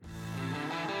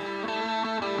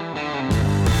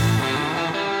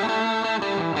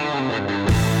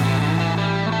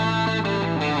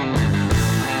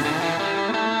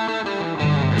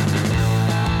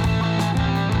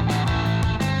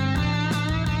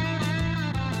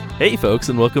Hey folks,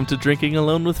 and welcome to Drinking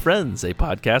Alone with Friends, a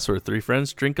podcast where three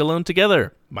friends drink alone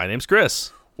together. My name's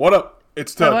Chris. What up?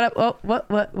 It's Tud. What up?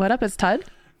 What up? It's Tud.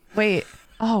 Wait.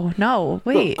 Oh no.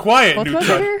 Wait. Oh, quiet, Both new of us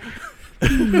Tud. are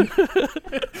here?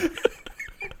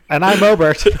 And I'm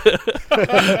Obert.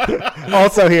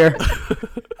 Also here.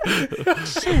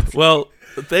 Shit. Well,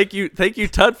 thank you,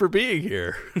 Tud, for being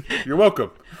here. You're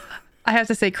welcome. I have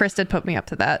to say, Chris did put me up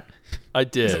to that. I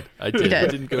did. did.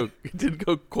 It didn't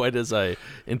go quite as I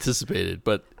anticipated,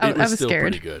 but I it was was still scared.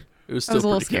 pretty good. It was I still was a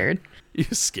little pretty scared. good. You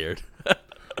were scared.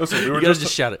 Listen, we You were gotta just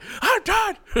just shout it. I'm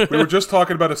Tud. we were just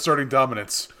talking about asserting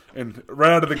dominance, and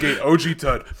right out of the gate, OG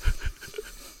Tud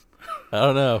I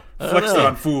don't know. flexed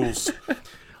on fools.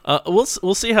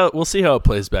 We'll see how it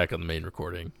plays back on the main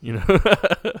recording. You know.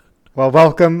 Well,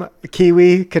 welcome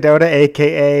Kiwi Kadota,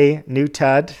 aka New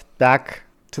Tud, back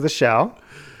to the show.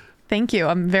 Thank you.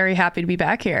 I'm very happy to be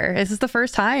back here. This is the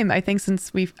first time I think since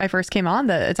I first came on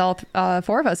that it's all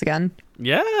four of us again.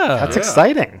 Yeah, That's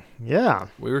exciting. Yeah.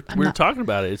 we were talking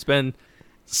about it. It's been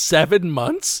 7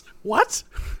 months. What?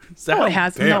 Is that No, how, it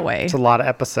has damn. no way. It's a lot of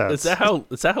episodes.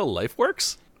 Is that how life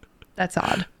works? That's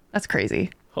odd. That's crazy.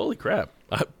 Holy crap!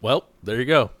 Well, there you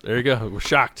go. We're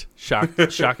shocked, shock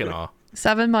and awe.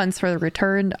 7 months for the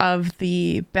return of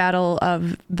the Battle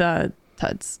of the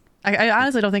Tuds. I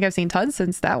honestly don't think I've seen Tuds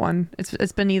since that one.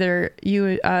 It's been either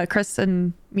you, Chris,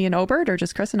 and me and Obert, or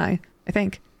just Chris and I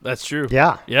think. That's true.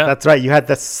 Yeah. That's right. You had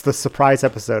the surprise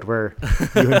episode where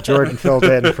you and Jordan filled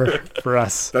in for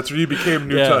us. That's where you became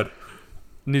New Yeah. Tud.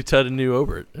 New Tud and new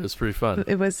Obert. It was pretty fun.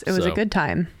 It was a So, good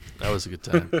time. That was a good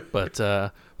time. But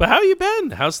how you been?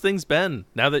 How's things been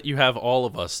now that you have all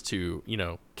of us to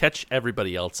catch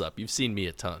everybody else up? You've seen me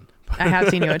a ton. I have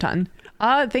seen you a ton.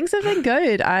 Things have been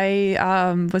good. I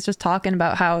was just talking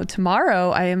about how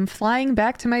tomorrow I am flying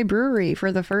back to my brewery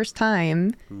for the first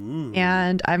time. Ooh.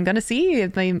 And I'm going to see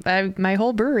my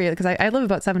whole brewery because I live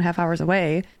about 7.5 hours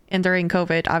away. And during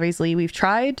COVID, obviously, we've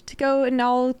tried to go and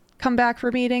all come back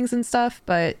for meetings and stuff,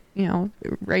 but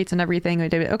rates and everything, we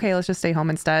did okay, let's just stay home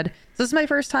instead. So this is my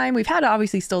first time. We've had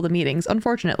obviously still the meetings,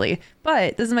 unfortunately,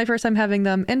 but this is my first time having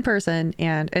them in person,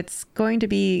 and it's going to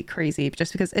be crazy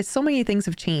just because so many things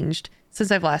have changed since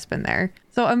I've last been there.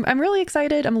 So I'm really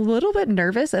excited. I'm a little bit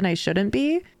nervous, and I shouldn't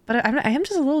be, but I am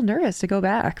just a little nervous to go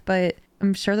back. But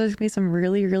I'm sure there's gonna be some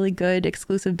really, really good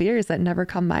exclusive beers that never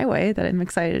come my way that I'm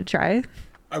excited to try.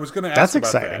 I was going to ask That's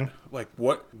about exciting. that. Like,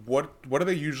 what do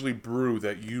they usually brew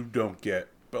that you don't get,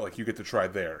 but like you get to try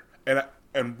there?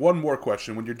 And one more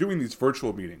question: when you're doing these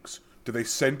virtual meetings, do they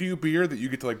send you beer that you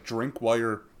get to like drink while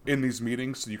you're in these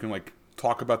meetings, so you can like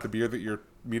talk about the beer that you're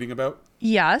meeting about?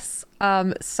 Yes.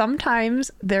 Sometimes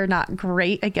they're not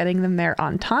great at getting them there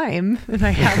on time, and I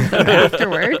have them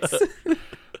afterwards.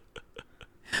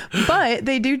 But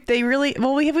they really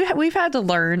well. We've had to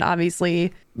learn,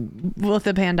 obviously, with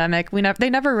the pandemic. They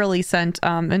never really sent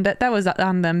and that was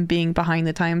on them being behind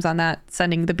the times on that,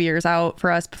 sending the beers out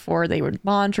for us before they would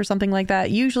launch or something like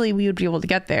that. Usually we would be able to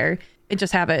get there and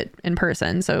just have it in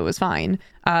person, so it was fine.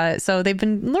 So they've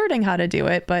been learning how to do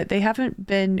it, but they haven't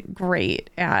been great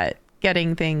at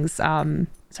getting things.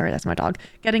 Sorry, that's my dog.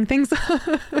 Getting things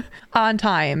on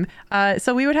time.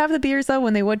 So we would have the beers though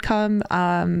when they would come.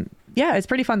 Yeah, it's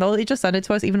pretty fun. They'll just send it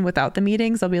to us even without the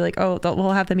meetings. They'll be like,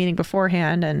 we'll have the meeting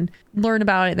beforehand and learn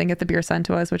about it, then get the beer sent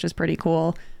to us, which is pretty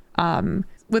cool.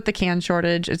 With the can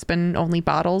shortage, it's been only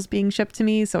bottles being shipped to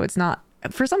me. So it's not,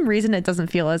 for some reason, it doesn't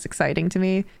feel as exciting to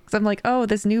me because I'm like,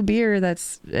 this new beer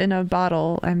that's in a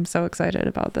bottle. I'm so excited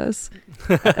about this.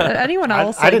 Anyone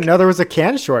else? I didn't know there was a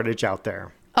can shortage out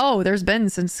there. Oh, there's been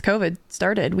since COVID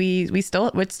started.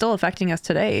 It's still affecting us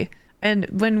today. And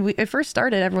when it first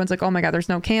started, everyone's like, oh my God, there's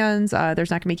no cans. There's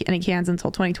not gonna be any cans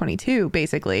until 2022,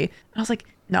 basically. And I was like,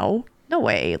 no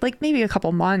way. Like maybe a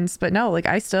couple months, but no, like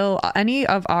any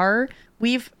of our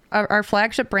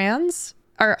flagship brands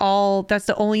are all, that's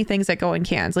the only things that go in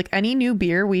cans. Like any new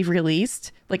beer we've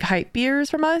released, like hype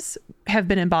beers from us, have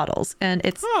been in bottles, and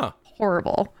it's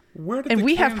horrible. Where did And the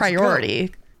we have cans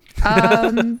priority.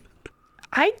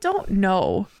 I don't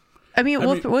know. I mean,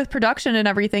 with production and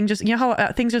everything, just how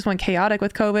things just went chaotic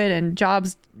with COVID and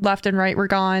jobs left and right were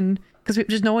gone because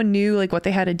just no one knew like what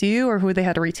they had to do or who they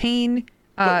had to retain.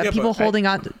 People holding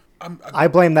on. I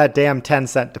blame that damn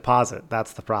 10-cent deposit.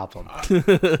 That's the problem.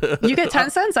 You get 10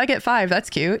 cents, I get 5. That's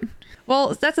cute.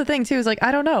 Well, that's the thing too. Is like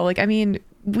I don't know. Like I mean,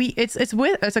 it's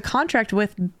a contract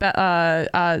with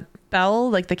Bell,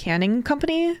 like the canning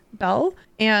company Bell,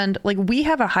 and like we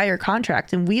have a higher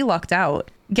contract and we lucked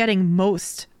out getting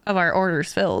most of our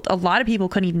orders filled. A lot of people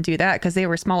couldn't even do that because they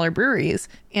were smaller breweries,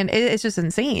 and it's just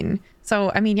insane.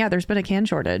 So I mean, yeah, there's been a can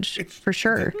shortage for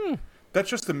sure. that's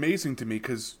just amazing to me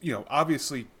because, you know,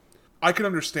 obviously I could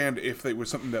understand if it was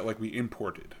something that like we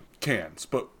imported cans,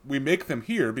 but we make them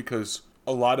here because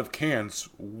a lot of cans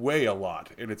weigh a lot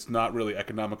and it's not really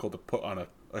economical to put on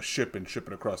a ship and ship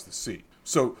it across the sea.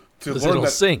 So to learn it'll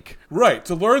that sink. Right,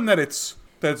 to learn that it's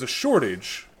a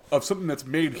shortage of something that's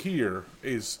made here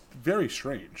is very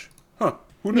strange. Huh.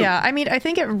 Who knew? Yeah, I mean, I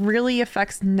think it really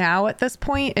affects now at this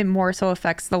point. It more so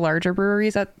affects the larger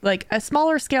breweries. At like a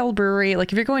smaller scale brewery,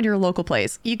 like if you're going to your local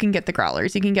place, you can get the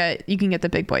growlers, you can get the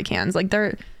big boy cans. Like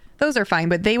those are fine,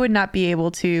 but they would not be able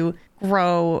to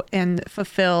grow and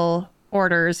fulfill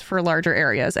orders for larger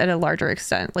areas at a larger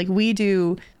extent. Like we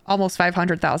do almost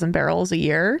 500,000 barrels a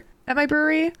year at my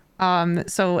brewery.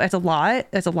 So it's a lot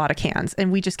of cans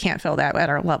and we just can't fill that at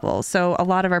our level. So a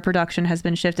lot of our production has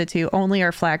been shifted to only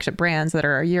our flagship brands that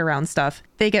are our year-round stuff.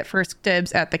 They get first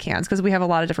dibs at the cans because we have a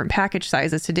lot of different package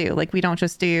sizes to do. Like we don't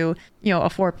just do, you know, a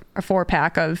four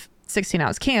pack of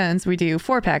 16-ounce cans. We do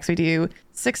 4-packs, we do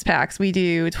 6-packs, we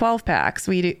do 12-packs.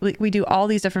 We do all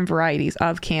these different varieties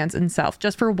of cans itself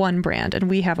just for one brand.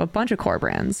 And we have a bunch of core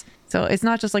brands. So it's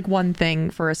not just like one thing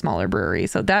for a smaller brewery.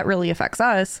 So that really affects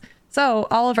us. So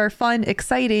all of our fun,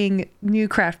 exciting new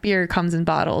craft beer comes in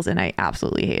bottles, and I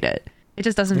absolutely hate it. It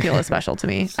just doesn't feel as special to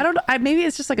me. I don't know. Maybe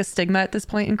it's just like a stigma at this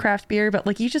point in craft beer, but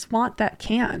like you just want that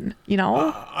can, you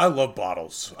know? I love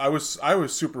bottles. I was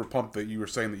super pumped that you were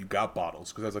saying that you got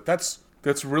bottles because I was like,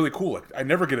 that's really cool. Like, I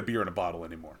never get a beer in a bottle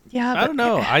anymore. Yeah, I don't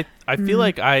know. I feel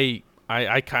like I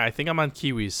think I'm on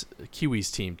Kiwi's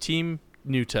team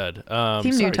New Tud.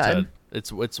 Team New Tud.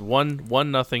 It's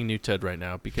 1-0 New Tud right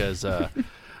now because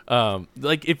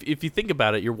like if you think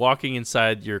about it, you're walking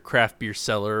inside your craft beer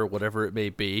cellar or whatever it may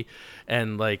be,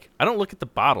 and like I don't look at the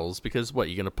bottles because what,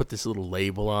 you're gonna put this little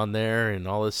label on there and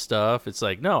all this stuff. It's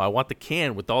like, no, I want the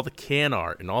can with all the can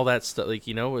art and all that stuff. Like,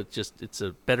 you know, it's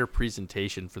a better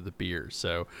presentation for the beer.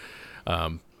 So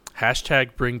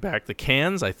hashtag bring back the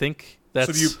cans. I think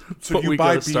that's so do you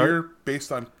buy beer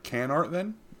based on can art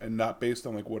then and not based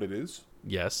on like what it is?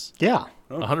 Yes. Yeah.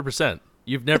 100%.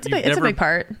 It's a big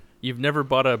part. You've never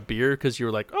bought a beer because you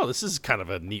were like, oh, this is kind of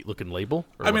a neat looking label.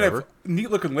 Or I mean, whatever. neat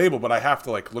looking label, but I have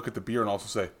to like look at the beer and also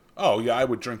say, oh yeah, I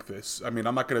would drink this. I mean,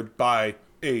 I'm not going to buy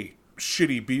a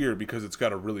shitty beer because it's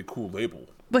got a really cool label.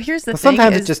 But here's the thing.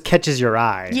 Sometimes it just catches your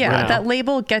eye. Yeah, you know? that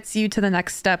label gets you to the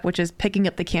next step, which is picking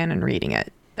up the can and reading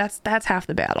it. That's half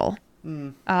the battle.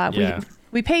 Yeah.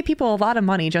 We pay people a lot of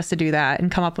money just to do that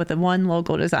and come up with a one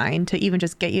logo design to even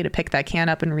just get you to pick that can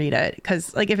up and read it.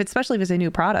 Because like especially if it's a new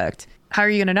product, how are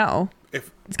you going to know? It's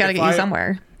got to get you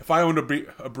somewhere. If I owned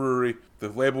a brewery, the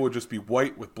label would just be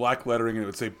white with black lettering and it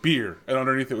would say beer. And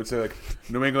underneath it would say like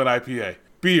New England IPA.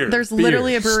 Beer. There's beer,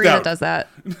 literally a brewery stout. that does that.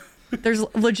 There's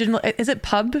legitimate. Is it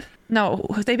Pub? No.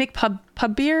 They make pub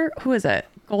beer? Who is it?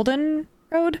 Golden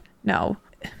Road? No.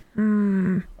 I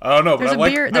don't know, but I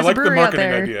like the marketing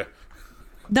idea.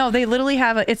 No, they literally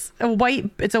have it's a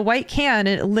white can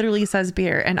and it literally says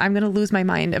beer, and I'm gonna lose my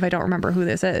mind if I don't remember who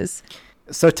this is.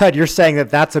 So Ted, you're saying that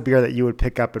that's a beer that you would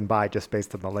pick up and buy just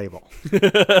based on the label?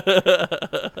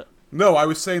 No, I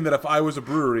was saying that if I was a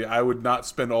brewery, I would not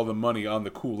spend all the money on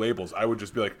the cool labels. I would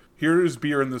just be like, here is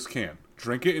beer in this can.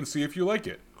 Drink it and see if you like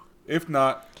it. If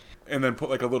not, and then put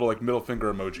like a little like middle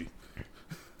finger emoji.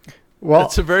 Well,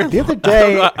 it's a very the other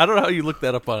day, I don't know how you look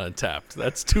that up on Untappd.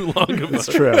 That's too long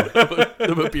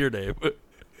of a beer name.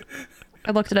 I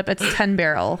looked it up. It's 10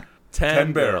 Barrel.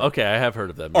 10 Barrel. Okay, I have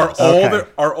heard of them. Are Yes.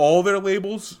 all their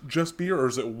labels just beer, or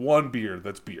is it one beer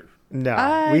that's beer?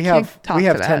 no, we have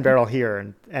 10 Barrel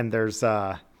here, and there's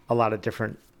a lot of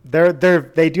different.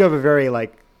 They do have a very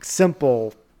like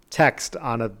simple text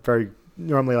on a very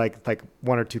normally like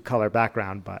one or two color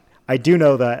background, but I do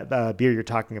know the beer you're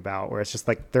talking about, where it's just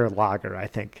like their lager, I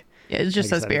think. Yeah, it just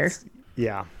says beer.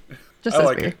 Yeah. Just says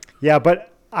like beer. it. Yeah,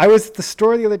 but I was at the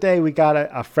store the other day. We got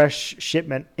a fresh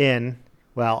shipment in.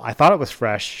 Well, I thought it was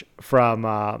fresh from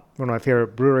one of my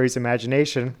favorite breweries,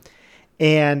 Imagination.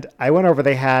 And I went over,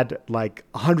 they had like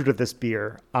 100 of this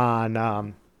beer on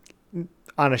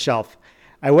a shelf.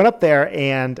 I went up there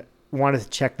and wanted to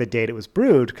check the date it was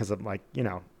brewed because I'm like,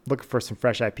 looking for some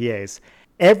fresh IPAs.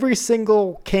 Every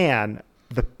single can,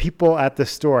 the people at the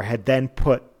store had then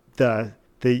put the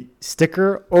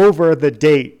sticker over the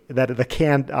date, the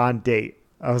can on date.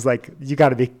 I was like, you got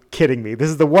to be kidding me. This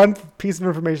is the one piece of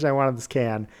information I want on this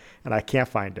can, and I can't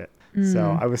find it.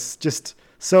 So I was just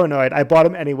so annoyed. I bought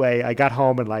them anyway. I got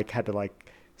home and had to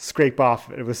scrape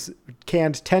off. It was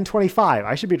canned 1025.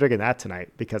 I should be drinking that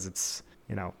tonight because it's,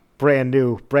 brand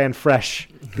new, brand fresh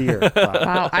beer.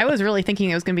 Wow, I was really thinking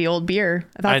it was going to be old beer.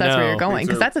 I thought that's where you're going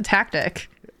because that's a tactic.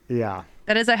 Yeah.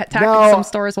 That is a tactic some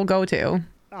stores will go to.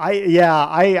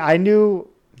 I knew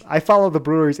I follow the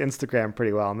brewery's Instagram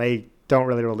pretty well, and they don't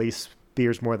really release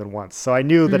beers more than once. So I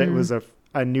knew that it was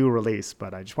a new release,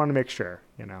 but I just wanted to make sure,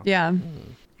 you know. Yeah.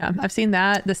 Yeah, I've seen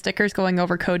that. The stickers going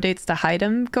over code dates to hide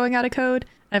them going out of code.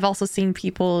 I've also seen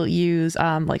people use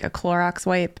like a Clorox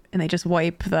wipe, and they just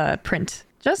wipe the print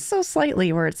just so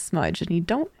slightly where it's smudged, and you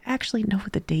don't actually know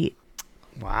the date.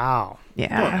 Wow.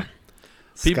 Yeah.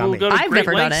 People Scummy. go to I've great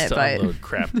never done lengths it, to but- unload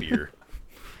crap beer.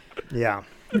 Yeah.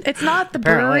 It's not the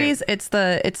Apparently. breweries, it's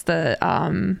the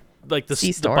Like the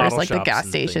C the bottle stores, like the shops gas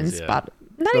and things, stations, yeah. not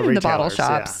The even the bottle retailers,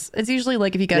 yeah. shops. It's usually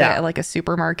like if you get it Yeah. at like a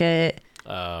supermarket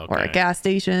Oh, or a okay. gas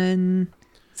station.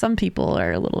 Some people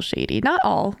are a little shady. Not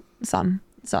all. Some.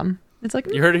 It's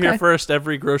like You heard it here okay. first.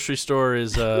 Every grocery store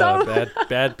is No.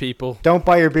 bad people. Don't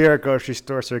buy your beer at grocery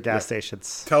stores or gas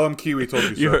stations. Tell him Kiwi told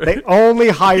you so. You're- They only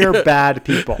hire bad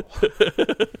people.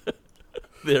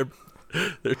 They're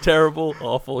terrible,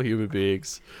 awful human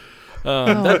beings.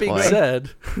 That being boy.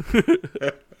 said,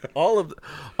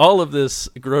 all of this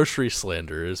grocery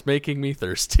slander is making me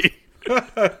thirsty.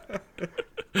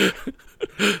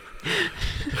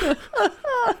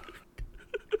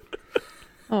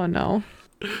 Oh no.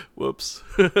 Whoops.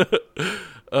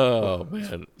 Oh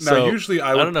man. Now, So, usually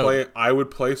I don't know.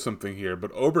 would play something here,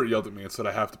 but Obert yelled at me and said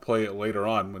I have to play it later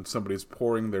on when somebody's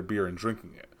pouring their beer and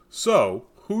drinking it. So,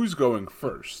 who's going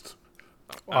first?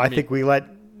 I think we let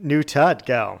New Tud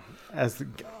go as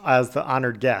the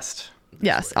honored guest.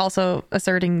 Yes. Also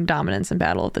asserting dominance in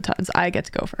Battle of the Tuds. I get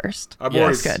to go first. I'm Yes.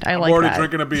 already, Good. I I'm like already that.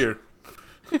 drinking a beer.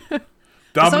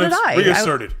 Dominance I.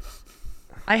 reasserted.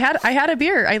 I had a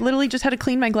beer. I literally just had to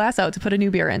clean my glass out to put a new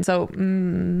beer in. So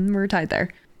we're tied there.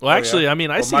 Well, actually, I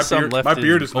mean, I Well, see my some beer- left my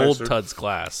beer in dispenser. old Tud's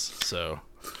glass, so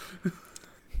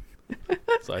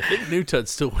I think new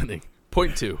Tud's still winning.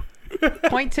 Point 2.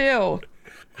 Point 2.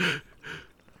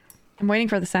 I'm waiting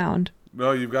for the sound.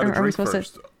 No, you've got to Are we drink supposed to-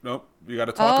 first. Nope, you got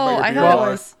to talk Oh, about I your beer. thought it while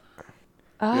was.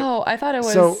 Oh, I thought it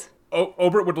was. So-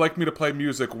 Obert would like me to play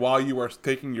music while you are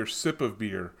taking your sip of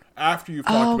beer. After you've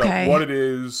talked okay. about what it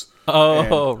is,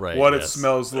 Oh, and right, what it yes.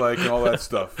 smells like, and all that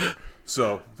stuff.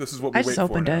 So this is what we I wait just for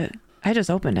opened now. it. I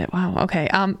just opened it. Wow. Okay.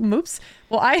 Oops.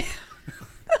 Well,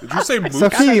 Did you say moose? So,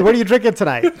 Kiwi, what are you drinking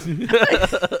tonight?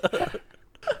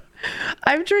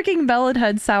 I'm drinking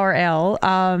Melonhead Sour Ale.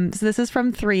 So this is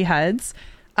from Three Heads.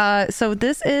 So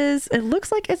this is, it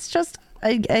looks like it's just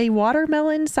a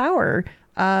watermelon sour.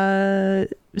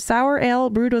 Sour ale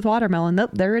brewed with watermelon.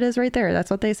 Nope, there it is right there.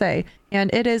 That's what they say.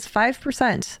 And it is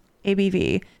 5%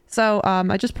 ABV. So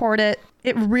I just poured it.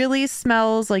 It really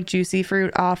smells like juicy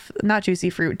fruit not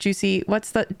juicy fruit, juicy,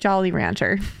 what's the Jolly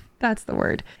Rancher? That's the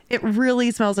word. It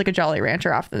really smells like a Jolly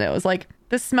Rancher off the nose. Like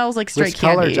this smells like straight Which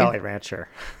color candy. Jolly Rancher?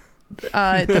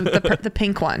 The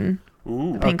pink one.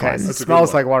 Ooh, Pink Okay, one. so it That's a good smells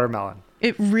one. like watermelon.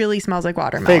 It really smells like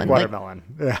watermelon. Fake Like, watermelon.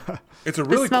 Yeah. it's a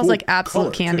really it smells cool like absolute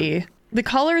color, too. candy. The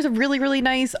color is really, really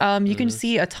nice. You can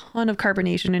see a ton of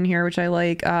carbonation in here, which I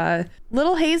like.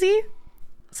 Little hazy,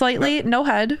 slightly, no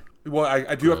head. Well,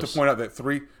 I do have to point out that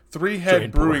Three Head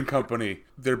Drain Brewing Company,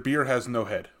 their beer has no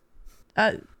head.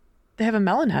 They have a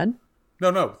melon head.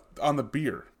 No, on the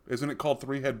beer. Isn't it called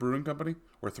Three Head Brewing Company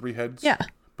or Three Heads? Yeah.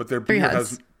 But their Three beer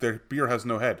Heads. has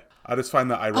no head. I just find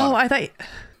that ironic. Oh, I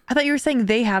thought you were saying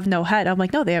they have no head. I'm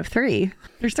like, no, they have 3.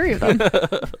 There's 3 of them.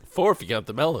 4 if you count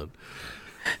the melon.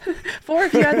 4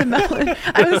 if you had the melon.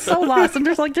 I was so lost. I'm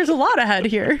just like, there's a lot of head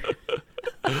here.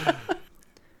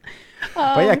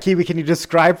 But yeah, Kiwi, can you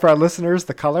describe for our listeners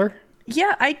the color?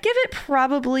 Yeah, I give it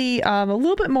probably a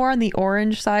little bit more on the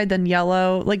orange side than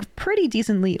yellow. Like pretty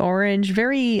decently orange.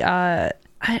 Very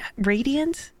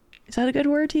radiant. Is that a good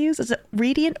word to use? Is it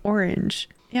radiant orange?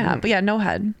 Yeah, but yeah, no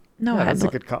head. No Yeah, head.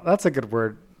 that's a good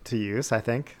word to use, I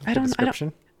think. I for don't.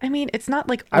 description. I mean, it's not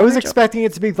like I was orange- expecting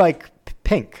it to be like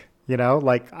pink, you know,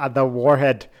 like the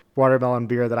Warhead watermelon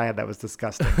beer that I had that was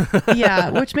disgusting. Yeah,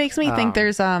 which makes me think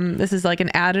there's this is like an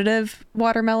additive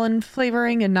watermelon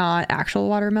flavoring and not actual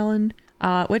watermelon.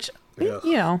 Which Ugh.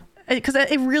 you know, because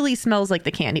it really smells like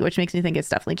the candy, which makes me think it's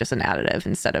definitely just an additive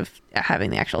instead of having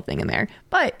the actual thing in there.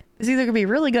 But it's either gonna be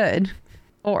really good,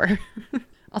 or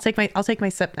I'll take my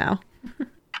sip now.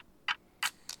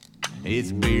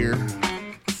 It's beer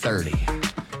 30,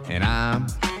 and I'm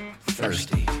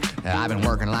thirsty. I've been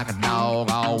working like a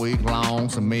dog all week long,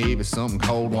 so maybe something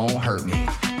cold won't hurt me.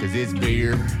 Cause it's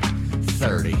beer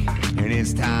 30, and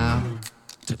it's time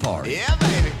to party. Yeah,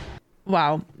 baby.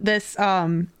 Wow, this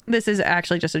is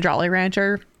actually just a Jolly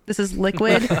Rancher. This is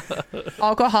liquid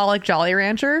alcoholic Jolly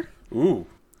Rancher. Ooh.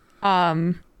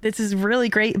 This is really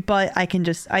great, but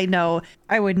I know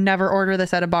I would never order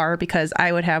this at a bar because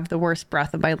I would have the worst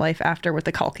breath of my life after with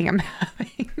the caulking I'm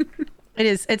having. It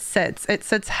is. It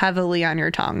sits heavily on your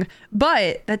tongue,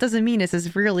 but that doesn't mean this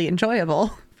is really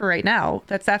enjoyable for right now.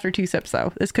 That's after 2 sips,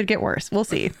 though. This could get worse. We'll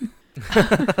see.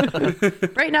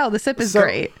 Right now, the sip is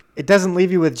great. It doesn't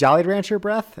leave you with Jolly Rancher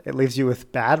breath. It leaves you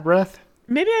with bad breath.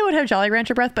 Maybe I would have Jolly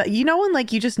Rancher breath, but you know when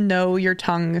like you just know your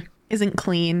tongue isn't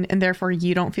clean and therefore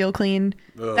you don't feel clean.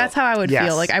 Ugh. That's how I would Yes,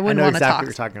 feel. Like I I wouldn't know want to exactly talk. what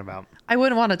you're talking about. I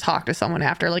wouldn't want to talk to someone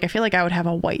after. Like I feel like I would have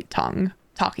a white tongue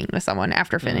talking to someone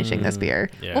after finishing this beer.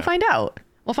 yeah. We'll find out.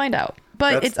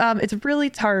 But That's- it's really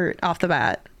tart off the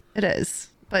bat. It is.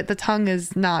 But the tongue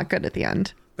is not good at the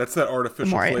end. That's that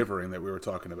artificial Right. flavoring that we were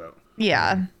talking about.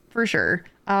 Yeah, for sure.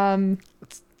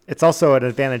 It's also an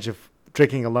advantage of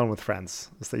drinking alone with friends,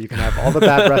 is that you can have all the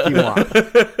bad breath you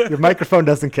want. Your microphone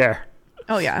doesn't care.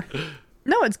 Oh yeah.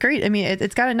 No, it's great. I mean,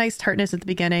 it's got a nice tartness at the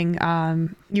beginning.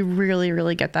 You really,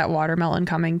 really get that watermelon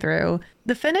coming through.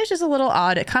 The finish is a little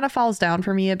odd. It kind of falls down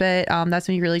for me a bit. That's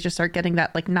when you really just start getting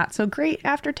that like not so great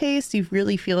aftertaste. You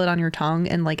really feel it on your tongue,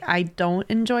 and like I don't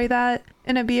enjoy that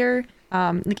in a beer.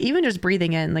 Like even just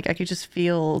breathing in, like I could just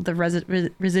feel the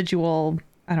residual,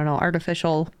 I don't know,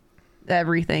 artificial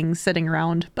everything sitting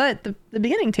around. But the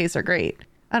beginning tastes are great.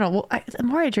 I don't know. Well, the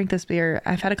more I drink this beer,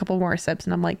 I've had a couple more sips,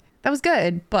 and I'm like, that was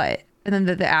good, but and then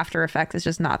the after effect is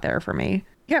just not there for me.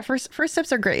 Yeah, first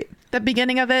sips are great. The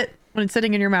beginning of it, when it's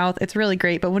sitting in your mouth, it's really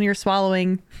great. But when you're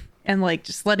swallowing and like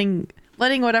just letting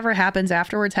whatever happens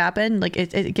afterwards happen, like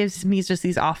it gives me just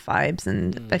these off vibes,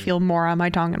 and I feel more on my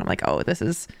tongue, and I'm like, oh, this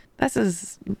is.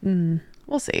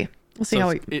 We'll see. We'll see So how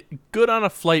it's good on a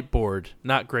flight board,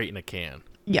 not great in a can.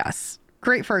 Yes,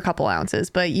 great for a couple ounces,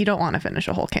 but you don't want to finish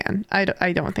a whole can. I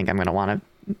don't think I'm going to want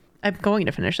to. I'm going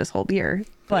to finish this whole beer,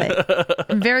 but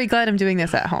I'm very glad I'm doing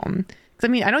this at home. Because I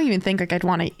mean, I don't even think like I'd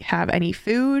want to have any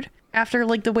food after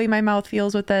like the way my mouth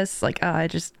feels with this. Like I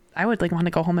would like want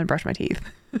to go home and brush my teeth.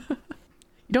 You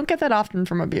don't get that often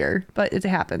from a beer, but it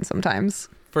happens sometimes.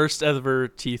 First ever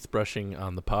teeth brushing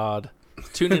on the pod.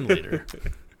 Tune in later.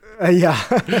 Yeah.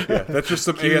 Yeah, that's just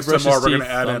some Keith brushes ASMR we're going teeth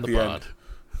to add on at the end.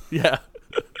 Yeah.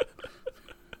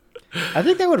 I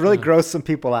think that would really gross some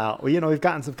people out. Well, we've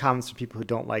gotten some comments from people who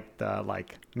don't like the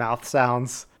mouth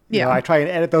sounds. You know, Yeah. I try and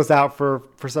edit those out for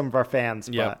some of our fans,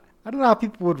 but Yep. I don't know how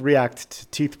people would react to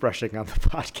teeth brushing on the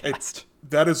podcast.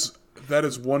 That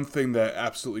is one thing that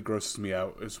absolutely grosses me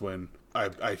out is when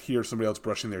I hear somebody else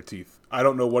brushing their teeth. I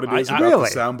don't know what it is about Really? the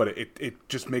sound, but it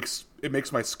just makes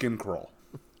my skin crawl.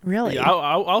 Really? Yeah,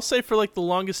 I'll say for like the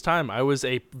longest time, I was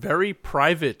a very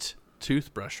private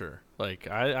toothbrusher. Like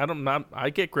I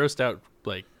get grossed out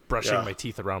like brushing Yeah. my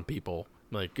teeth around people.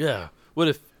 Like, yeah, what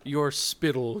if your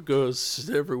spittle goes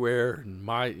everywhere and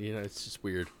it's just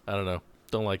weird. I don't know.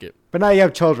 Don't like it. But now you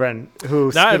have children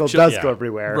who Now I have spittle does yeah, go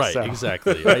everywhere. Right, so.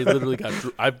 exactly. I literally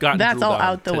I've gotten That's drooled all on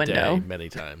out the today window. many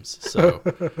times. So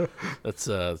that's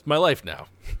my life now.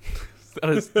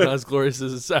 Not as glorious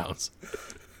as it sounds.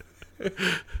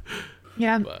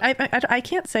 Yeah, I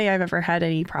can't say I've ever had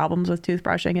any problems with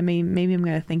toothbrushing. I mean, maybe I'm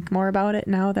going to think more about it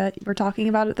now that we're talking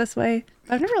about it this way.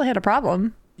 I've never really had a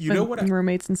problem You know what?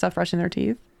 roommates and stuff brushing their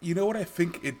teeth. You know what I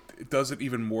think it does it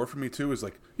even more for me too is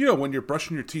like, when you're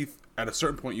brushing your teeth at a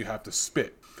certain point you have to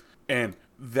spit. And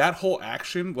that whole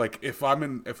action, like if I'm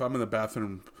in the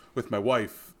bathroom with my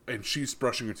wife and she's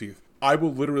brushing her teeth, I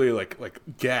will literally like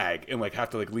gag and like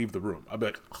have to like leave the room. I'll be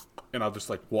like and I'll just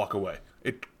like walk away.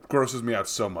 It grosses me out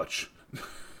so much.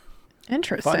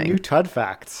 Interesting. Fun new Tud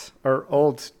facts or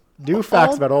new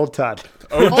facts about old Tud.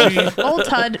 Old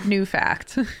Tud new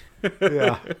fact.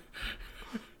 Yeah.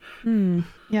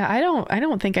 Yeah, I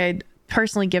don't think I'd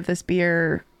personally give this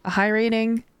beer a high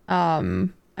rating.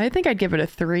 I think I'd give it a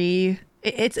 3.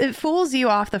 It fools you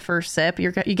off the first sip.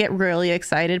 You get really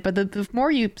excited, but the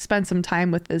more you spend some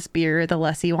time with this beer, the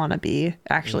less you want to be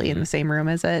actually in the same room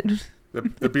as it.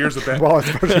 The beer's a bad While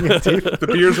it's brushing his teeth. the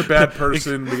beer's a bad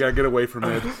person. We gotta get away from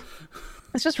it.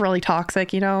 It's just really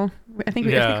toxic, I think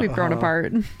Yeah. we've grown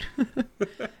apart.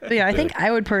 But yeah, I think I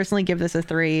would personally give this a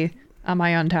 3 on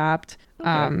my Untapped.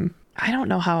 I don't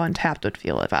know how Untapped would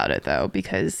feel about it though,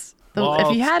 because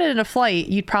if you had it in a flight,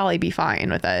 you'd probably be fine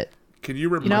with it. Can you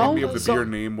remind me of the So- beer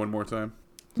name one more time?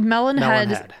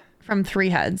 Melonhead from Three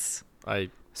Heads.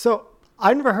 So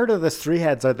I've never heard of this Three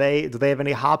Heads. Do they have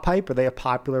any hop pipe? Are they a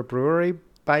popular brewery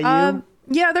by you?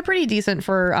 Yeah, they're pretty decent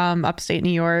for upstate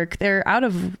New York. They're out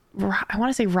of, I want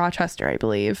to say Rochester, I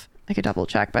believe. I could double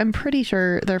check, but I'm pretty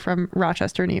sure they're from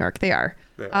Rochester, New York. They are.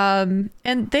 And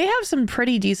they have some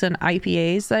pretty decent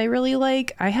IPAs that I really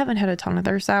like. I haven't had a ton of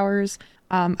their sours.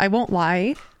 I won't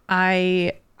lie.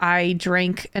 I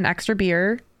drank an extra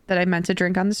beer that I meant to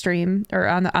drink on the stream or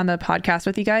on the podcast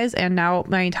with you guys, and now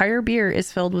my entire beer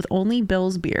is filled with only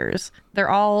Bill's beers. They're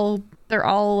all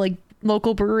like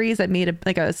local breweries that made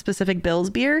a specific Bills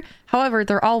beer. However,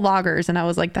 they're all lagers, and I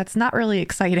was like, that's not really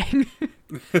exciting.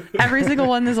 Every single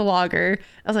one is a lager.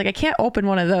 I was like, I can't open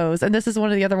one of those, and this is one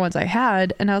of the other ones I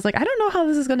had, and I was like, I don't know how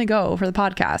this is going to go for the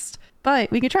podcast,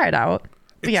 but we can try it out.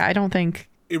 But yeah, I don't think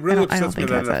it really I don't upsets me think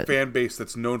that in a that's it. fan base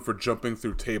that's known for jumping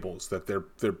through tables, that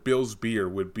their Bills beer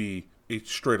would be a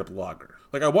straight up lager.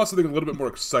 Like, I want something a little bit more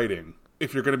exciting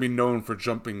if you're going to be known for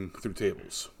jumping through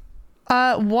tables.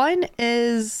 One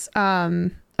is a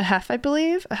Hef, I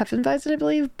believe, a Hefeweizen, I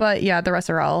believe, but yeah, the rest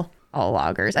are all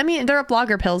lagers. I mean, they're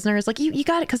lager pilsners. Like you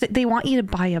got it because they want you to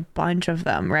buy a bunch of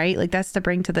them, right? Like that's to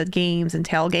bring to the games and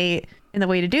tailgate. And the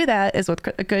way to do that is with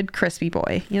a good crispy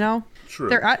boy, you know. True.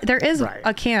 There is Right.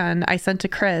 a can I sent to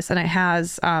Chris, and it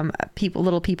has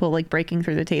little people like breaking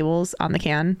through the tables on the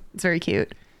can. It's very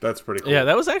cute. That's pretty cool. Yeah,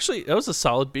 that was a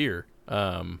solid beer.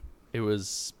 It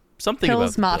was something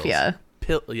Pils about the Mafia.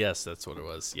 Yes, that's what it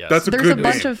was. Yes. That's a There's good a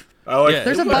bunch name. of I like Yeah,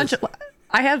 There's it a bunch of.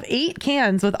 I have 8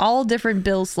 cans with all different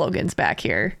Bill slogans back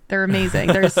here. They're amazing.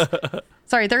 There's,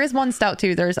 there is one stout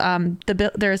too. There's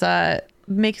there's a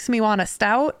makes me want a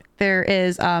stout. There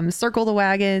is circle the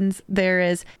wagons. There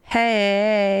is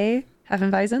hey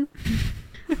Hefeweizen.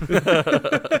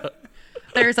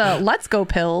 There's a let's go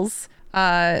pills.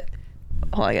 I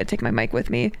gotta take my mic with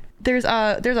me. There's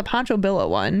a Pancho Villa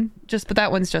one, but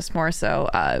that one's just more so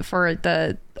for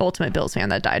the ultimate Bills fan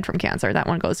that died from cancer. That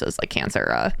one goes to like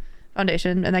cancer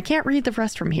foundation, and I can't read the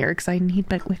rest from here because I need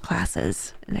my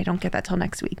classes, and I don't get that till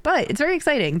next week. But it's very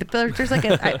exciting. There's like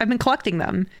I've been collecting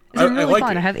them. It's been I really like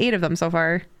fun. it. I have 8 of them so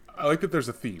far. I like that there's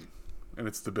a theme, and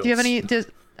it's the Bills. Do you have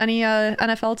any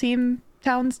NFL team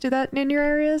towns do that in your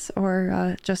areas,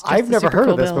 or just I've the never super heard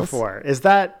cool of this Bills? before. Is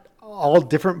that all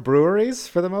different breweries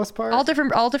for the most part? All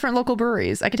different local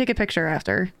breweries. I could take a picture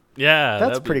after. Yeah, That's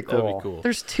that'd be- pretty that'd be cool. cool.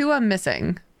 There's 2 I'm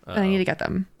missing, and I need to get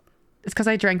them. It's because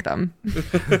I drank them.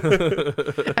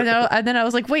 and then I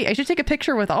was like, wait, I should take a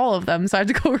picture with all of them, so I have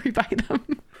to go rebuy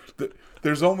them.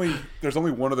 There's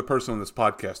only one other person on this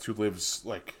podcast who lives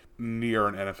like near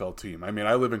an NFL team. I mean,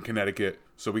 I live in Connecticut,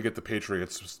 so we get the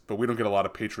Patriots, but we don't get a lot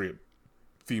of Patriot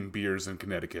themed beers in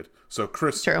Connecticut. So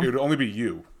Chris, True. it would only be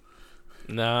you.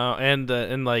 No,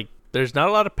 and like there's not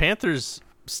a lot of Panthers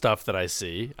stuff that I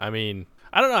see. I mean,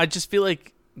 I don't know. I just feel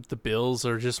like the Bills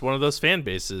are just one of those fan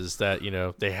bases that, you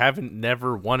know, they haven't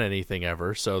never won anything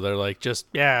ever, so they're like, just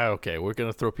okay, we're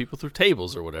gonna throw people through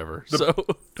tables or whatever. The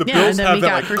Yeah, Bills and then have we that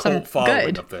got like for some cult following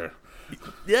good. up there.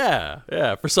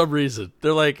 yeah, for some reason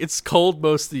they're like, it's cold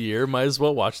most of the year, might as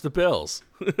well watch the Bills.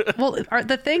 Well,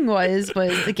 the thing was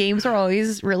the games were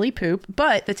always really poop,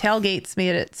 but the tailgates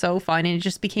made it so fun, and it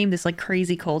just became this like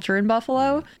crazy culture in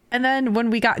Buffalo. And then when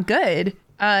we got good,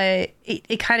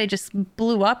 it kind of just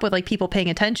blew up with like people paying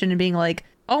attention and being like,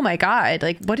 oh my god,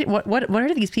 like what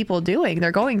are these people doing?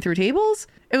 They're going through tables.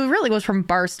 It really was from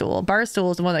Barstool.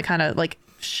 Barstool is the one that kind of like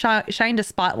shined a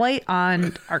spotlight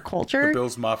on our culture. The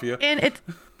Bills Mafia. And it's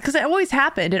because it always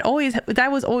happened.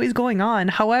 That was always going on.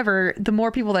 However, the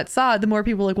more people that saw it, the more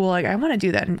people were like, well, like I want to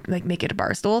do that and like make it a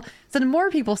Barstool. So the more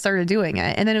people started doing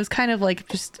it, and then it was kind of like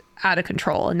just out of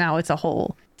control. And now it's a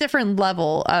whole different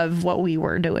level of what we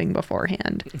were doing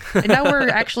beforehand. And now we're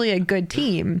actually a good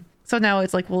team. So now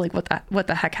it's like, well, like what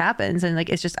the heck happens? And like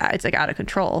it's like out of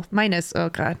control. Minus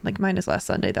last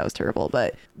Sunday, that was terrible.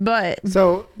 But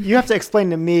So you have to explain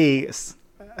to me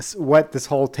what this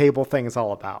whole table thing is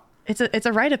all about. it's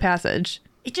a rite of passage.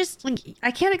 It just like I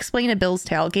can't explain a Bills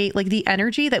tailgate, like the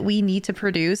energy that we need to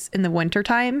produce in the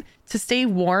wintertime to stay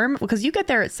warm, because you get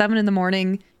there at 7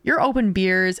 a.m, you're open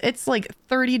beers, it's like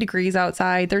 30 degrees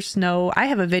outside, there's snow. I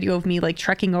have a video of me like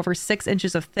trekking over 6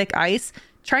 inches of thick ice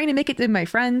trying to make it to my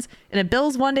friends in a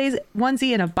Bills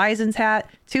onesie and a Bison's hat,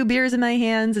 2 beers in my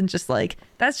hands, and just like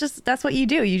that's what you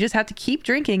do. You just have to keep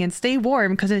drinking and stay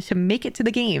warm because to make it to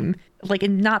the game, like,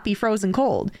 and not be frozen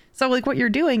cold. So like what you're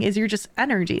doing is you're just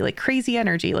energy, like crazy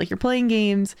energy. Like you're playing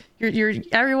games, you're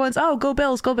everyone's, oh, go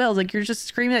Bills, go Bills. Like you're just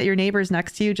screaming at your neighbors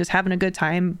next to you, just having a good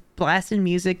time, blasting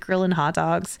music, grilling hot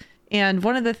dogs. And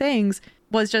one of the things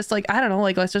was just like, I don't know,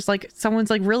 like let's just like someone's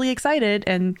like really excited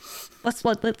and let's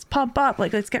pump up,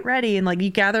 like let's get ready, and like you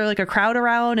gather like a crowd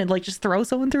around and like just throw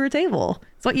someone through a table.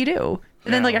 It's what you do.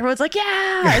 And then like everyone's like,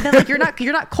 yeah, and then like you're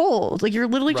not cold, like you're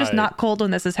literally just Right. not cold when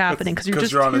this is happening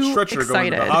because you're on a too stretcher excited.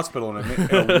 going to the hospital in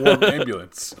a warm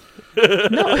ambulance.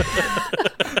 No,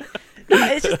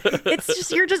 it's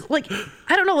just you're just like,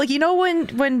 I don't know, like, you know,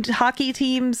 when hockey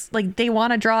teams like they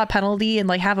want to draw a penalty and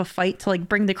like have a fight to like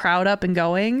bring the crowd up and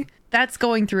going. That's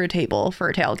going through a table for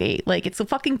a tailgate. Like, it's so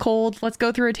fucking cold. Let's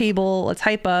go through a table. Let's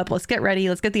hype up. Let's get ready.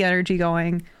 Let's get the energy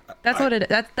going. That's what it.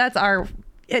 That's our.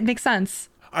 It makes sense.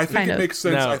 I think Kind it of. makes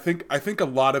sense. No. I think a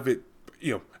lot of it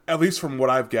at least from what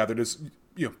I've gathered, is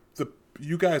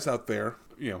you guys out there,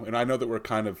 and I know that we're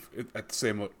kind of at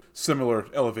the similar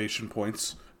elevation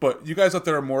points, but you guys out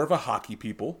there are more of a hockey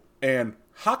people, and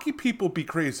hockey people be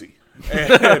crazy.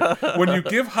 And when you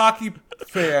give hockey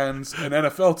fans an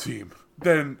NFL team,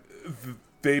 then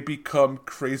they become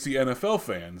crazy NFL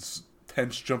fans,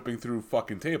 hence jumping through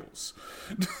fucking tables.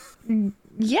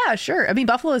 Yeah, sure. I mean,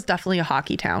 Buffalo is definitely a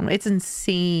hockey town. It's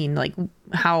insane, like,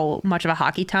 how much of a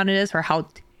hockey town it is for how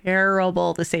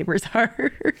terrible the Sabres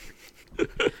are.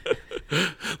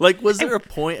 Like, was there a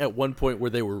point at one point where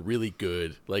they were really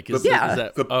good? Like, is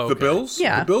that the okay. Bills?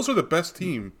 Yeah. The Bills are the best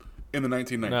team in the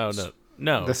 1990s.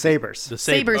 No. The Sabres. The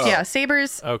Sabres, yeah.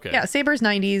 Sabres. Okay. Yeah, Sabres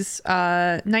 90s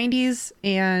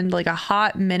and like a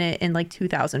hot minute in like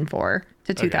 2004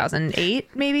 to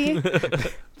 2008, maybe.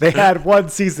 They had one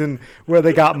season where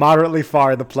they got moderately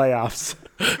far in the playoffs.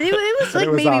 It was like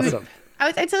It was maybe awesome.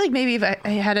 I'd say like maybe if I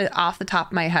had it off the top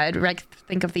of my head, like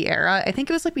think of the era, I think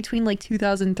it was like between like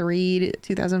 2003 to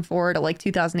 2004 to like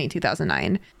 2008,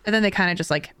 2009. And then they kind of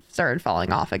just like started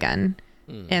falling off again.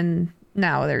 And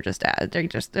now they're just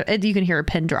you can hear a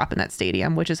pin drop in that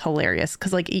stadium, which is hilarious.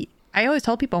 Cause like I always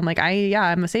tell people, I'm like,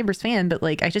 I'm a Sabres fan, but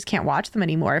like I just can't watch them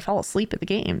anymore. I fall asleep at the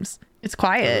games. It's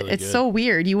quiet. Really it's good. so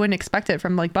weird. You wouldn't expect it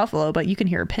from like Buffalo, but you can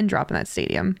hear a pin drop in that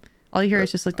stadium. All you hear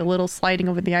is just like the little sliding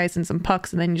over the ice and some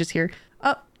pucks, and then you just hear,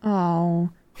 oh,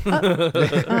 Just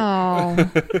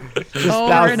over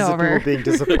thousands and of over. people being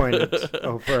disappointed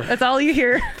over That's all you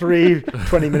hear. 3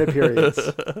 20-minute periods.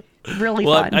 Really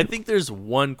Well, fun. I think there's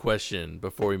one question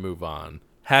before we move on.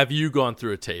 Have you gone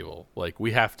through a table? Like,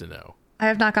 we have to know. I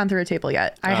have not gone through a table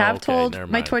yet. I Oh, have okay, told never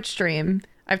my mind. Twitch stream,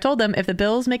 I've told them if the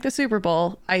Bills make the Super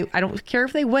Bowl, I don't care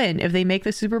if they win. If they make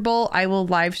the Super Bowl, I will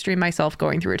live stream myself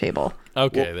going through a table.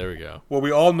 Okay, there we go. Well,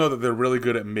 we all know that they're really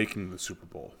good at making the Super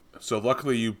Bowl. So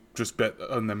luckily you just bet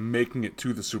on them making it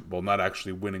to the Super Bowl, not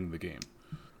actually winning the game.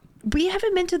 We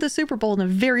haven't been to the Super Bowl in a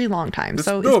very long time, This-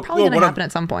 so no, it's probably well, going what to I'm- happen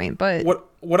at some point. But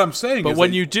What I'm saying But is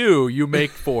when that- you do, you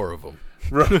make 4 of them.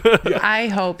 yeah, I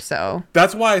hope so.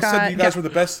 that's why I said that you guys yeah. were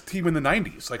the best team in the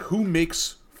 90s. Like, who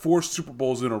makes 4 Super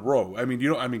Bowls in a row? I mean,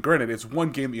 granted, it's one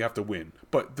game that you have to win,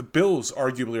 but the Bills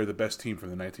arguably are the best team from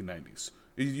the 1990s.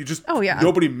 You just Oh, yeah.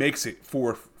 nobody makes it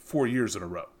for 4 years in a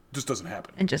row. It just doesn't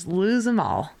happen. And just lose them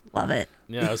all. Love it.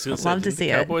 Yeah, I was going to say, Love to didn't see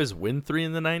the it. Cowboys win 3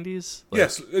 in the 90s? Like,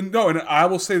 Yes, and I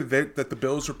will say that the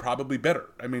Bills are probably better.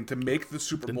 I mean, to make the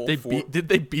Super Bowl did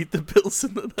they beat the Bills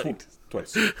in the 90s?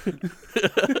 twice.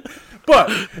 But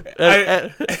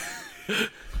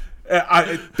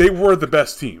they were the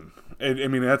best team. And I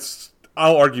mean,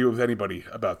 I'll argue with anybody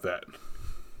about that.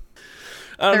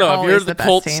 I don't They're know. If you're always the the best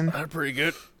Colts, team. they're pretty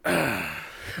good.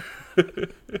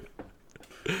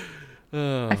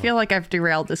 I feel like I've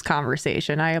derailed this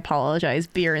conversation. I apologize,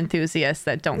 beer enthusiasts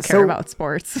that don't care So- about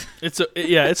sports. It's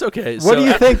okay. What do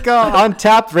you think on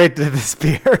tap rated this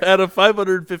beer? Out of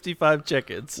 555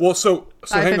 check-ins. Well, so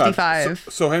hang on.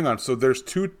 555. So hang on. So there's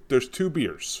two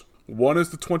beers. One is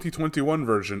the 2021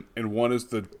 version, and one is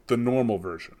the normal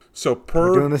version. So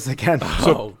We're doing this again.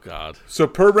 Oh God. So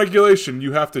per regulation,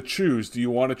 you have to choose. Do you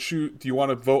want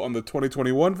to vote on the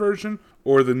 2021 version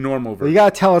or the normal You version?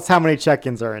 gotta tell us how many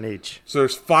check-ins are in each. So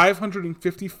there's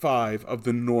 555 of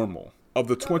the normal. Of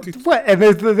the 20, What? And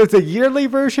there's a yearly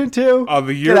version too? Of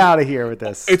the year- Get out of here with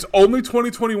this. it's only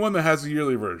 2021 that has a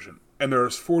yearly version, and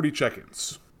there's 40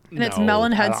 check-ins. And it's No,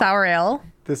 melon head don't. sour ale.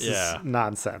 This Yeah. is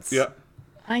nonsense. Yeah.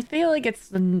 I feel like it's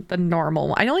the normal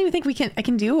one. I don't even think I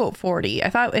can do 40. I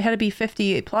thought it had to be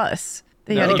 50 plus.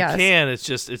 That you had No, to guess. you can. It's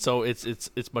just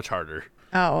it's much harder.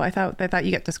 Oh, I thought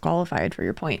you got disqualified for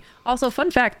your point. Also,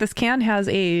 fun fact: this can has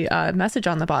a message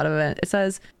on the bottom of it. It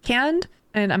says canned,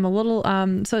 and I'm a little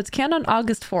so it's canned on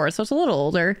August 4th, so it's a little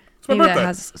older. my Maybe that birthday.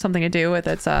 has something to do with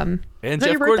its And is that Jeff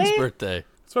your Gordon's birthday? birthday.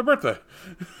 It's my birthday.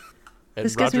 And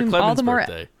This gives Roger me Clemens'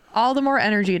 birthday. all the more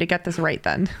energy to get this right.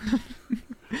 Then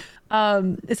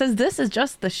it says this is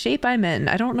just the shape I'm in.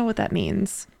 I don't know what that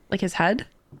means. Like his head?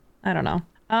 I don't know.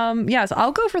 Yeah, so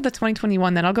I'll go for the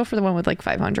 2021. Then I'll go for the one with like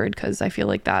 500 because I feel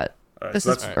like that. right, This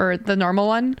so is that's- or the normal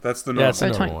one. That's the Yeah, normal. it's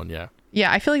the So normal 20 one. Yeah.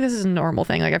 Yeah, I feel like this is a normal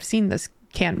thing. Like I've seen this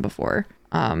can before.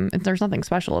 And there's nothing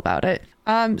special about it.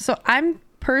 So I'm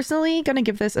personally gonna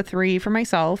give this a 3 for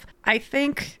myself. I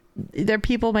think there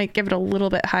people might give it a little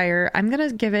bit higher. I'm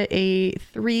gonna give it a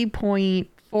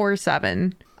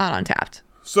 3.47 on Untapped.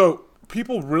 So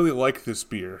people really like this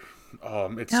beer.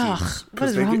 It seems Ugh, what 'cause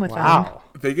is they wrong ga- with them? Wow.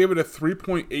 They gave it a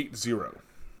 3.80.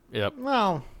 Yep.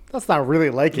 Well, that's not really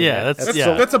liking Yeah, it. that's-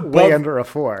 a- that's way above- under a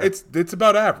 4. It's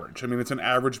about average. I mean, it's an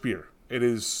average beer. It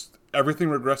is everything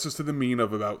regresses to the mean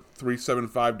of about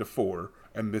 3.75 to 4,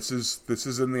 and this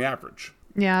is in the average.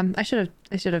 Yeah, I should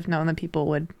have known that people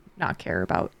would not care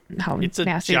about how It's a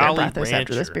nasty their Jolly breath is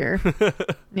after this beer.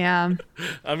 Yeah.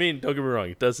 I mean, don't get me wrong,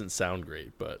 it doesn't sound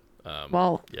great, but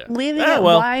Well, yeah. leaving Ah, it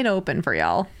well. wide open for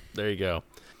y'all. There you go.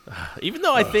 Even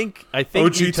though I think OG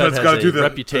New Tud Tud's has gotta do a the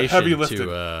reputation heavy lifting.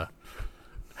 to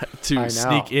I know.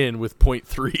 sneak in with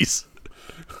 .3s.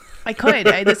 I could.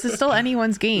 This is still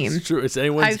anyone's game. It's true. It's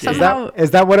anyone's I've game. somehow-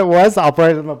 Is that what it was? I'll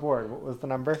put it on the board. What was the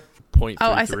number? .33.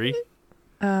 Oh, I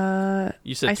said-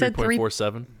 You said I said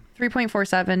 3.47.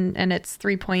 3.47 and it's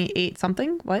 3.8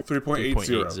 something. What? 3.80.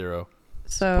 3.80.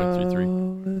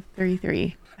 So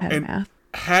 33. I had And math.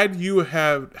 had you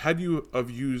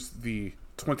have used the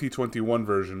 2021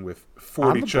 version with On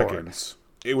 40 the check-ins,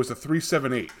 it was a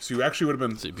 378. So you actually would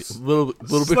have So been you'd be a little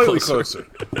bit slightly closer.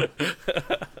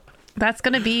 That's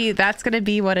gonna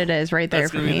be what it is right there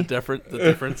That's for gonna be me. the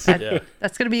difference. Yeah.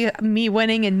 That's gonna be me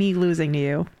winning and me losing to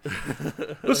you.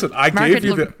 Listen, I Market- gave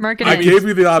you the market I it. gave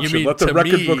you the option. mean Let the to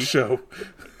record me. book show.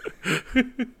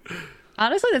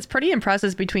 Honestly, that's pretty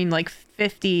impressive. Between like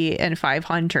 50 and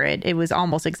 500, it was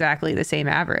almost exactly the same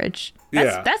average.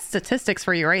 Yeah. That's statistics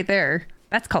for you right there.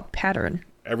 That's called pattern.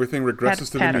 Everything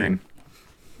regresses to the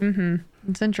mean.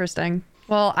 It's interesting.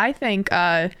 Well, I think.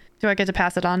 Do I get to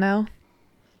pass it on now?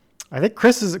 I think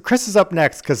Chris is up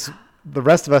next because the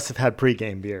rest of us have had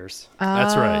pregame beers.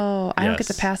 That's right. Oh, I don't get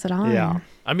to Yes. pass it on. Yeah,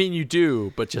 I mean, you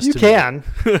do, but just you to can,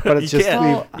 but it's You just can.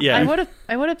 Well, Yeah.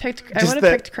 I would have picked Just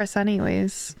the- Chris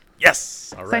anyways. Me.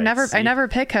 Yes. All 'Cause right. I see? never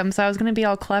pick him, so I was gonna be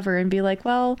all clever and be like,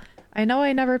 well, I know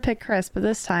I never pick Chris, but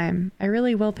this time I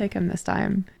really will pick him this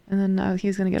time. And then he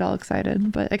was gonna get all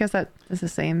excited, but I guess that is the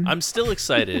same. I'm still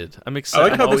excited. I'm excited.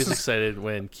 like I'm how this always is- excited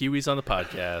when Kiwi's on the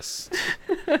podcast.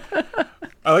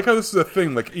 I like how this is a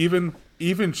thing. Like even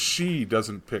she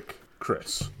doesn't pick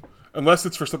Chris, unless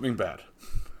it's for something bad.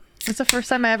 It's the first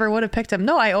time I ever would have picked him.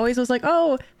 No, I always was like,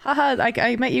 oh, haha,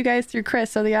 I met you guys through Chris,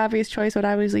 so the obvious choice would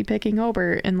obviously picking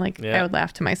Ober, and like Yeah. I would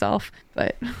laugh to myself.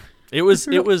 But It was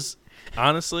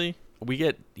honestly, we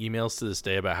get emails to this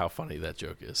day about how funny that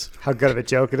joke is. how good of a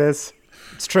joke it is.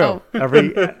 It's true. Oh.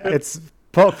 It's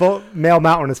full Mail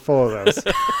Mountain is full of those.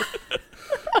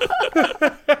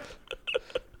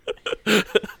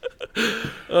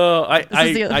 Oh,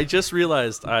 is the- I just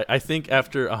realized. I think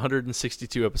after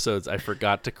 162 episodes, I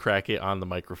forgot to crack it on the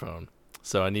microphone.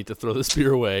 So I need to throw this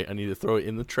beer away. I need to throw it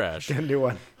in the trash. Get a new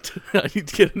one. I need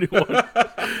to get a new one.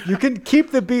 You can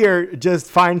keep the beer. Just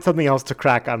find something else to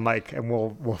crack on mic, and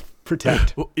we'll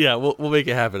pretend. Well, yeah, we'll make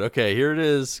it happen. Okay, here it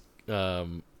is. Let's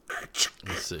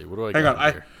see. What do I Hang got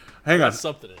on, here? hang on. There's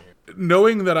something in here.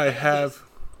 Knowing that I have,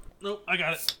 Nope, I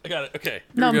got it. Okay. Here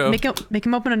no, we go. make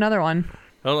him open another one.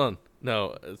 Hold on.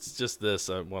 No, it's just this.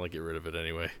 I want to get rid of it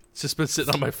anyway. It's just been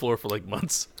sitting on my floor for like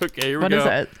months. Okay, here we What go. is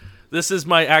it? This is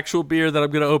my actual beer that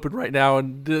I'm going to open right now,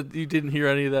 and you didn't hear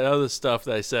any of that other stuff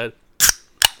that I said.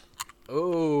 Oh.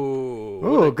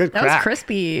 Ooh, good That crack. was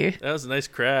crispy. That was a nice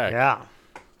crack. Yeah,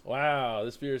 Wow,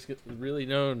 this beer is really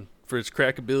known for its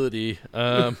crackability.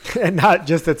 and not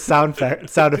just its sound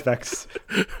effects.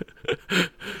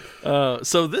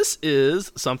 So this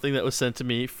is something that was sent to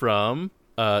me from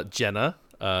Jenna.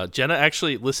 Jenna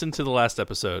actually listened to the last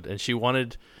episode, and she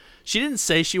didn't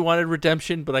say she wanted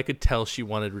redemption, but I could tell she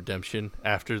wanted redemption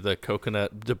after the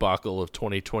coconut debacle of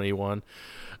 2021.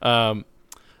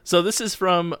 So this is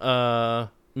from, let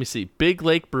me see, Big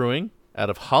Lake Brewing out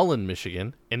of Holland,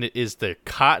 Michigan, and it is the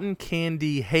Cotton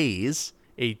Candy Haze,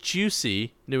 a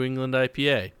juicy New England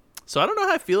IPA. So I don't know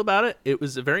how I feel about it. It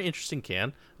was a very interesting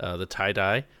can, the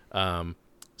tie-dye. I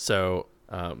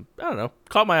don't know,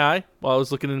 caught my eye while I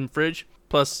was looking in the fridge.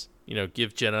 Plus,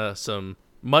 give Jenna some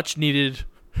much-needed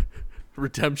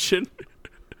redemption.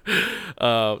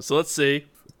 So let's see.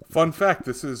 fun fact,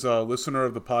 this is a listener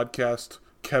of the podcast,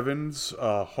 Kevin's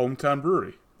hometown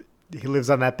brewery. He lives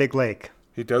on that big lake.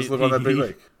 He does live on that big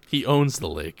lake. He owns the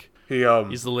lake. He's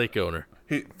the lake owner.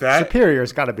 That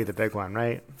Superior's got to be the big one,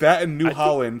 right? and New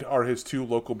Holland are his two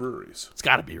local breweries. It's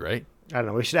got to be, right? I don't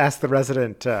know. We should ask the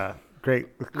resident Great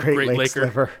Lakes Laker.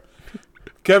 liver.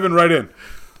 Kevin, right in.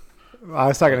 I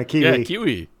was talking to Kiwi. Yeah,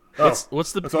 Kiwi.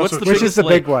 What's the that's also biggest true. Which is the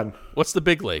lake? big one? What's the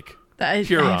big lake? I have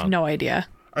Huron. no idea.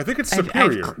 I think it's I've-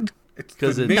 Superior. It's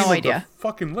 'Cause the it's- name No of idea. the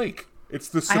fucking lake. It's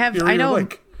the I Superior know-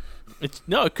 Lake.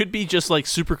 It could be just like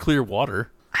super clear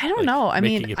water. I don't Like, know. I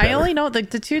making mean, it I better. only know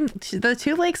the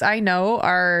two lakes I know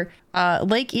are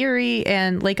Lake Erie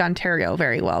and Lake Ontario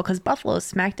very well because Buffalo's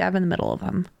smack dab in the middle of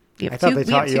them. I thought they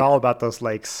taught you all about those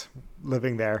lakes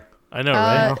living there. I know,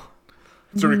 right?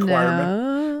 It's a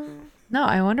requirement. No,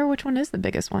 I wonder which one is the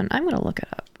biggest one. I'm gonna look it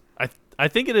up. I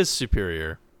think it is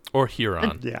Superior or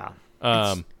Huron. Yeah.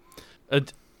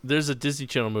 There's a Disney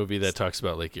Channel movie that talks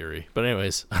about Lake Erie. But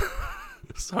anyways,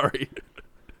 sorry.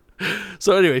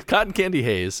 So anyway, Cotton Candy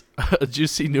Haze, a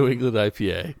juicy New England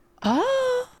IPA.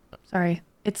 Oh, sorry.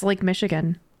 It's Lake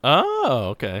Michigan. Oh,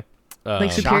 okay.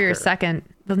 Lake Superior Shocker. second.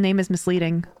 The name is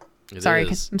misleading. It Sorry.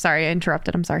 is. I'm sorry. I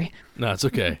interrupted. I'm sorry. No, it's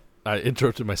okay. I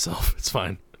interrupted myself. It's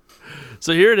fine.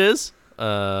 So here it is.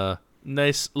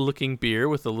 Nice looking beer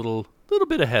with a little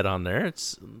bit of head on there.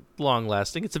 It's long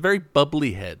lasting. It's a very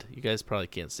bubbly head. You guys probably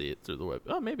can't see it through the web.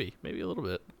 Oh, maybe a little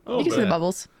bit. You can see the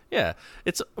bubbles. Yeah,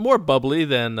 it's more bubbly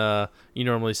than you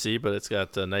normally see, but it's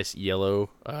got a nice yellow,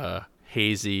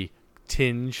 hazy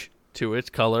tinge to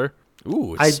it, color.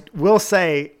 Ooh, I it's, will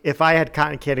say, if I had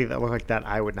cotton candy that looked like that,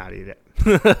 I would not eat it.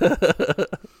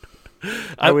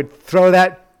 I would throw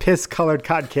that piss-colored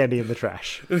cotton candy in the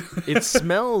trash. it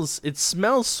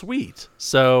smells sweet.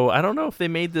 So I don't know if they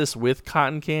made this with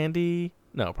cotton candy.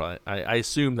 No, probably. I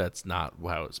assume that's not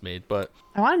how it's made, but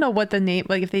I want to know what the name,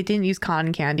 like if they didn't use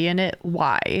cotton candy in it,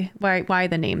 why? Why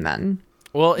the name then?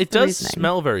 well, it the does reasoning?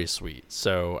 smell very sweet.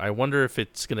 So I wonder if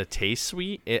it's gonna taste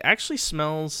sweet. It actually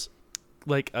smells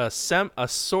like a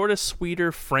sort of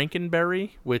sweeter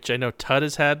Frankenberry, which I know Tud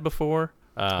has had before.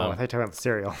 I thought you were talking about the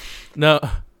cereal. No,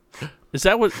 is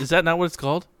that not what it's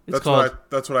called? It's called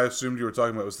That's what I assumed you were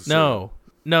talking about. Was the cereal.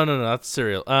 no, not the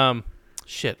cereal.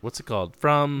 Shit, what's it called?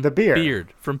 From The beer.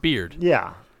 From Beard.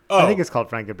 Yeah. Oh. I think it's called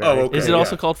Frankenberry. Oh, okay. Is it yeah.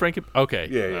 also called Franken? Okay.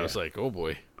 Yeah. I was like, oh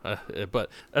boy. But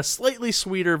a slightly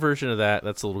sweeter version of that.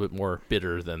 That's a little bit more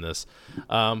bitter than this.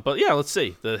 But yeah, let's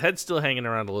see. The head's still hanging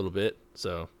around a little bit,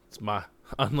 so it's my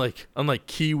unlike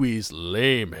Kiwi's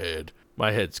lame head.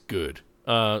 My head's good.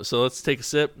 So let's take a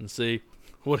sip and see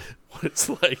what it's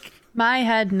like. My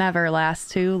head never lasts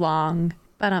too long.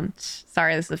 But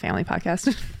sorry, this is a family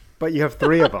podcast. But you have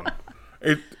 3 of them.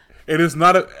 It is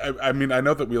not a. I mean, I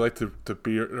know that we like to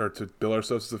bill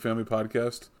ourselves as a family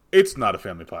podcast. It's not a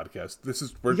family podcast. This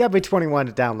is You got to be 21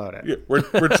 to download it. yeah,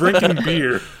 we're drinking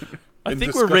beer. I and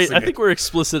think discussing I it. think we're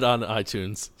explicit on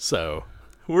iTunes, so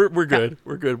we're good.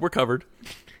 We're good. We're covered.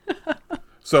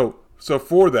 So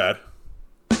for that.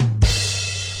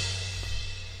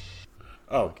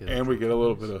 Oh, and we get a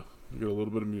little bit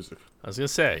of music. I was gonna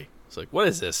say, it's like, what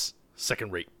is this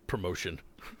second-rate promotion?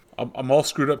 I'm all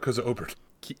screwed up because of Obert.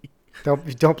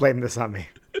 Don't blame this on me.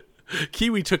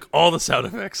 Kiwi took all the sound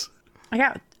effects. I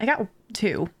got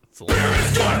 2. It's a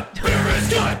lot.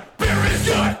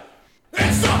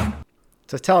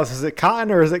 So tell us, is it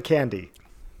cotton or is it candy?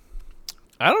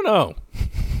 I don't know.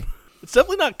 It's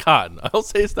definitely not cotton. I'll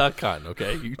say it's not cotton.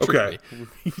 Okay, you tricked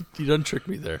me. You done tricked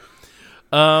me there.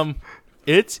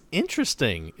 It's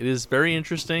interesting. It is very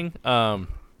interesting.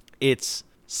 It's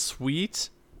sweet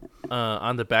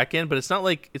on the back end, but it's not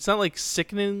like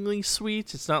sickeningly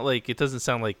sweet. It's not like, it doesn't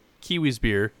sound like Kiwi's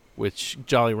beer, which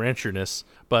Jolly Rancherness.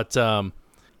 But I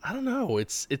don't know.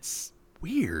 It's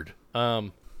weird.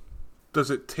 Does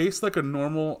it taste like a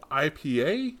normal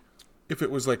IPA? If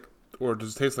it was like, or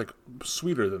does it taste like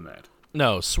sweeter than that?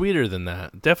 No, sweeter than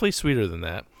that. Definitely sweeter than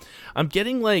that. I'm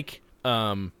getting like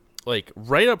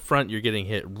right up front, you're getting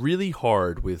hit really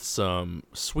hard with some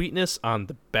sweetness on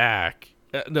the back.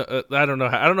 I don't know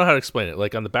how to explain it.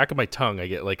 Like on the back of my tongue, I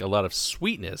get like a lot of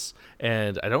sweetness,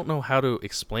 and I don't know how to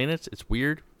explain it. It's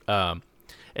weird. And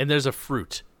there's a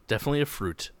fruit, definitely a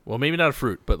fruit. Well, maybe not a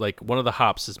fruit, but like one of the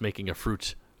hops is making a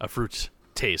fruit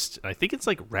taste. And I think it's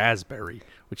like raspberry,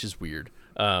 which is weird.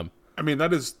 I mean,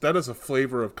 that is a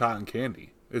flavor of cotton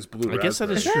candy. Is blue raspberry. I guess that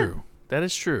is true. That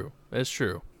is true.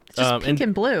 It's just pink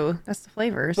and blue. That's the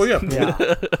flavors. Well, yeah. Yeah.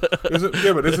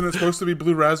 But isn't it supposed to be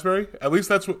blue raspberry? At least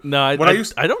that's what. No, I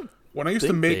don't. When I used to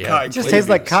think make they have cotton, It just candy, tastes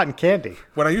like cotton candy.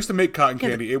 When I used to make cotton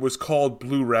candy, it was called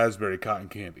blue raspberry cotton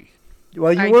candy.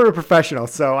 Well, you were a professional,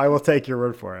 so I will take your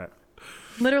word for it.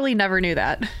 Literally never knew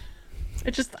that.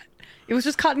 It was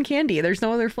just cotton candy. There's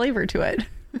no other flavor to it.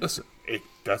 Listen,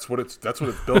 that's what it's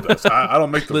billed as. I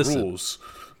don't make the Listen. rules.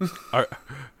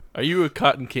 Are you a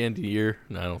cotton candy-er?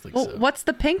 No, I don't think Well, so. what's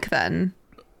the pink then?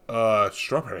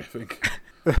 Strawberry, I think.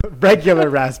 Regular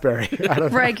raspberry. I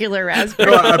don't know. Regular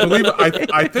raspberry. No, I believe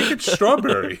I think it's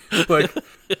strawberry. Like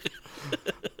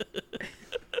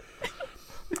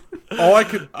all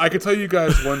I could tell you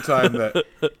guys one time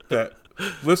that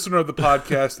listener of the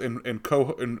podcast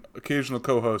and occasional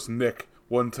co-host Nick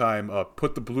one time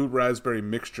put the blue raspberry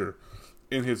mixture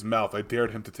in his mouth. I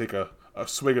dared him to take a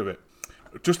swig of it,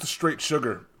 just a straight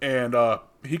sugar, and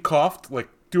he coughed, like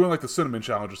doing like the cinnamon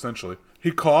challenge essentially.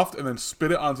 He coughed and then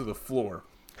spit it onto the floor.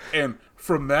 And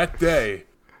from that day,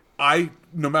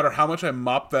 no matter how much I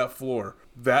mopped that floor,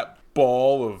 that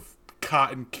ball of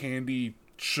cotton candy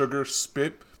sugar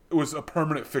spit was a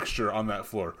permanent fixture on that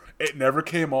floor. It never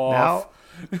came off.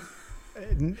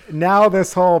 Now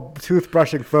this whole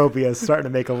toothbrushing phobia is starting to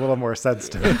make a little more sense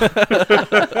to me.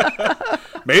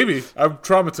 Maybe I'm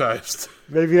traumatized.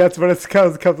 Maybe that's what it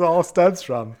comes all stems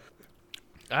from.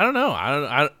 I don't know.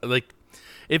 I like.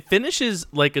 It finishes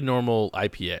like a normal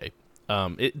IPA.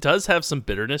 It does have some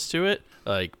bitterness to it,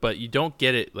 but you don't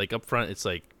get it like up front. It's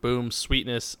like boom,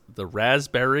 sweetness, the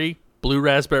blue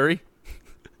raspberry,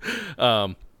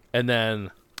 and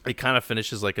then it kind of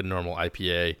finishes like a normal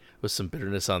IPA with some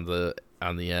bitterness on the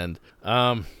end.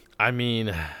 I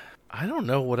mean, I don't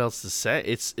know what else to say.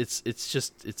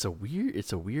 It's a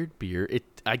weird beer.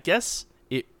 I guess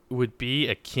it would be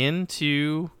akin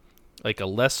to like a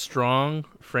less strong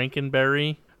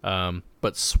Frankenberry,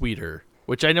 but sweeter.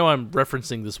 Which I know I'm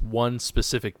referencing this one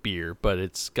specific beer, but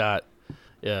it's got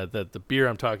the beer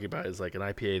I'm talking about is like an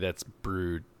IPA that's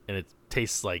brewed and it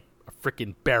tastes like a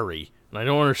freaking berry, and I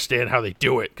don't understand how they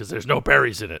do it because there's no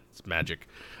berries in it. It's magic.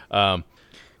 Well,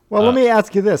 let me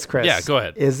ask you this, Chris. Yeah, go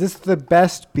ahead. Is this the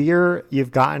best beer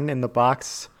you've gotten in the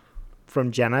box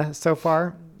from Jenna so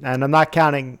far? And I'm not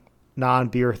counting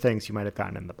non-beer things you might have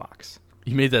gotten in the box.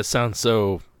 You made that sound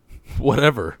so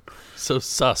whatever, so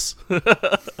sus.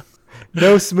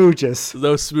 No smooches.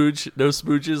 No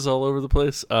smooches all over the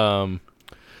place.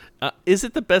 Is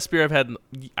it the best beer I've had?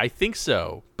 I think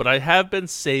so, but I have been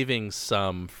saving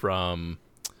some from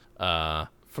for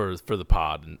the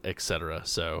pod and etc.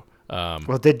 So,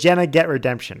 well, did Jenna get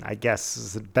redemption? I guess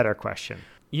is a better question.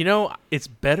 It's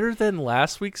better than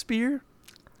last week's beer,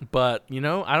 but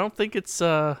I don't think it's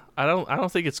I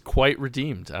don't think it's quite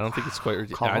redeemed. I don't think it's quite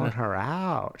redeemed. Calling her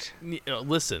out.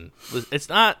 Listen, it's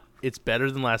not. It's better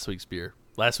than last week's beer.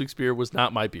 Last week's beer was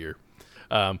not my beer.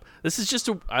 This is just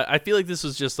I feel like this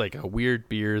was just like a weird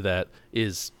beer that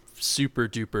is super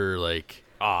duper like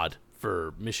odd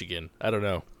for Michigan. I don't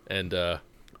know. And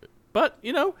but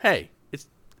hey,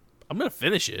 I'm gonna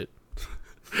finish it.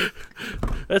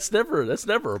 That's never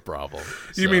a problem.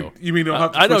 You mean you don't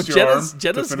have to I know twist your arm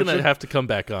Jenna's to finish gonna it? have to come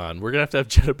back on. We're gonna have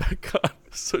Jenna back on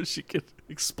so she can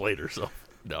explain herself.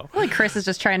 No. I feel like Chris is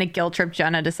just trying to guilt trip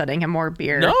Jenna to setting him more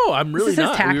beer. No, I'm really This is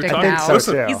not. his We were tactic talking- now.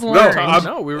 Listen, He's no, learned.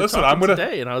 we were Listen, talking I'm gonna-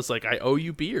 today, and I was like, I owe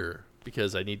you beer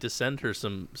because I need to send her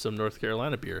some North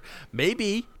Carolina beer,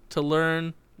 maybe to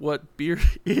learn what beer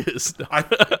is. No.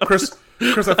 Chris,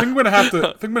 I think I'm gonna have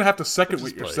to second what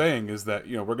Just you're play. saying is that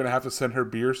we're gonna have to send her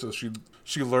beer so she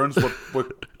learns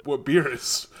what beer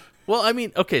is. Well, I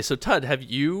mean, okay, so Todd, have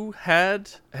you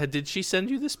did she send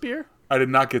you this beer? I did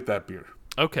not get that beer.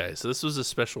 Okay, so this was a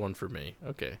special one for me.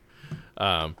 Okay,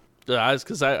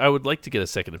 because I would like to get a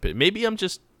second opinion. Maybe I'm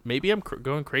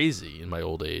going crazy in my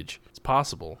old age. It's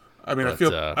possible. I mean,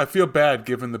 But, I feel bad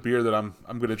given the beer that I'm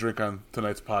going to drink on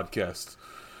tonight's podcast.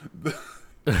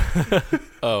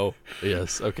 Oh,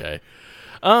 yes. Okay.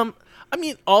 I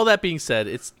mean, all that being said,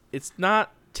 it's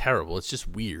not terrible. It's just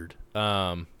weird.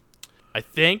 I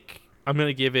think I'm going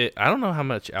to give it, I don't know how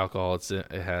much alcohol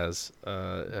it has.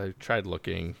 I tried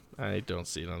looking. I don't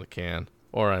see it on the can,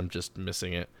 or I'm just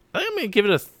missing it. I think I'm going to give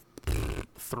it a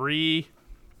 3.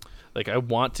 Like, I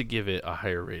want to give it a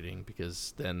higher rating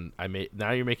because then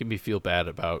now you're making me feel bad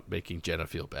about making Jenna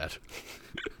feel bad.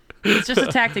 It's just a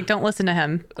tactic. Don't listen to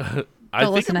him. I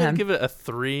think listen I'm to going to him. give it a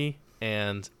 3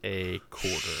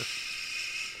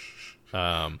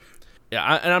 1/4.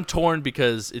 Yeah, and I'm torn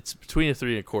because it's between a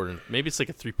 3 1/4. Maybe it's like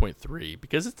a 3.3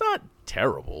 because it's not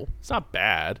terrible. It's not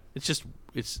bad. It's just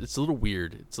it's a little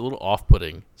weird. It's a little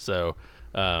off-putting. So,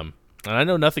 and I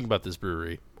know nothing about this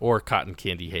brewery or Cotton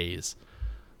Candy Haze,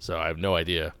 so I have no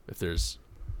idea if there's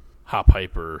hop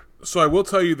hype or. So I will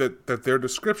tell you that their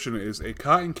description is a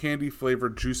cotton candy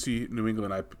flavored, juicy New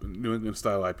England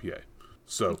style IPA.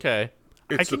 So Okay,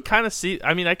 I can kind of see.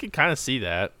 I mean, I can kind of see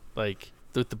that, like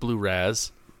with the blue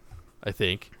raz, I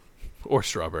think, or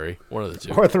strawberry, one of the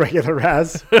two, Or the regular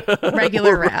Raz.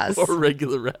 Regular Raz. or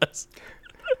regular raz,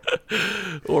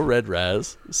 or red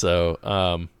raz. So,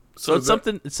 so it's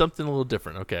something a little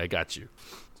different. Okay, I got you.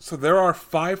 So there are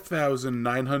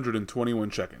 5,921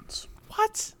 check-ins.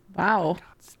 What? Wow.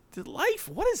 Life?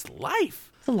 What is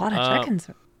life? That's a lot of check-ins.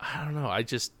 I don't know.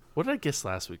 What did I guess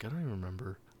last week? I don't even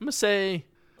remember.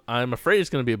 I'm afraid it's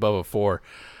going to be above a 4.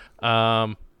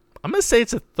 I'm going to say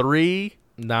it's a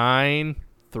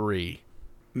 3.93.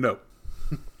 No.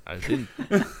 I didn't.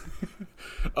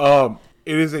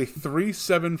 It is a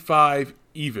 3.75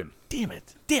 even. Damn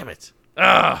it.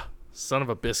 Ah, son of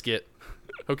a biscuit.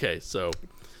 Okay, so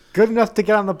Good enough to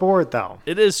get on the board, though.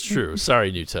 it is true.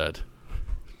 Sorry, New Tud.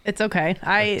 It's okay.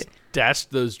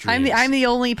 Dashed those dreams. I'm the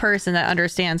only person that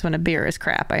understands when a beer is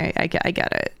crap. I get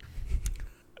it.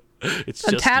 It's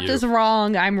just Untapped you. is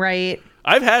wrong. I'm right.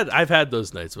 I've had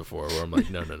those nights before where I'm like,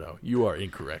 no, you are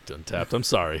incorrect, Untapped. I'm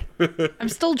sorry. I'm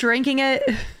still drinking it,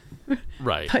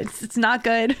 Right. but it's not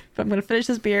good. But I'm gonna finish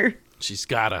this beer. She's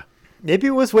gotta. Maybe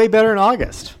it was way better in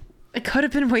August. It could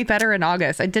have been way better in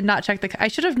August. I did not check I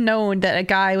should have known that a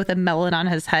guy with a melon on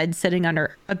his head sitting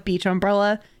under a beach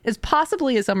umbrella is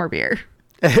possibly a summer beer.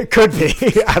 It could be.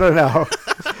 I don't know.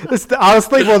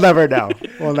 Honestly, we'll never know.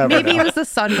 We'll never Maybe know. it was the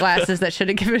sunglasses that should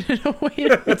have given it away.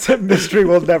 It's a mystery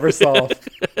we'll never solve.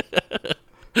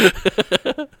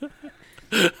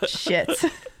 Shit.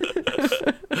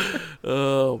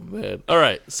 Oh man. All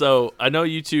right. So I know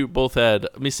you two both had.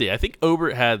 Let me see. I think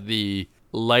Obert had the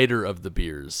lighter of the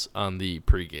beers on the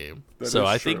pregame. So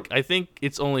is true. I think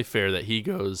it's only fair that he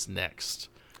goes next.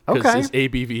 Okay. His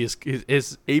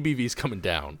ABV is coming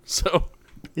down. So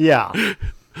Yeah.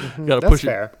 gotta That's push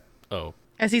fair. it. Oh.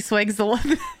 As he swigs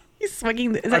the he's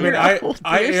swigging. Is that I mean, your old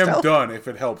I beer am still? done if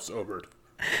it helps, Obert.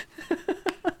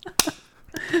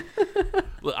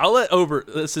 I'll let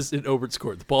Obert. This is in Obert's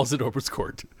court. The ball's in Obert's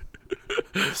court.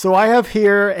 So I have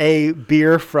here a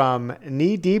beer from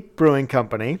Knee Deep Brewing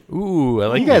Company. Ooh, I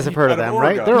like You guys that. have heard of Out of them,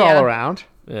 right? Oregon. They're Yeah. all around.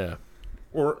 Yeah.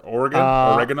 Or Oregon?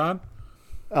 Oregon?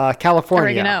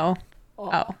 California. Oregano.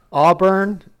 Oh.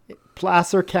 Auburn,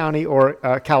 Placer County, or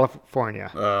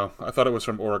California. I thought it was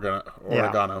from Oregon.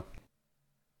 Oregano.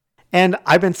 And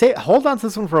I've been saying, hold on to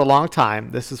this one for a long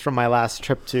time. This is from my last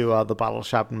trip to the bottle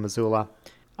shop in Missoula.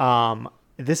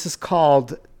 This is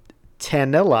called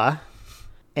Tanilla,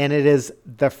 and it is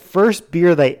the first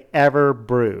beer they ever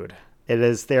brewed. It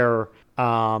is their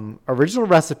original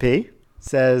recipe.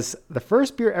 Says the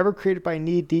first beer ever created by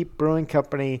Knee Deep Brewing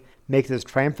Company makes its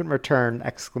triumphant return!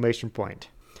 Exclamation point.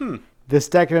 This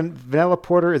decadent vanilla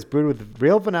porter is brewed with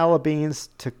real vanilla beans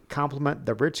to complement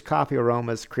the rich coffee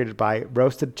aromas created by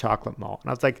roasted chocolate malt. And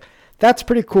I was like, that's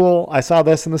pretty cool. I saw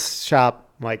this in the shop.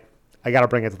 I'm like, I got to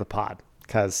bring it to the pod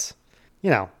because,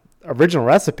 original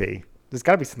recipe. There's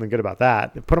got to be something good about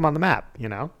that. Put them on the map,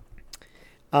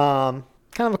 Kind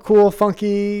of a cool,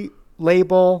 funky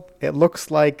label. It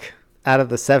looks like out of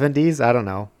the 70s. I don't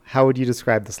know. How would you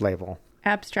describe this label?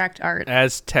 Abstract art.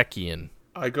 Aztecian.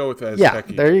 I go with Aztec.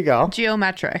 Yeah, there you go.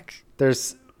 Geometric.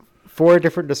 There's 4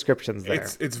 different descriptions there.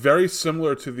 It's very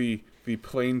similar to the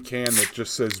plain can that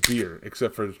just says beer,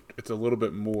 except for it's a little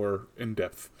bit more in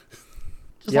depth.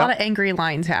 There's a lot of angry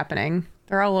lines happening.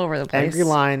 They're all over the place. Angry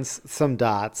lines, some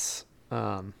dots.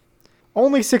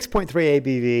 Only 6.3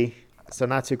 ABV, so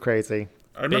not too crazy.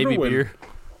 I remember Baby beer.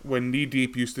 when Knee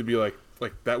Deep used to be like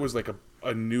that was like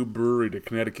a new brewery to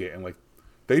Connecticut, and like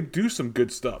they do some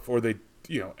good stuff, or they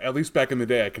at least back in the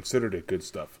day I considered it good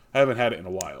stuff. I haven't had it in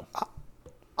a while.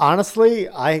 Honestly,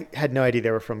 I had no idea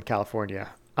they were from California.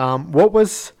 What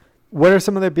are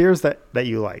some of their beers that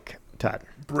you like, Todd?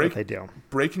 What they do?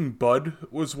 Breaking Bud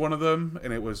was one of them,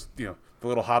 and it was the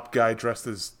little hop guy dressed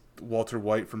as Walter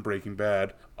White from Breaking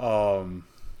Bad.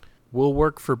 Will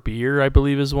Work for Beer, I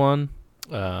believe, is one.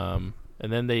 And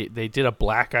then they did a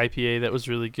black IPA that was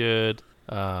really good.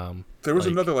 There was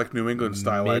another like New England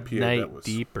style IPA Midnight that was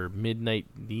Deep or Midnight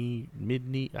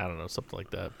Midnight. I don't know, something like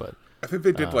that. But I think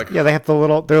they did like Yeah, they have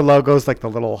their logos like the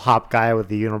little hop guy with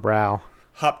the unibrow.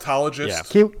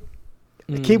 Hoptologist.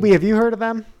 Yeah. Kiwi, have you heard of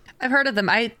them? I've heard of them.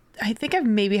 I think I've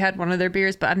maybe had one of their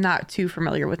beers, but I'm not too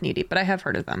familiar with Knee Deep, but I have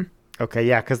heard of them. Okay,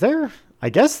 yeah, because I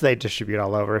guess they distribute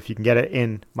all over. If you can get it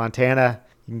in Montana,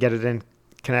 you can get it in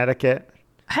Connecticut.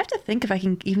 I have to think if I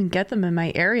can even get them in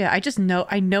my area.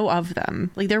 I know of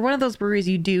them. Like they're one of those breweries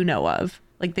you do know of.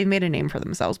 Like they made a name for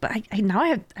themselves, but I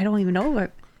don't even know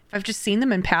if I've just seen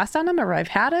them and passed on them or I've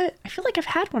had it. I feel like I've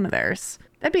had one of theirs.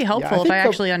 That'd be helpful if I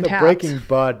actually the untapped. Breaking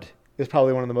Bud is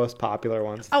probably one of the most popular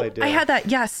ones that Oh, they do. I had that.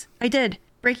 Yes, I did.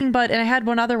 Breaking Bud, and I had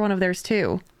one other one of theirs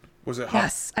too. Was it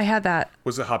Yes, I had that.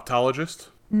 Was it Hoptologist?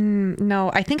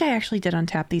 No, I think I actually did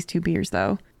untap these 2 beers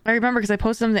though. I remember because I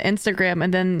posted them to Instagram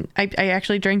and then I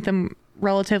actually drank them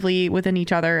relatively within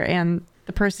each other, and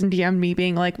the person DM'd me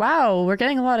being like, wow, we're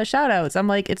getting a lot of shout outs. I'm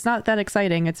like, it's not that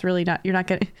exciting. It's really not. You're not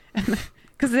getting...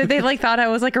 Because they like thought I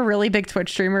was like a really big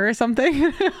Twitch streamer or something.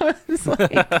 I was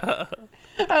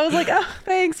like, oh,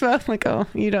 thanks. But I'm like, oh,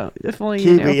 you don't. If only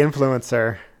you Kiwi knew.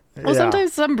 influencer. Well,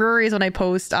 sometimes some breweries, when I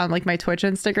post on like my Twitch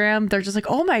Instagram, they're just like,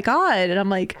 oh my God. And I'm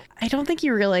like, I don't think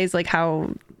you realize like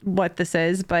what this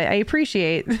is, but I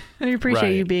appreciate Right.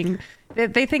 you being,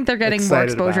 they think they're getting more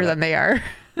Excited about exposure it. than they are.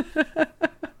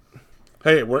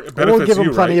 Hey, it benefits We'll give them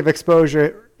you, plenty right? of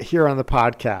exposure here on the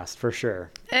podcast for sure.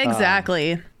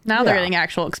 Exactly. Now they're yeah. getting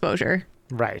actual exposure.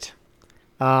 Right.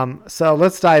 So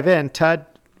let's dive in. Tud,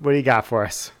 what do you got for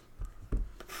us?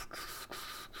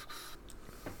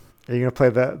 Are you gonna play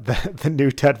the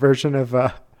new Tud version of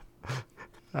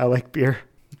I like beer.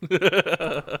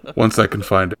 Once I can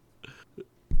find it.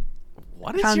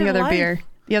 What is Found your the other life? beer.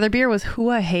 The other beer was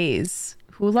Hua Haze.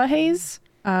 Hula Haze?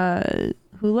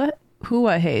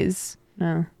 Hua Haze.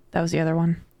 No, that was the other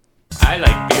one. I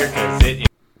like beer because it.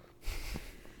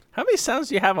 How many sounds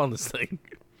do you have on this thing?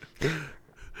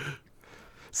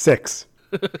 6.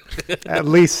 At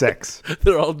least 6.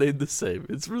 They're all named the same.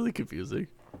 It's really confusing.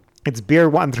 It's beer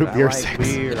 1 through beer 6.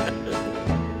 Beer.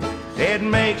 It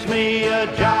makes me a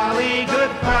jolly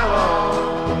good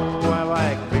fellow. I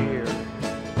like beer.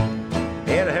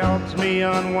 It helps me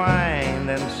unwind,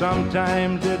 and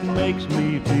sometimes it makes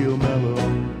me feel mellow.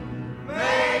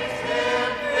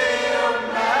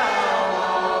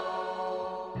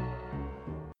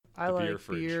 I The beer like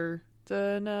fridge. beer.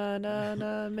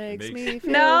 Da-na-na-na makes me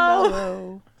feel No.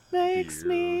 mellow. Makes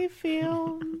me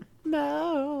feel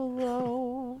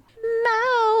mellow.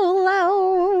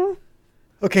 Mellow.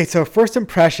 Okay, so first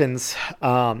impressions,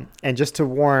 and just to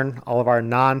warn all of our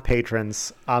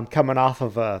non-patrons, I'm coming off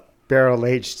of a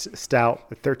barrel-aged stout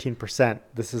with 13%.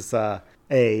 This is a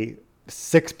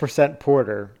 6%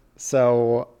 porter,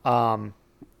 so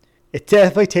it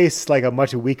definitely tastes like a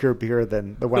much weaker beer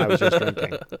than the one I was just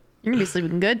drinking. You're gonna be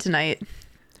sleeping good tonight.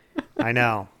 I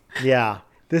know. Yeah.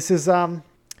 This is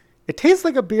it tastes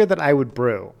like a beer that I would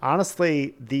brew.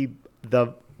 Honestly, the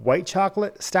white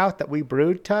chocolate stout that we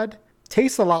brewed, Tud,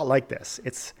 tastes a lot like this.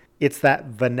 It's that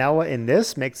vanilla in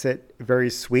this makes it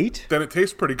very sweet. Then it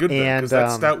tastes pretty good because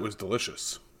that stout was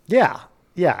delicious. Yeah.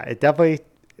 Yeah, it definitely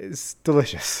is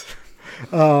delicious.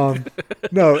 No,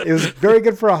 it was very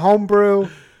good for a home brew.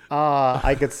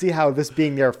 I could see how this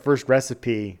being their first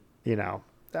recipe,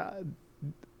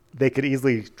 they could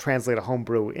easily translate a home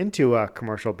brew into a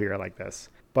commercial beer like this.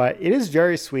 But it is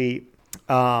very sweet.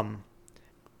 You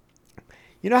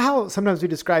know how sometimes we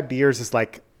describe beers as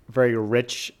like very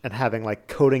rich and having like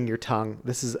coating your tongue?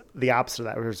 This is the opposite of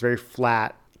that, where it's very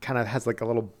flat, kind of has like a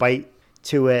little bite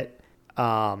to it,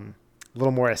 a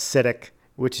little more acidic,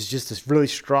 which is just this really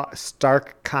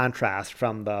stark contrast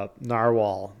from the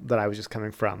narwhal that I was just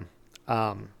coming from,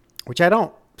 which I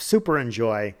don't super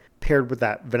enjoy paired with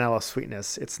that vanilla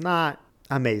sweetness. It's not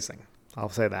amazing. I'll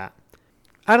say that.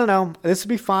 I don't know. This would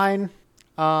be fine.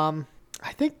 I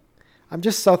think I'm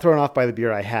just so thrown off by the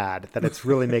beer I had that it's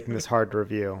really making this hard to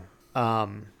review.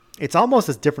 It's almost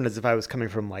as different as if I was coming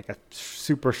from like a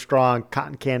super strong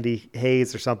cotton candy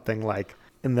haze or something, like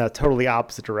in the totally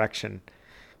opposite direction,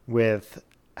 with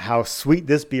how sweet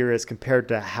this beer is compared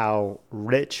to how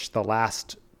rich the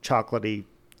last chocolatey,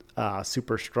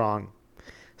 super strong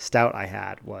stout I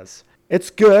had was.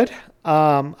 It's good.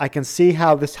 I can see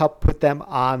how this helped put them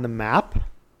on the map,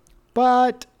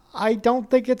 but I don't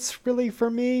think it's really for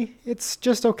me. It's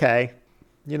just okay.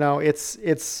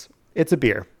 It's a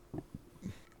beer.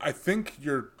 I think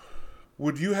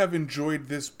would you have enjoyed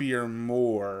this beer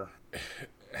more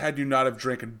had you not have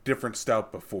drank a different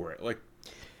stout before it? Like,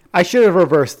 I should have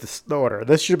reversed the order.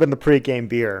 This should have been the pregame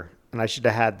beer, and I should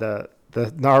have had the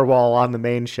narwhal on the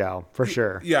main show for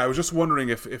sure. Yeah, I was just wondering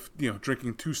if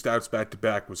drinking 2 stouts back to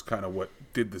back was kind of what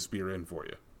did this beer in for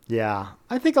you. Yeah,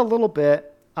 I think a little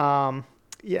bit.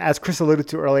 As Chris alluded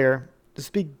to earlier,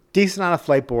 just be decent on a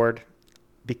flight board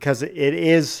because it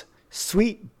is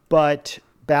sweet but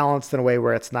balanced in a way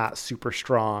where it's not super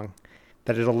strong.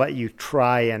 That it'll let you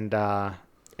try and I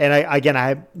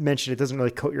mentioned it doesn't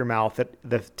really coat your mouth.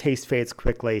 The taste fades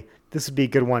quickly. This would be a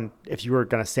good one if you were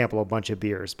going to sample a bunch of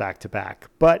beers back to back.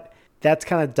 But that's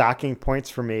kind of docking points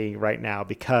for me right now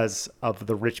because of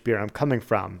the rich beer I'm coming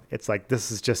from. It's like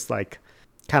this is just like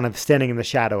kind of standing in the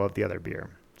shadow of the other beer.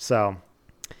 So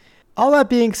all that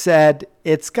being said,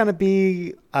 it's going to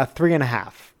be a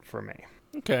 3.5 for me.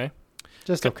 Okay.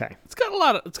 Just okay. It's got a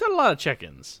lot of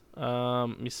check-ins.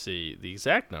 Let me see the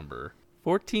exact number: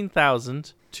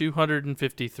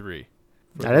 14,253.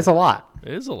 That is a lot.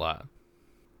 It is a lot.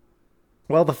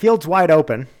 Well, the field's wide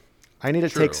open. I need to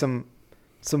True. take some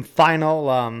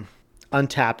final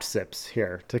untapped sips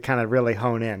here to kind of really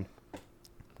hone in,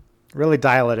 really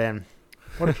dial it in.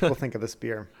 What do people think of this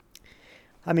beer?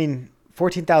 I mean,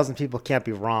 14,000 people can't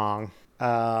be wrong.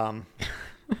 They're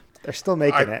still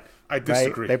making it. I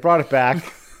disagree. Right? They brought it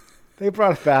back.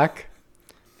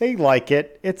 They like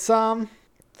it. It's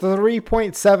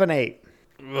 3.78.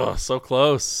 Ugh, so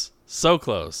close. So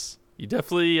close. You're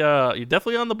definitely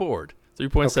on the board.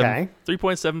 3.7 Okay.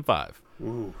 3.75.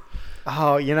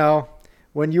 Oh,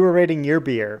 when you were rating your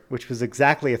beer, which was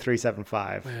exactly a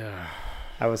 3.75,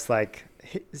 I was like,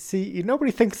 see,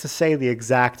 nobody thinks to say the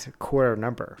exact quarter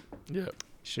number. Yeah.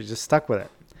 Should have just stuck with it.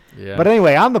 Yeah. But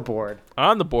anyway, on the board.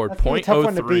 On the board, That's gonna be a tough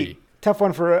one to 0.03. beat. Tough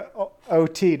one for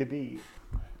OT to beat.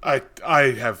 I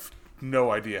have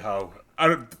no idea how.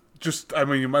 I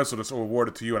mean, you might as well just award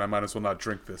it to you, and I might as well not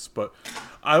drink this. But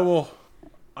I will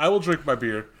drink my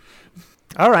beer.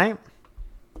 All right.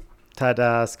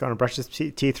 Todd's going to brush his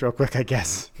teeth real quick, I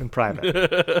guess, in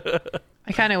private.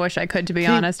 I kind of wish I could, to be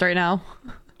honest, right now.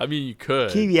 I mean, you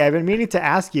could. Kiwi, I've been meaning to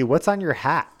ask you, what's on your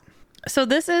hat? So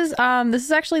this is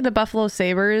actually the Buffalo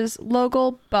Sabres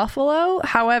logo, Buffalo.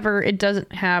 However, it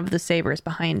doesn't have the Sabres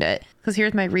behind it. Because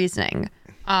here's my reasoning.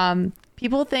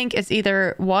 People think it's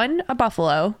either 1, a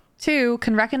buffalo, 2,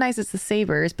 can recognize it's the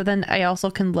Sabres, but then I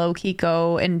also can low-key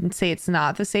go and say it's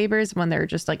not the Sabres when they're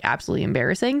just like absolutely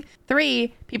embarrassing.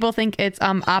 3, people think it's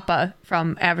Appa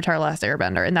from Avatar: Last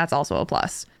Airbender, and that's also a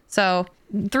plus. So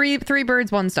three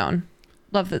birds, one stone.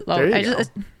 Love the logo.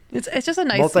 It's just a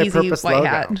nice, easy Multi-purpose white logo.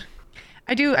 hat.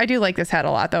 I do like this hat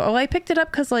a lot though. Oh, I picked it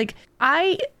up because like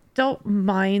I don't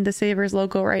mind the Sabres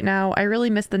logo right now. I really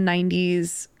miss the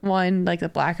 90s one, like the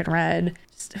black and red.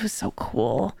 It was so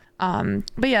cool.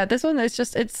 But yeah, this one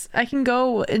is I can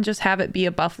go and just have it be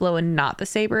a buffalo and not the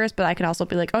Sabres, but I can also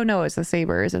be like, oh no, it's the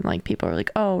Sabres, and like people are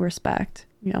like, oh, respect,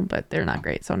 but they're not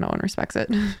great, so no one respects it.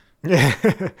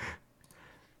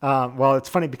 Well, it's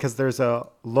funny because there's a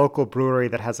local brewery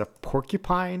that has a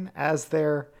porcupine as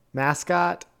their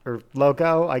mascot or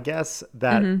logo, I guess.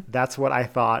 That's what I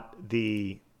thought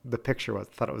the picture was.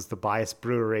 I thought it was the Bias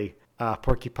Brewery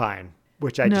porcupine,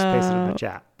 which I just pasted in the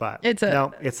chat. But it's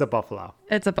a buffalo.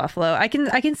 It's a buffalo. I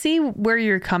can see where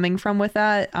you're coming from with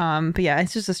that. But yeah,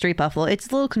 it's just a straight buffalo. It's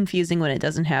a little confusing when it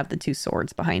doesn't have the 2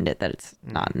 swords behind it, that it's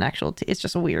not an actual it's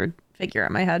just a weird figure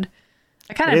in my head.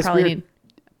 I kind of probably need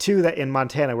too that in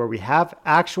Montana, where we have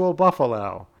actual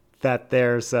buffalo, that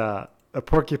there's a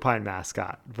porcupine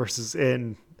mascot, versus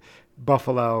in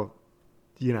Buffalo,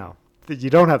 that you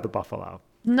don't have the buffalo.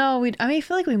 No, I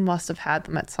feel like we must have had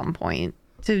them at some point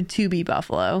to be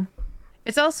buffalo.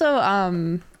 It's also how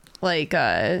do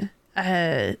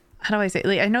I say?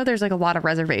 Like, I know there's like a lot of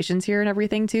reservations here and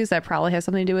everything too, so that probably has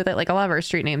something to do with it. Like a lot of our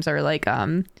street names are like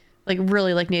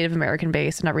really like Native American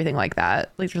based and everything like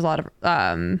that. Like there's a lot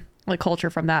of like culture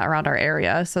from that around our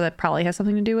area, so that probably has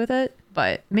something to do with it.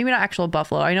 But maybe not actual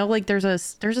buffalo. I know like there's a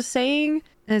saying,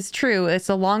 and it's true. It's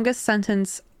the longest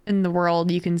sentence in the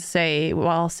world you can say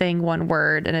while saying one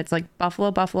word, and it's like buffalo,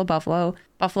 buffalo, buffalo,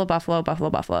 buffalo, buffalo, buffalo,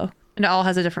 buffalo, and it all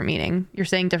has a different meaning. You're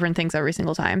saying different things every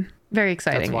single time. Very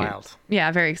exciting. That's wild.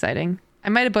 Yeah, very exciting. I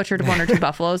might have butchered 1 or 2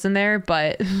 buffaloes in there,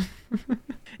 but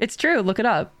it's true. Look it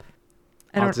up.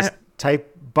 I'll just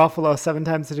type buffalo 7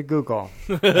 times into Google.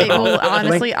 It will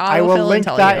honestly I will link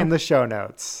that you. in the show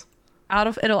notes.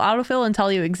 It'll autofill and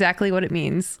tell you exactly what it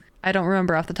means. I don't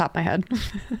remember off the top of my head.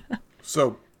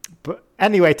 So, but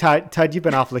anyway, Todd, you've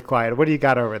been awfully quiet. What do you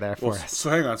got over there for us? So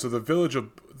hang on. So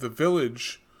the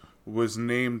village was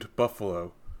named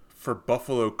Buffalo for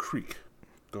Buffalo Creek.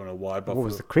 Don't know why Buffalo. What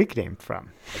was the creek named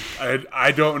from?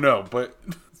 I don't know, but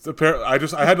apparently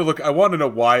I had to look. I wanted to know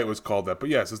why it was called that. But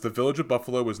yeah, it says the village of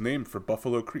Buffalo was named for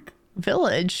Buffalo Creek.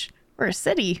 Village? We're a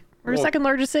city. We're the second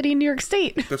largest city in New York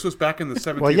State. This was back in the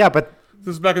 1700s. Well, yeah, but this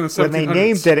was back in the 1700s. when they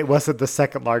named it, it wasn't the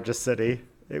second largest city.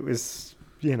 It was,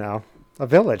 a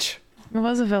village. It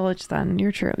was a village then.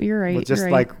 You're true. You're right. With just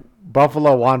You're right. like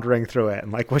buffalo wandering through it.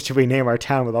 And like, what should we name our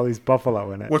town with all these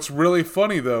buffalo in it? What's really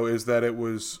funny though is that it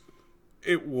was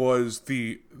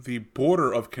the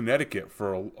border of Connecticut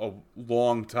for a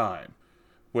long time,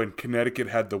 when Connecticut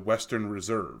had the Western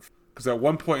Reserve. Because at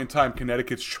one point in time,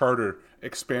 Connecticut's charter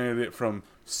expanded it from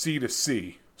sea to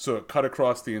sea, so it cut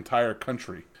across the entire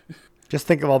country. Just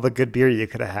think of all the good beer you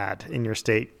could have had in your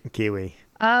state, Kiwi.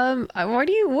 What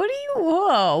do you,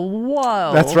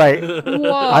 whoa. That's right.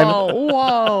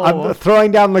 Whoa. I'm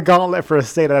throwing down the gauntlet for a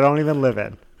state I don't even live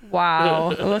in.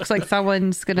 Wow. It looks like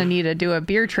someone's going to need to do a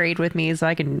beer trade with me so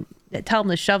I can tell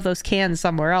them to shove those cans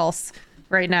somewhere else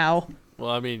right now. Well,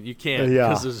 I mean, you can't Yeah.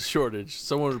 because there's a shortage.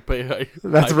 Someone would pay high.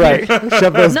 That's right.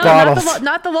 Shove those No, bottles.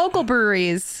 not the local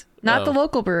breweries. Not the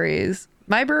local breweries.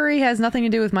 My brewery has nothing to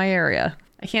do with my area.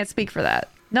 I can't speak for that.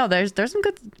 No, there's some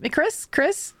good.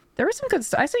 Chris, there was some good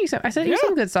stuff. I said you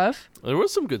some good stuff. There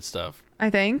was some good stuff. I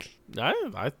think. I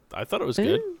thought it was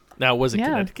good. Now, was it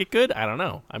Connecticut good? I don't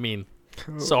know. I mean,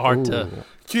 so hard to.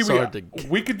 Kiwi,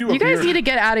 we could do a You guys beer. need to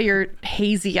get out of your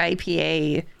hazy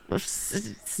IPA.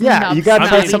 Yeah, you gotta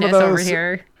try some of those. over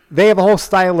here. They have a whole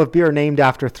style of beer named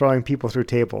after throwing people through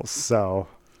tables, so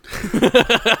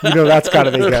that's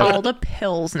gotta be good. Called a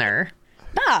pilsner.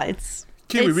 Nah, it's.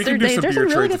 Kiwi, we can do some there's beer some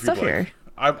really trades good if you'd stuff like. here.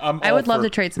 I would love to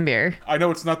trade some beer. I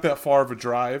know it's not that far of a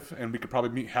drive, and we could probably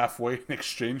meet halfway and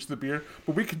exchange the beer,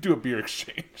 but we could do a beer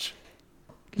exchange.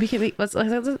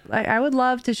 I would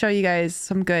love to show you guys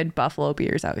some good Buffalo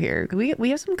beers out here. We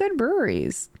have some good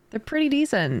breweries. They're pretty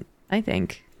decent. I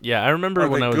think. Yeah, I remember Are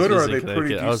when they I was good or are visiting they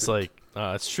pretty Connecticut, I was decent?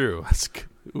 like, it's true. That's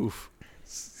oof.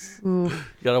 Ooh. You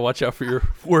gotta watch out for your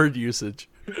word usage.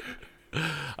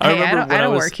 I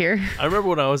don't work here. I remember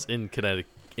when I was in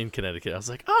Connecticut, I was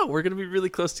like, oh, we're gonna be really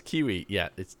close to Kiwi. Yeah,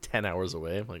 it's 10 hours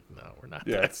away. I'm like, no, we're not.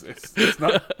 Yeah, it's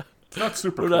not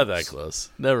super. We're close. not that close.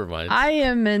 Never mind. I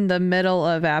am in the middle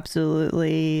of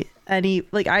absolutely any,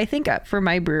 like, I think for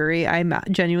my brewery, I'm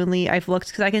genuinely, I've looked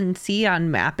because I can see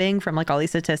on mapping from like all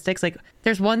these statistics, like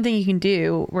there's one thing you can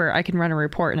do where I can run a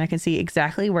report and I can see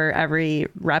exactly where every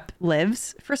rep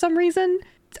lives for some reason.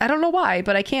 I don't know why,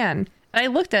 but I can. And I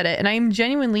looked at it and I'm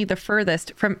genuinely the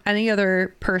furthest from any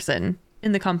other person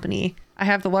in the company. I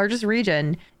have the largest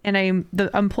region and I'm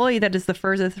the employee that is the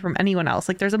furthest from anyone else.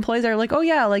 Like there's employees that are like, oh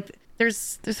yeah, like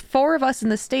there's 4 of us in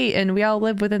the state and we all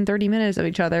live within 30 minutes of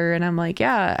each other. And I'm like,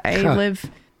 yeah,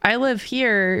 I live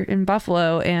here in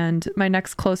Buffalo and my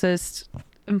next closest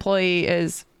employee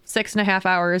is 6.5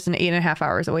 hours and 8.5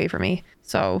 hours away from me.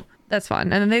 So that's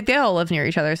fun. And then they all live near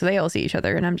each other, so they all see each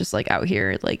other. And I'm just like out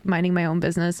here, like minding my own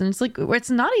business. And it's like, it's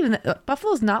not even,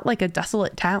 Buffalo's not like a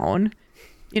desolate town,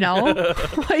 you know?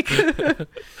 Like,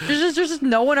 there's just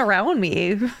no one around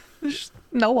me. There's just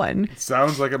no one.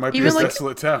 Sounds like it might be Even a like-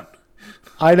 desolate town.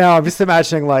 I know. I'm just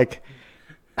imagining like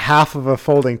half of a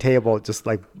folding table just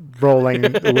like rolling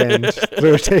the wind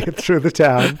through the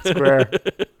town square.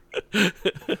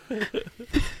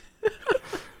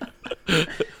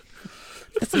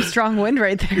 That's some strong wind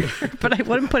right there. But I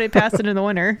wouldn't put it past it in the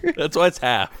winter. That's why it's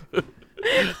half.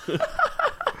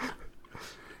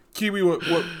 Kiwi,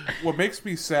 what makes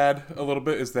me sad a little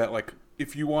bit is that like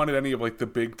if you wanted any of like the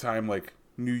big time like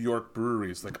New York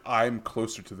breweries, like I'm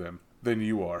closer to them than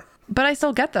you are. But I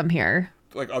still get them here.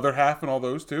 Like other half and all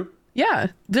those too. Yeah.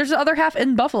 There's the other half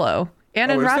in Buffalo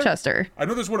and Oh, in is there? Rochester. I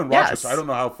know there's one in Yes. Rochester. I don't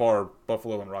know how far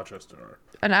Buffalo and Rochester are.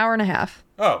 An hour and a half.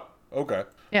 Oh, okay.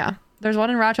 Yeah. There's one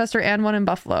in Rochester and one in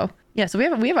Buffalo. Yeah, so we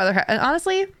have other half. And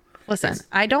honestly, listen,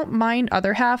 I don't mind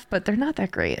other half, but they're not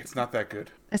that great. It's not that good.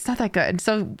 It's not that good.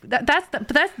 So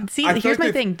see, I feel here's like my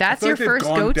they've- thing. I That's feel your like they've first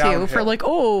gone go-to for downhill. like,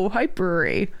 oh, hype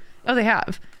brewery. Oh, they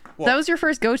have. Well- that was your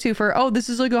first go-to for, oh, this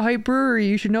is like a hype brewery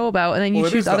you should know about. And then you Well,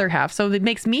 it choose is other the- half. So it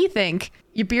makes me think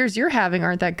your beers you're having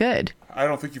aren't that good. I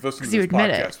don't think you've listened to 'Cause you this admit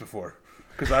it. podcast before,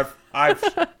 because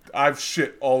I've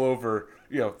shit all over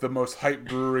the most hype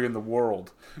brewery in the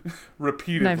world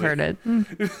repeatedly. And I've heard it.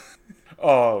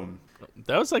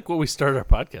 That was like what we started our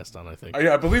podcast on, I think.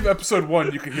 Yeah, I believe episode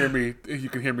 1 you can hear me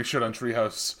shit on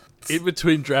Treehouse. In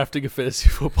between drafting a fantasy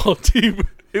football team,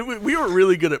 we were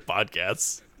really good at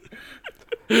podcasts.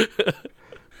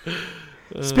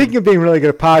 Speaking of being really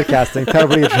good at podcasting, tell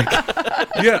me what you drink.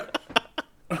 Yeah.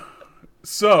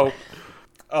 So,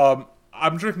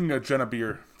 I'm drinking a Jenna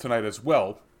beer tonight as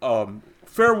well.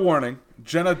 Fair warning,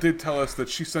 Jenna did tell us that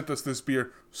she sent us this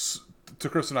beer to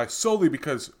Chris and I solely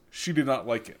because she did not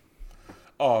like it.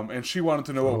 And she wanted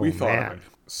to know what we thought man. of it.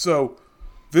 So,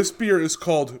 this beer is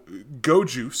called Go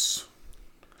Juice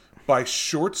by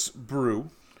Shorts Brew.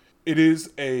 It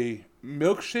is a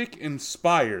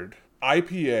milkshake-inspired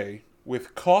IPA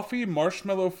with coffee,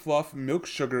 marshmallow fluff, milk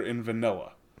sugar, and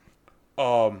vanilla.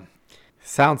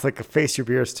 Sounds like a face your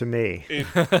beers to me.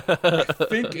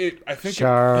 I think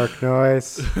Shark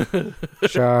noise.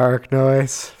 Shark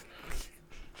noise.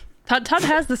 Todd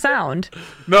has the sound.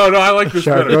 No, I like this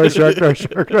Shark better. noise, shark noise,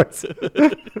 shark noise.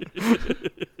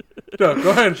 No, go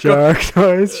ahead. Go. Shark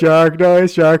noise, shark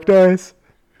noise, shark noise.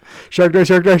 Shark noise,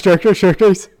 shark noise, shark noise, shark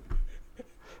noise.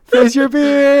 Face your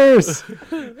beers.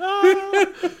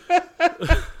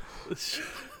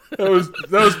 That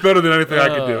was better than anything I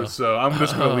could do, so I'm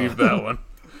just gonna leave that one.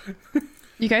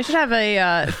 You guys should have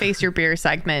a face your beer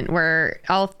segment where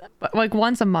I'll like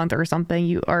once a month or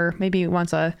something, or maybe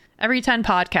every 10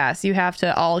 podcasts, you have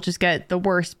to all just get the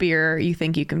worst beer you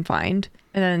think you can find,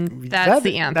 and then that's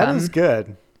the anthem. That is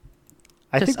good.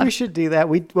 I Just think we should do that.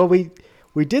 We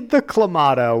did the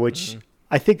Clamato, which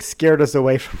I think scared us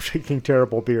away from drinking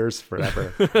terrible beers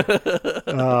forever.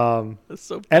 That's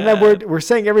so bad. And then we're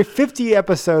saying every 50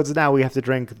 episodes now we have to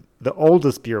drink the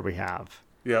oldest beer we have,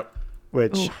 Yep.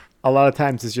 which a lot of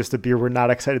times is just a beer we're not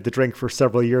excited to drink for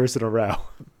several years in a row.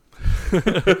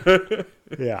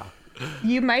 Yeah.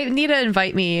 You might need to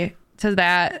invite me to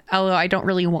that, although I don't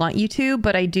really want you to,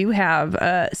 but I do have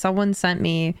someone sent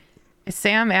me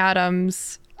Sam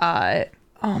Adams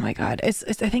oh my god, I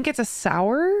think it's a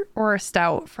sour or a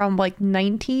stout from like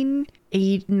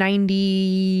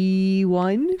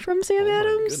 1991 from Sam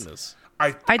Adams. Goodness.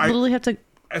 I literally have to.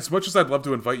 As much as I'd love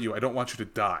to invite you, I don't want you to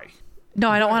die. No,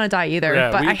 I don't want to die either.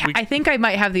 Yeah, but we- I think I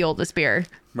might have the oldest beer.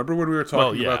 Remember when we were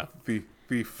talking yeah. about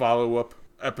the follow-up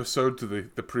episode to the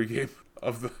pregame?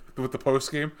 of the with the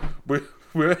post game. We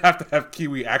have to have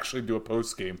Kiwi actually do a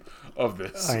post game of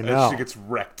this. I And know. she gets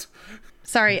wrecked.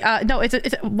 Sorry, no, it's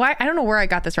why I don't know where I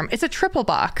got this from. It's a triple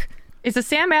bock. It's a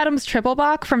Sam Adams triple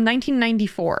bock from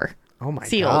 1994. Oh my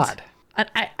sealed. God.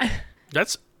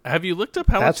 Have you looked up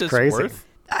how That's much it's crazy. worth?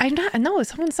 I'm not. No,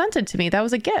 someone sent it to me. That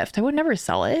was a gift. I would never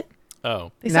sell it.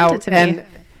 Oh, They Now, sent it to and me.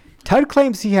 Tud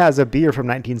claims he has a beer from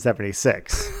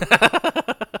 1976.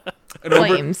 And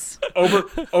Flames.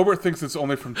 Ober thinks it's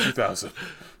only from 2000.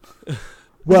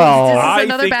 Well, This is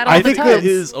another battle I of the think it Tuds.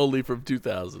 is only from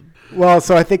 2000.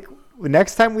 so I think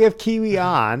next time we have Kiwi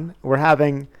on, we're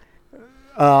having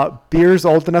beers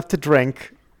old enough to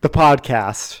drink, the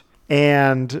podcast,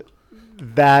 and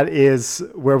that is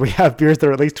where we have beers that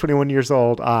are at least 21 years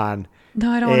old on. No,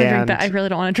 I don't want to drink and- that. I really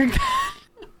don't want to drink that.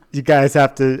 You guys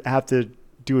have to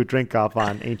do a drink off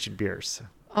on ancient beers.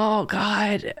 Oh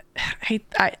God,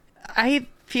 I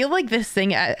feel like this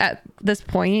thing at this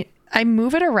point, I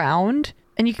move it around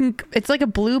and you can. It's like a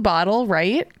blue bottle,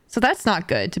 right? So that's not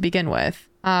good to begin with.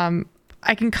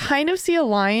 I can kind of see a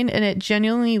line, and it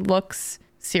genuinely looks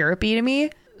syrupy to me.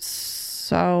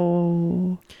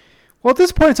 So Well, at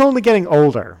this point, it's only getting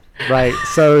older, right?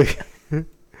 So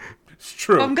It's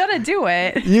true. I'm gonna do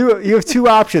it. you have two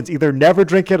options: either never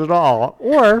drink it at all,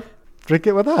 or drink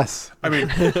it with us. I mean,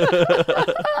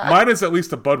 mine is at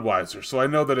least a Budweiser, so I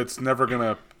know that it's never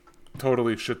gonna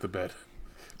totally shit the bed.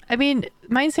 I mean,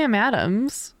 mine's Sam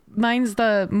Adams. Mine's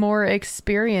the more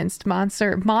experienced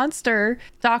monster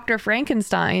Dr.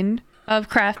 Frankenstein of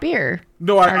craft beer.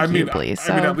 No, I mean, arguably, I mean,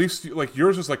 so- at least like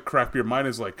yours is like craft beer. Mine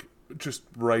is like just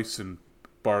rice and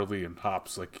barley and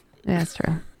hops. Like, Yeah, that's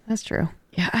true. That's true.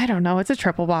 Yeah, I don't know. It's a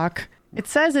triple bock. It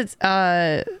says it's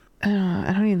I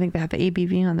don't even think they have the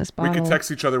ABV on this we bottle. could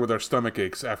text each other with our stomach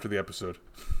aches after the episode.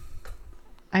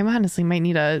 I honestly might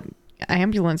need a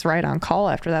ambulance ride on call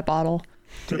after that bottle.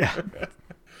 Yeah.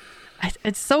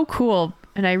 It's so cool,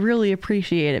 and I really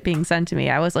appreciate it being sent to me.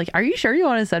 I was like, "Are you sure you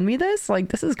want to send me this? Like,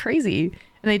 this is crazy."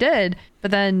 And they did, but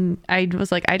then I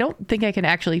was like, "I don't think I can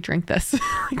actually drink this.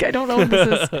 Like, I don't know if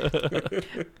this is.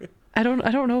 I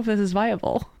don't know if this is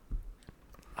viable."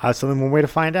 So then one way to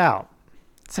find out: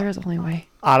 There's only way.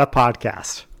 on a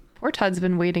podcast. Poor Tud's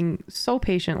been waiting so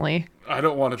patiently. I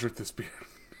don't want to drink this beer.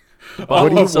 The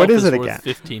bottle What itself is it worth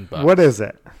again? $15. What is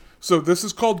it? So this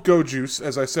is called Go Juice.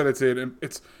 As I said,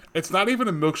 it's not even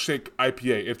a milkshake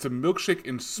IPA. It's a milkshake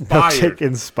inspired Milkshake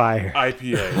inspired.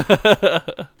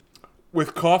 IPA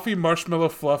with coffee, marshmallow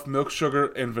fluff, milk sugar,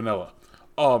 and vanilla.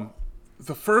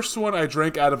 The first one I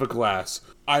drank out of a glass.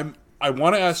 I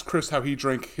want to ask Chris how he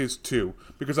drank his too,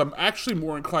 because I'm actually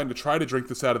more inclined to try to drink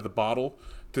this out of the bottle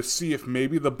to see if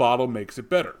maybe the bottle makes it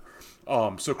better.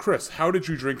 So Chris, how did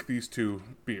you drink these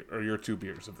your two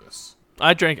beers of this?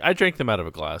 I drank them out of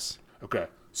a glass. Okay.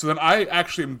 So then I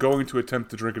actually am going to attempt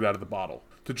to drink it out of the bottle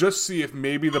to just see if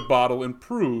maybe the bottle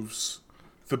improves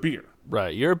the beer.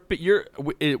 Right.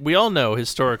 We all know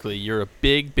historically you're a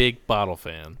big bottle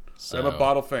fan. So. I'm a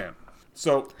bottle fan.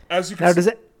 So as you can Now, see, does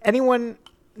anyone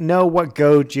know what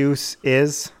Go Juice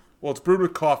is? well, it's brewed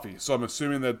with coffee, so I'm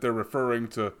assuming that they're referring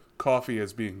to coffee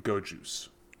as being Go Juice.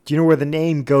 Do you know where the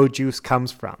name Go Juice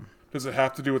comes from? Does it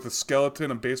have to do with a skeleton,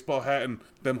 a baseball hat, and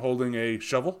them holding a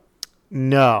shovel?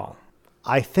 No.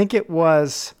 I think it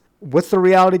was. What's the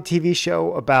reality TV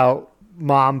show about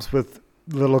moms with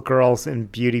little girls in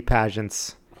beauty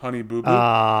pageants? Honey Boo Boo?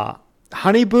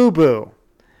 Honey Boo Boo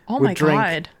Oh would my drink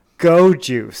God. Go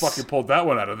Juice. Fucking pulled that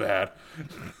one out of the hat.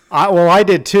 I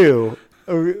did too.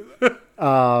 Those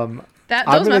gonna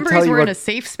memories tell you were in what- a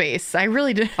safe space. I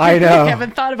really did. I know. I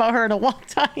haven't thought about her in a long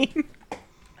time.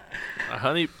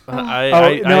 Honey, Oh,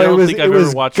 I no, don't think I've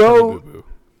ever watched Honey Boo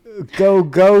Boo.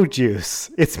 Go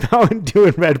Juice. It's Mountain Dew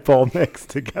and Red Bull mixed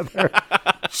together.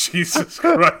 Jesus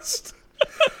Christ.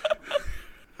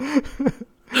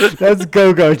 That's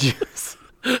Go Juice.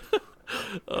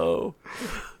 Oh.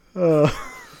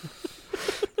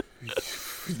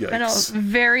 Been a Yikes.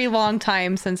 very long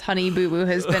time since Honey Boo Boo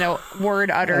has been a word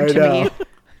uttered I to know. me.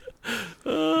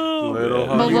 Little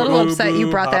I'm a Honey little Boo upset you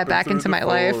Boo brought that hopping back through into the my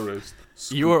life. forest,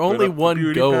 You are scooping only up the one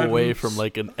beauty go pageants away from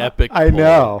like an epic. I pull.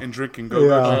 know. and drinking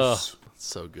Go Juice.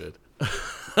 So good.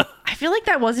 I feel like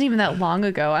that wasn't even that long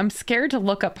ago. I'm scared to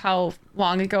look up how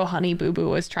long ago Honey Boo Boo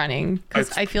was trending because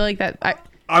I feel like that.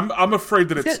 I'm afraid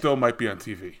that it it- still might be on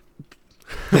TV.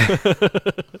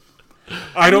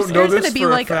 I don't know scared it's this gonna be for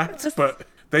like- a fact, this- but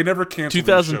they never canceled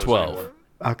these shows 2012. anymore.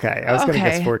 Okay, I was going to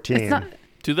guess 14. It's not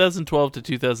 2012 to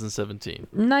 2017.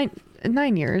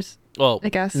 9 years, Well, I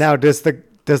guess. Now, does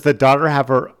the daughter have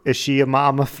her? Is she a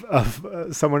mom of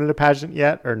someone in a pageant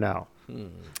yet, or no?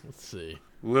 let's see.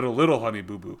 Little Honey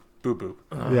Boo Boo. Boo Boo.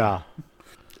 Yeah.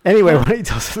 Anyway, why don't you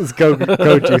tell us this go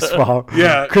juice while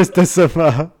Yeah. Chris does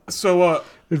some So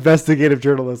investigative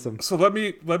journalism. so let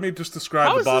me just describe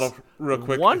How the is bottle this real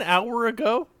quick. 1 hour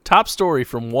ago? Top story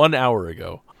from 1 hour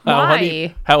ago.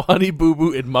 Why? How Honey Boo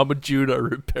Boo and Mama June are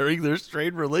repairing their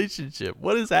strained relationship.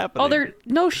 What is happening? Oh, they're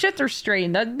no shit. They're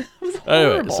strained. That was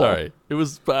Anyway, horrible. sorry. I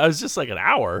was just like an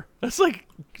hour. That's like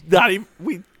not even.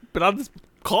 We've been on this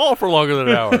call for longer than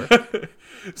an hour.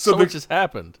 So Much has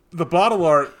happened. the bottle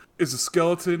art is a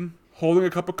skeleton holding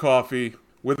a cup of coffee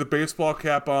with a baseball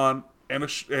cap on and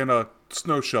a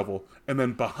snow shovel, and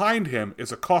then behind him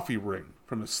is a coffee ring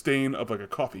from the stain of like a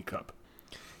coffee cup.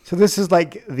 So this is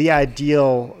like the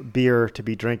ideal beer to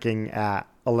be drinking at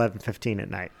 11:15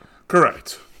 at night.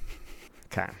 Correct.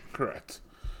 Okay. Correct.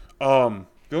 The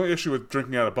only issue with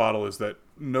drinking out of a bottle is that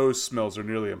nose smells are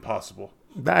nearly impossible.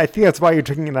 I think that's why you're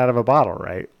drinking it out of a bottle,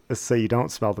 right? So you don't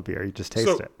smell the beer, you just taste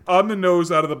So it. on the nose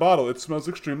out of the bottle, it smells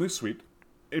extremely sweet.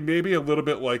 It may be a little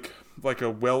bit like a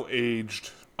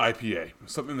well-aged IPA,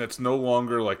 something that's no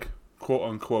longer like quote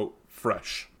unquote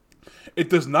fresh. It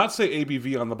does not say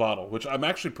ABV on the bottle, which I'm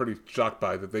actually pretty shocked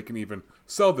by that they can even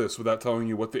sell this without telling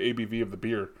you what the ABV of the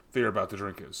beer they're about to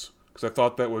drink is. Because I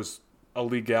thought that was a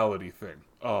legality thing.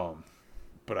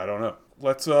 But I don't know.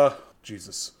 Let's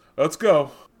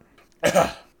go.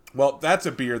 Well, that's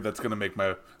a beer that's gonna make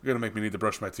me need to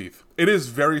brush my teeth. It is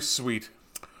very sweet.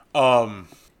 The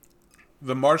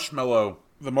marshmallow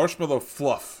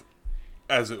fluff,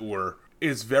 as it were,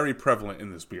 is very prevalent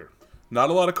in this beer. Not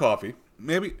a lot of coffee.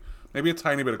 Maybe a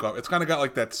tiny bit of coffee. It's kind of got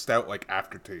like that stout like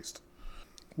aftertaste.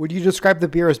 Would you describe the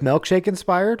beer as milkshake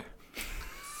inspired?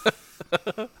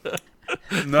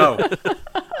 No.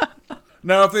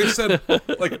 Now, if they said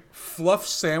like fluff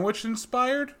sandwich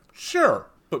inspired, sure.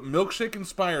 But milkshake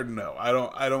inspired, no. I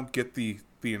don't get the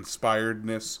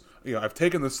inspiredness. You know, I've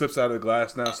taken the sips out of the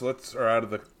glass now, so out of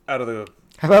the.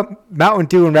 How about Mountain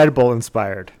Dew and Red Bull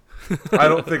inspired? I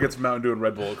don't think it's Mountain Dew and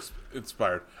Red Bull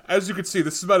inspired. As you can see,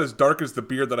 this is about as dark as the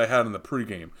beer that I had in the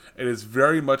pregame. It is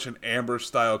very much an amber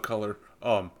style color.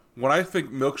 When I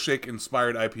think milkshake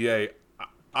inspired IPA,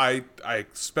 I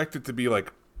expect it to be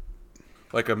like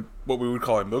a what we would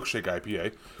call a milkshake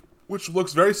IPA, which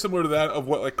looks very similar to that of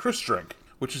what like Chris drank,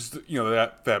 which is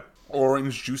that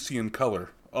orange juicy in color.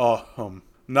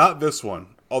 Not this one,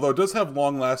 although it does have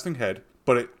long lasting head,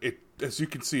 but it as you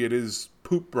can see, it is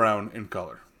poop brown in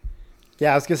color.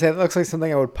 Yeah, I was gonna say it looks like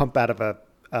something I would pump out of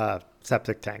a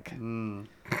septic tank.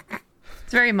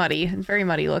 It's very muddy. It's very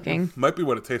muddy looking. Might be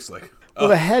what it tastes like. Well,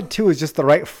 the head too is just the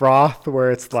right froth where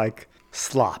it's like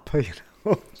slop. You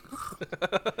know?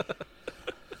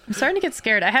 I'm starting to get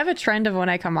scared. I have a trend of when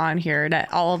I come on here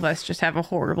that all of us just have a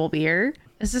horrible beer.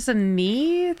 Is this a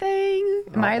me thing?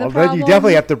 Am I the Well, problem? then you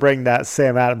definitely have to bring that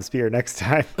Sam Adams beer next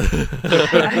time.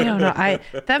 I don't know.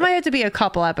 That might have to be a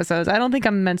couple episodes. I don't think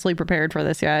I'm mentally prepared for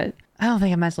this yet. I don't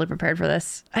think I'm mentally prepared for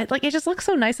this. It just looks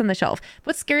so nice on the shelf.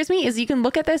 What scares me is you can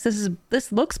look at this.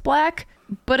 This looks black,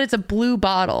 but it's a blue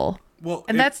bottle. Well,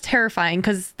 And that's terrifying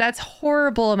because that's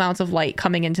horrible amounts of light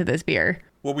coming into this beer.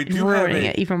 well, we do have Ruining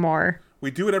it even more.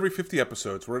 we do it every 50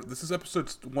 episodes. This is episode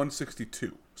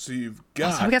 162, so you've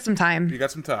got So we got some time. you got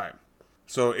some time.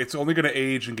 So it's only going to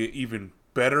age and get even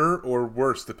better or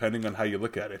worse depending on how you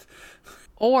look at it.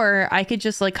 Or I could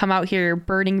just like come out here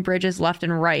burning bridges left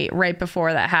and right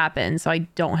before that happens, so I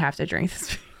don't have to drink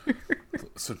this beer.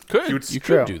 So You true.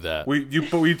 could do that.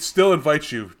 but we'd still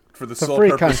invite you for the sole free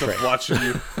purpose country. of watching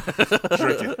you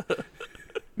drink it.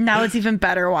 Now it's even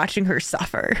better watching her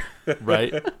suffer.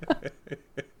 Right?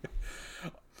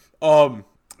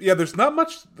 Yeah, there's not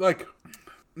much like.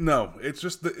 No, it's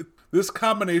just this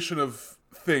combination of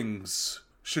things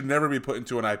should never be put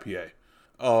into an IPA.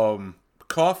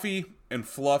 Coffee and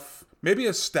fluff, maybe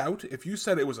a stout. If you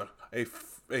said it was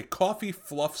a coffee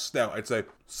fluff stout, I'd say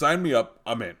sign me up.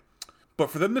 I'm in. But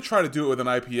for them to try to do it with an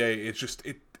IPA,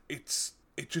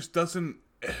 it just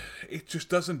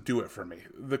doesn't do it for me.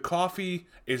 The coffee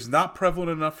is not prevalent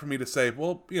enough for me to say,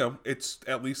 well, it's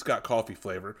at least got coffee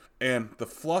flavor, and the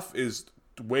fluff is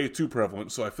way too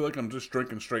prevalent, so I feel like I'm just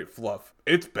drinking straight fluff.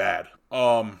 It's bad.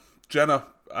 Jenna,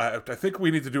 I think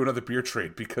we need to do another beer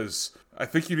trade because I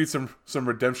think you need some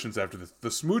redemptions after this. The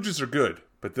smooches are good,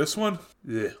 but this one,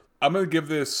 yeah. I'm gonna give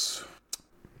it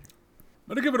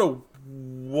a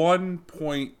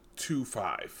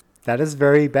 1.25. That is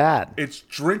very bad. It's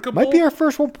drinkable. Might be our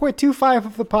first 1.25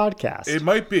 of the podcast. It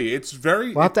might be. It's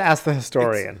very. We'll have to ask the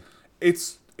historian.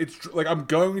 It's like I'm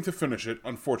going to finish it.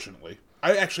 Unfortunately,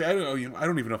 I don't know. I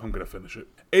don't even know if I'm going to finish it.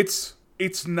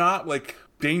 It's not like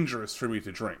dangerous for me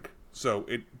to drink, so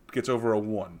it gets over a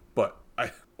 1. But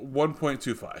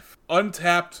 1.25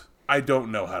 Untapped. I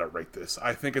don't know how to rate this.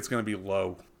 I think it's going to be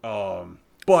low. But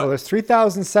Well, there's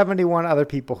 3,071 other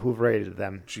people who've rated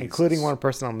them, Jesus. including one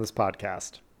person on this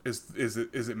podcast. is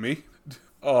it me?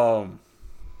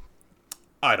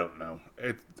 I don't know.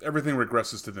 Everything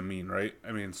regresses to the mean, right?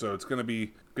 I mean, so it's gonna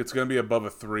be above a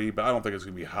 3, but I don't think it's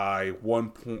gonna be high.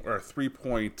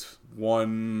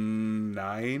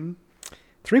 3.19.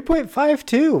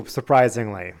 3.52,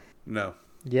 surprisingly. No.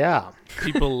 Yeah.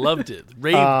 People loved it,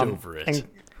 raved over it.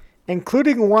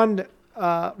 Including one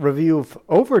review of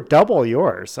over double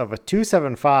yours of a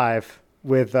 2.75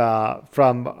 with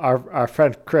from our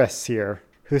friend Chris here,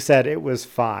 who said it was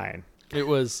fine. It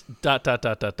was ... fine. ...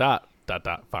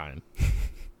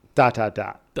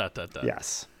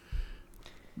 Yes.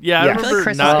 Yeah, Yeah. I I feel remember like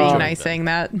Chris not was being enjoying nice that. saying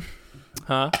that.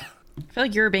 Huh? I feel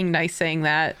like you were being nice saying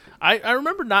that. I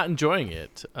remember not enjoying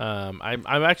it. I'm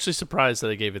actually surprised that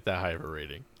I gave it that high of a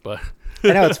rating. But I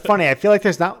know, it's funny. I feel like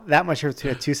there's not that much difference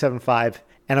between a 2.75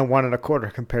 and a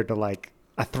 1.25 compared to like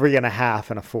a 3.5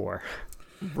 and a 4.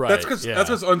 right, That's because yeah.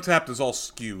 Untapped is all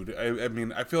skewed. I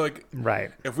mean, I feel like Right.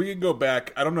 if we could go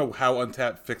back, I don't know how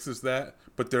Untapped fixes that,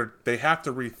 but they have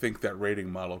to rethink that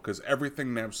rating model because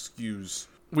everything now skews.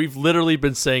 We've literally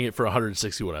been saying it for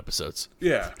 161 episodes.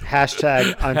 Yeah,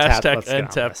 Hashtag Untapped. Hashtag let's get on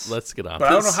Untapped. this. Let's get on. but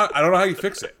I this. don't know how you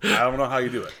fix it. I don't know how you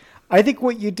do it. I think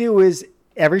what you do is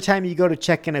every time you go to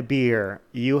check in a beer,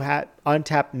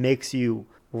 Untapped makes you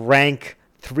rank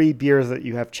 3 beers that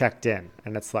you have checked in,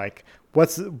 and it's like,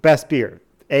 what's the best beer?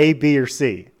 A, B, or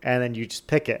C, and then you just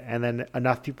pick it, and then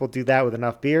enough people do that with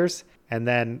enough beers, and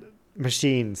then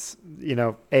machines,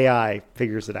 AI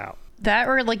figures it out. That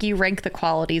or like you rank the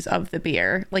qualities of the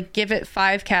beer. Like give it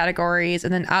 5 categories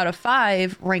and then out of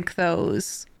 5 rank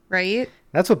those, right?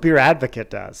 That's what Beer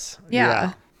Advocate does.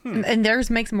 Yeah. And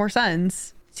theirs makes more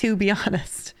sense, to be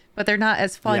honest. But they're not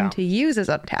as fun Yeah. to use as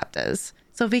Untapped is.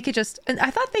 So if we could just, and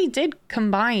I thought they did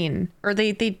combine, or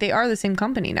they are the same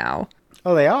company now.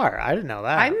 Oh, they are. I didn't know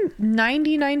that. I'm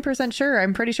 99% sure.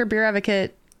 I'm pretty sure Beer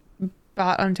Advocate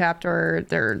bought Untapped, or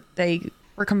they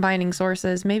were combining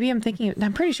sources. Maybe I'm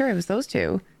pretty sure it was those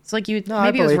two. It's like No, I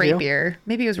maybe it was believe you. Rate Beer.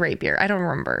 Maybe it was Rate Beer. I don't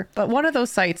remember. But one of those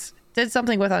sites did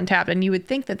something with Untapped, and you would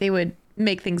think that they would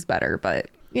make things better, but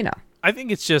I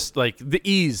think it's just like the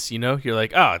ease, You're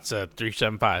like, oh, it's a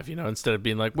 3.75, instead of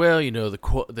being like, well,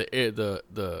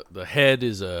 the head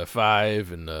is a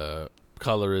 5 and the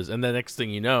color is, and the next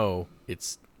thing you know,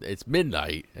 it's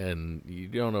midnight and you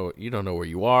don't know where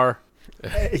you are.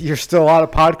 You're still on a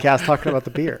podcast talking about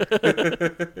the beer.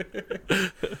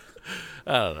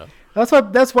 I don't know.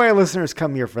 That's why our listeners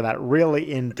come here for that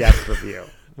really in-depth review.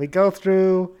 We go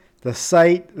through the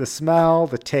sight, the smell,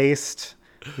 the taste.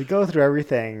 We go through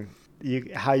everything.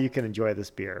 How you can enjoy this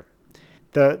beer.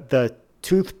 The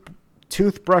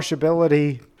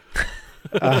toothbrushability.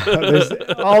 There's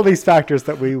all these factors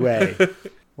that we weigh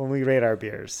when we rate our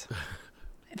beers.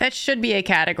 that should be a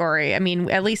category. I mean,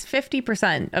 at least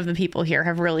 50% of the people here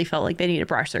have really felt like they need to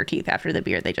brush their teeth after the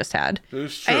beer they just had. That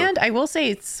is true. And I will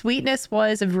say sweetness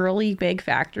was a really big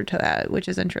factor to that, which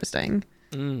is interesting.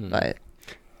 But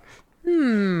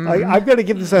I'm going to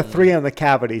give this a 3 on the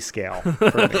cavity scale.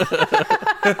 For me.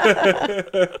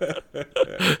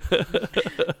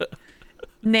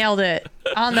 nailed it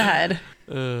on the head.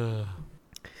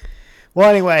 Well,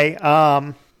 anyway,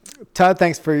 Todd,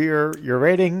 thanks for your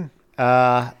rating.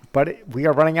 But we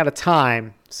are running out of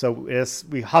time, so as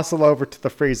we hustle over to the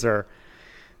freezer,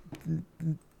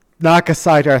 knock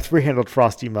aside our 3-handled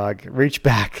frosty mug, reach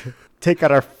back, take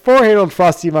out our 4-handled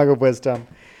frosty mug of wisdom,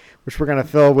 which we're going to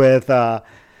fill with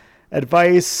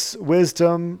advice,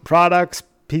 wisdom, products,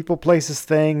 people, places,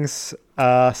 things,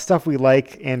 stuff we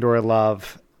like and or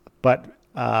love. But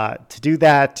to do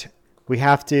that, we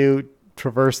have to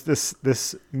traverse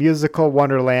this musical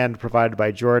wonderland provided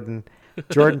by Jordan.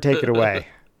 Jordan, take it away.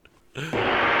 Test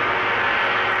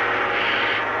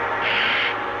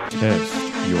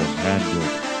your handle.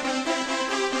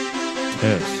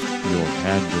 Test your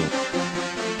handle.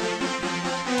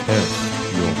 Test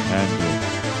your handle.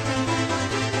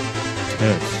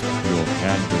 Test your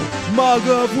handle. Mug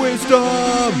of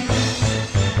wisdom!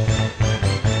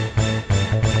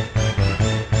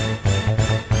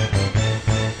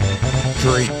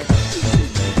 Drink.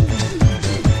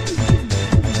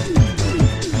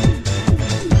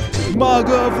 Mug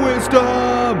of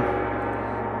wisdom!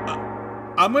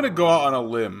 I'm gonna go out on a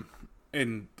limb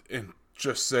and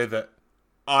just say that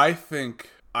I think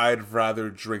I'd rather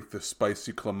drink the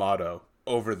spicy Clamato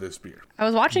over this beer. I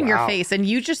was watching your Wow. face, and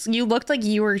you looked like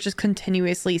you were just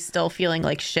continuously still feeling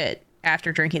like shit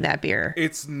after drinking that beer.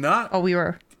 It's not. Oh, we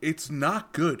were. It's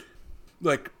not good.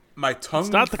 Like my tongue.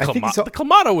 It's not the I think Clamato. so- The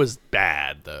Clamato was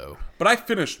bad though. But I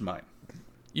finished mine.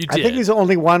 You I did. think there's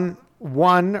only one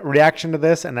one reaction to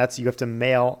this, and that's you have to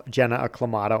mail Jenna a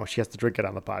Clamato. She has to drink it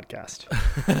on the podcast.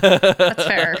 That's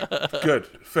fair. Good,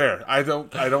 fair. I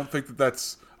don't think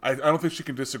that's. I don't think she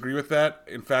can disagree with that.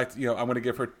 In fact, I'm going to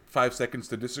give her 5 seconds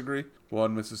to disagree.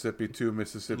 1 Mississippi, 2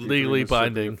 Mississippi, Legally 3 Mississippi,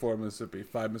 binding. 4 Mississippi,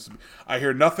 5 Mississippi. I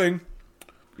hear nothing.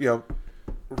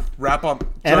 Wrap on.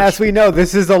 And as we know,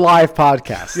 this is a live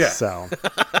podcast, Yeah. so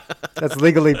that's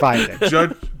legally binding.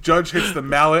 Judge hits the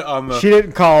mallet on She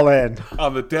didn't call in.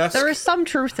 the desk. There is some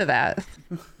truth to that.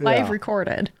 Live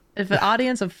recorded. If an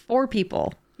audience of 4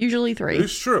 people, usually 3.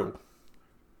 It's true.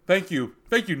 Thank you,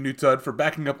 New Tud, for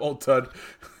backing up Old Tud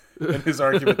in his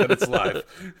argument that it's live.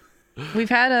 We've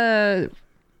had a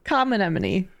common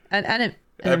enemy. An enemy.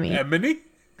 Emily?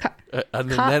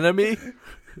 An anemone?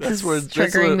 This is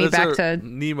triggering me back to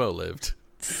Nemo lived.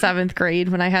 7th grade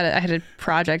when I had a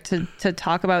project to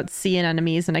talk about sea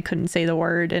anemones and I couldn't say the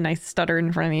word and I stuttered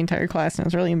in front of the entire class and it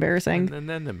was really embarrassing. An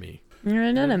enemy. You're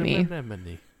an enemy.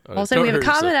 Anemone. Also, we have a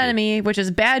common enemy, which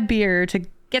is bad beer, to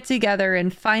get together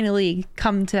and finally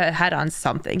come to a head on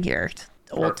something here.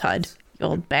 Old Tud, you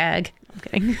old bag. I'm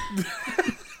kidding.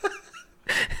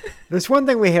 There's one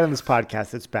thing we hate on this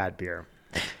podcast. It's bad beer.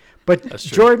 But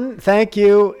Jordan, thank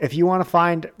you. If you want to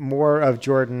find more of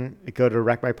Jordan, go to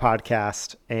Wreck My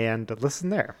Podcast and listen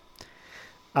there.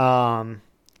 I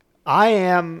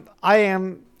am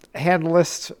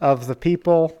handlist of the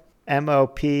people.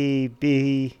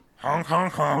 MOPB. Honk,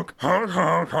 honk, honk, honk,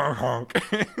 honk, honk, honk.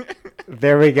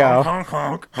 There we go. Honk,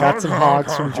 honk, Got honk, some honk,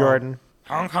 hogs from honk, Jordan.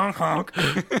 Honk, honk, honk.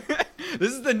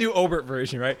 This is the new Obert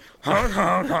version, right? Honk,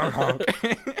 honk, honk, honk.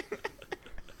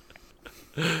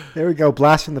 There we go.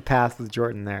 Blast from the past with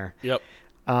Jordan there. Yep.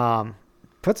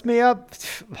 Puts me up,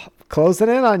 closing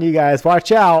in on you guys.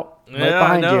 Watch out. Right Yeah,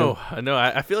 behind I know.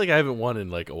 I feel like I haven't won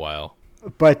in like a while.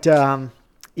 But,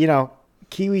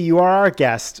 Kiwi, you are our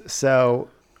guest. So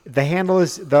the handle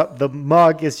is, the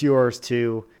mug is yours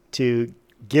to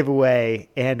give away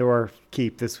and or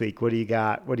keep this week. What do you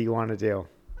got? What do you want to do?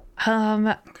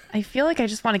 I feel like I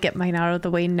just want to get mine out of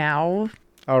the way now.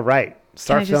 All right.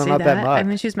 Start filling out that mug. I'm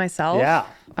going to choose myself. Yeah.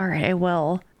 All right, I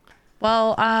will.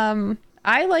 Well,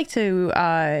 I like to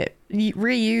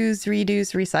reuse,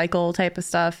 reduce, recycle type of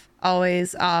stuff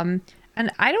always. And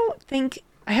I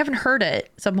haven't heard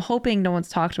it, so I'm hoping no one's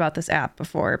talked about this app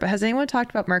before. But has anyone talked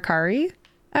about Mercari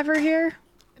ever here?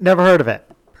 Never heard of it.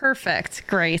 Perfect.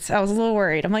 Great. I was a little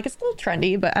worried. I'm like, it's a little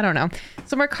trendy, but I don't know.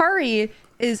 So Mercari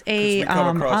is a We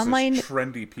come across online as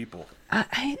trendy people.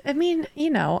 I mean,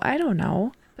 I don't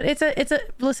know. But it's a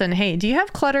listen, hey, do you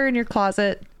have clutter in your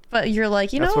closet? But you're like,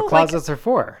 That's what closets are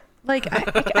for. Like,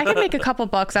 I can make a couple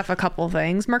bucks off a couple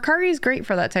things. Mercari is great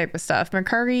for that type of stuff.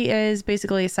 Mercari is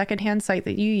basically a secondhand site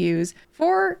that you use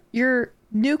for your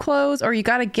new clothes, or you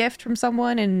got a gift from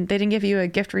someone and they didn't give you a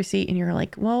gift receipt and you're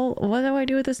like, well, what do I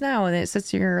do with this now? And it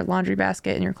sits in your laundry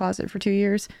basket in your closet for 2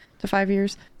 years to 5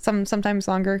 years, sometimes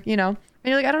longer, And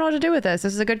you're like, I don't know what to do with this.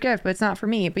 This is a good gift, but it's not for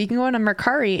me. But you can go on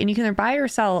Mercari and you can either buy or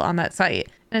sell on that site.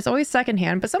 And it's always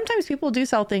secondhand, but sometimes people do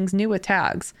sell things new with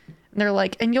tags. And they're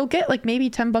like, and you'll get like maybe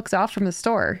 $10 off from the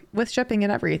store with shipping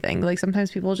and everything. Like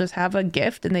sometimes people just have a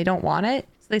gift and they don't want it.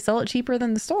 So they sell it cheaper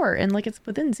than the store. And like it's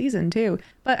within season too.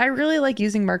 But I really like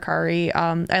using Mercari.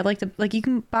 I like to, like, you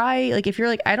can buy, like, if you're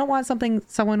like, I don't want something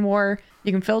someone wore,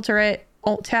 you can filter it,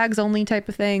 tags only type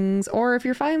of things. Or if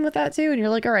you're fine with that too, and you're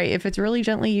like, all right, if it's really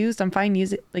gently used, I'm fine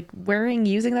using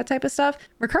that type of stuff.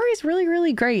 Mercari is really,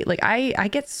 really great. Like I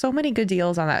get so many good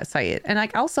deals on that site. And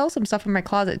like I'll sell some stuff in my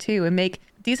closet too and make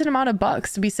decent amount of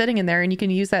bucks to be sitting in there, and you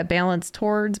can use that balance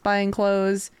towards buying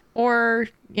clothes, or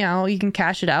you can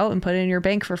cash it out and put it in your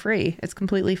bank for free. It's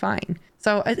completely fine.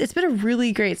 So it's been a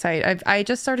really great site. I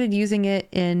just started using it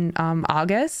in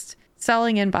August,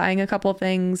 selling and buying a couple of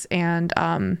things, and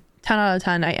 10 out of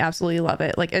 10. I absolutely love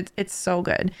it. Like it's so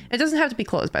good. It doesn't have to be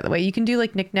clothes, by the way. You can do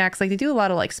like knickknacks. Like they do a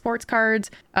lot of like sports cards,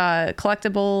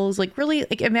 collectibles, like really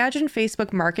like imagine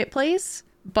Facebook Marketplace,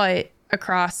 but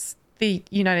across the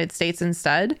United States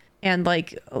instead. And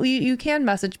like you can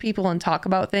message people and talk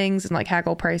about things and like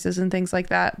haggle prices and things like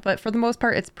that, but for the most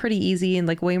part it's pretty easy and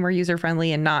like way more user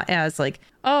friendly, and not as like,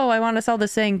 oh, I want to sell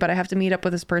this thing but I have to meet up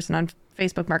with this person on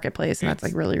Facebook Marketplace, and that's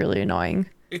like really, really annoying.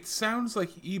 It sounds like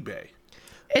eBay.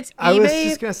 It's eBay. I was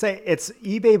just gonna say it's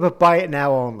eBay, but buy it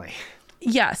now only.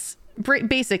 Yes,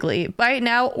 basically buy it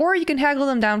now, or you can haggle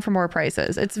them down for more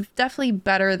prices. It's definitely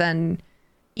better than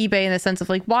eBay in the sense of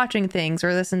like watching things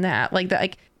or this and that. Like that,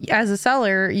 like as a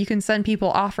seller, you can send people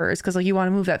offers because like you want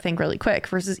to move that thing really quick.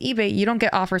 Versus eBay, you don't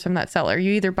get offers from that seller.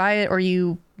 You either buy it or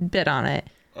you bid on it.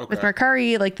 with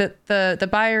Mercari, like the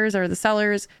buyers or the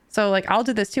sellers. So like I'll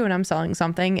do this too when I'm selling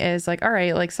something, is like, all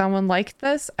right, like someone liked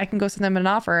this, I can go send them an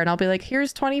offer and I'll be like,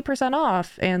 here's 20%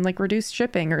 off and like reduced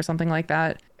shipping or something like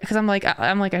that. Because I'm like,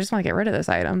 I just want to get rid of this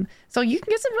item. So you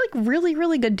can get some like really,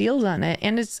 really good deals on it.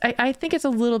 And I think it's a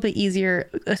little bit easier,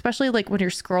 especially like when you're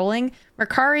scrolling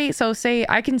Mercari. So say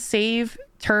I can save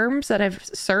terms that I've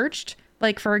searched.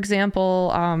 Like, for example,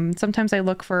 sometimes I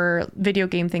look for video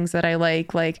game things that I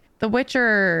like the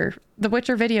Witcher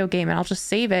video game, and I'll just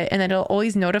save it, and then it'll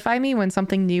always notify me when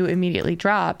something new immediately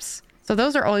drops. So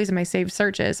those are always in my saved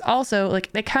searches. Also,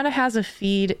 like, it kind of has a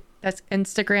feed that's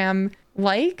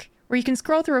Instagram-like, where you can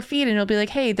scroll through a feed and it'll be like,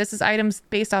 hey, this is items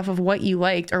based off of what you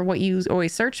liked or what you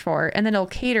always search for. And then it'll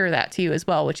cater that to you as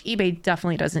well, which eBay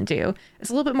definitely doesn't do. It's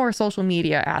a little bit more social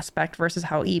media aspect versus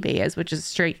how eBay is, which is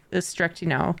strict,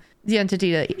 the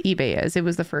entity that eBay is. It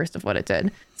was the first of what it did.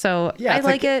 So yeah, I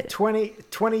like it.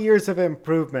 20 years of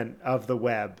improvement of the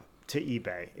web to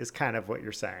eBay is kind of what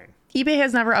you're saying. eBay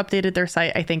has never updated their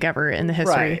site, I think, ever in the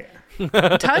history. Right.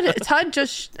 Todd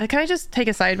just, can I just take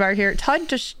a sidebar here? Todd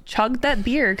just chugged that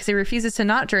beer because he refuses to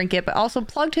not drink it, but also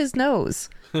plugged his nose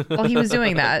while he was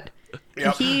doing that.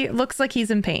 Yep. He looks like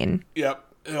he's in pain. Yep.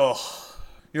 Ugh.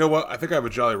 You know what? I think I have a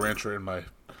Jolly Rancher in the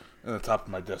top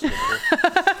of my desk over here.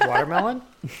 Watermelon?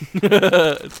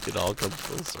 It all comes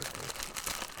full circle.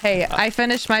 Hey, I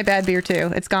finished my bad beer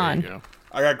too. It's There you gone. go.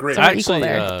 I got great. So we're equal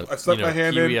there. I stuck my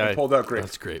hand in and pulled out grape.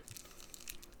 That's great.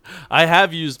 I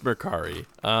have used Mercari,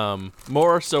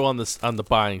 more so on the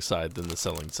buying side than the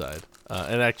selling side,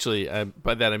 and actually,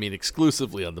 by that I mean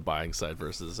exclusively on the buying side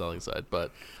versus the selling side.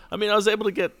 But I mean, I was able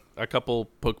to get a couple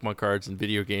Pokemon cards and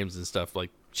video games and stuff like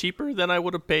cheaper than I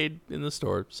would have paid in the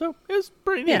store, so it was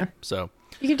pretty neat. Yeah. So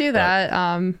You can do that.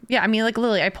 Yeah, I mean, like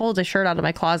literally, I pulled a shirt out of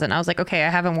my closet and I was like, okay, I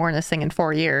haven't worn this thing in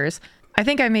 4 years. I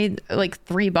think I made like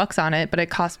 $3 on it, but it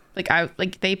cost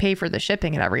they pay for the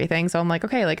shipping and everything. So I'm like,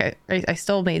 okay, like I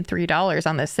still made $3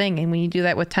 on this thing. And when you do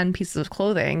that with 10 pieces of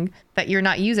clothing that you're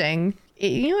not using,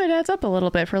 it adds up a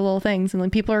little bit for little things. And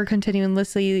like people are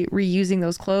continuously reusing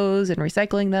those clothes and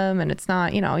recycling them. And it's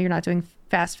not, you're not doing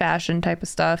fast fashion type of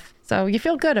stuff. So you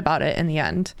feel good about it in the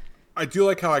end. I do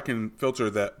like how I can filter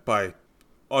that by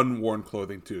unworn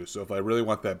clothing too. So if I really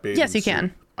want that bathing Yes, you suit,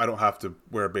 can. I don't have to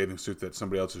wear a bathing suit that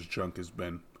somebody else's junk has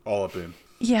been all up in.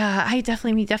 Yeah, I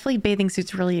definitely bathing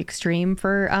suits really extreme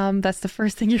for that's the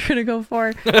first thing you're gonna go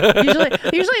for. Usually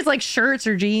it's like shirts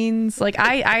or jeans. Like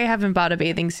I haven't bought a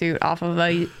bathing suit off of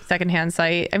a secondhand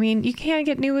site. I mean, you can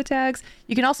get new with tags.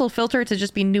 You can also filter it to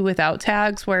just be new without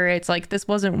tags, where it's like this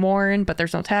wasn't worn, but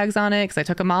there's no tags on it because I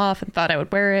took them off and thought I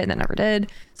would wear it and then never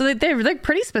did. So they're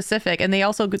pretty specific, and they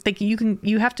also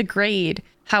you have to grade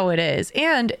how it is.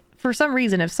 And for some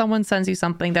reason, if someone sends you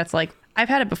something that's like, I've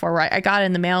had it before where I got it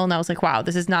in the mail and I was like, wow,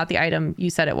 this is not the item you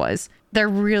said it was. They're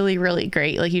really, really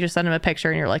great. Like you just send them a picture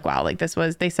and you're like, wow, like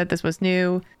they said this was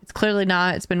new. It's clearly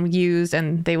not. It's been used,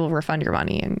 and they will refund your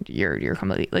money, and you're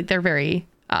completely, like, they're very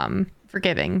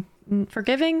forgiving.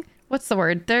 Forgiving? What's the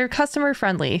word? They're customer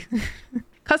friendly.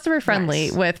 Customer friendly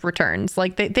Nice. with returns.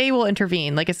 Like they will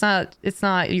intervene. Like it's not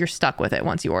you're stuck with it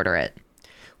once you order it.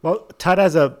 Well, Todd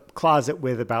has a closet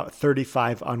with about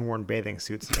 35 unworn bathing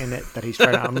suits in it that he's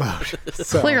trying to unload.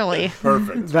 So Clearly.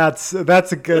 Perfect.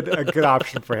 that's a good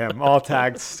option for him. All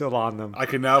tags still on them. I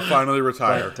can now finally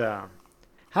retire. But,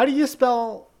 how do you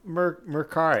spell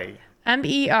Mercari?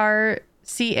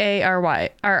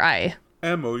 MERCARYRI.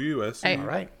 MOUSE. I- All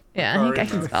right. Yeah, I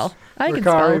can spell. I can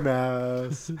Mercari spell.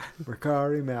 Mouse.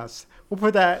 Mercari Mouse. We'll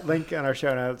put that link in our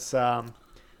show notes.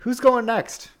 Who's going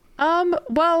next?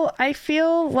 Well, I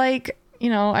feel like, I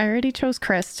already chose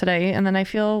Chris today, and then I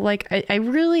feel like I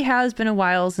really has been a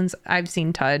while since I've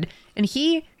seen Tud, and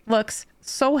he looks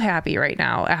so happy right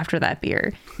now after that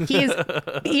beer. He is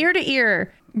ear to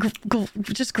ear,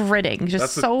 just gritting,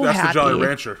 just That's happy. the Jolly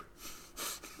Rancher.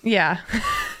 Yeah.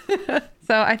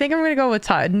 So I think I'm going to go with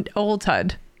Tud, old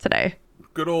Tud today.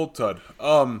 Good old Tud.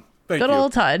 Thank Good you.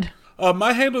 old Tud.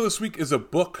 My handle this week is a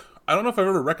book. I don't know if I've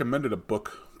ever recommended a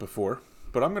book before,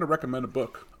 but I'm going to recommend a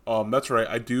book. That's right.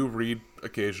 I do read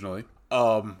occasionally.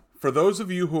 For those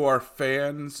of you who are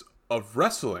fans of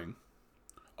wrestling,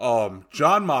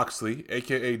 John Moxley,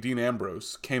 aka Dean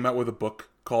Ambrose, came out with a book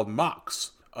called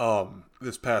Mox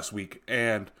this past week,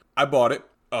 and I bought it.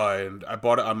 And I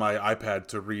bought it on my iPad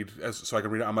to read, so I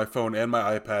can read it on my phone and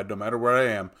my iPad, no matter where I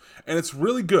am. And it's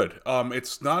really good.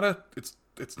 It's not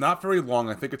very long.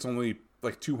 I think it's only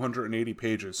like 280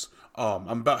 pages. I'm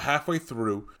about halfway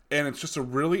through, and it's just a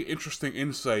really interesting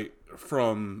insight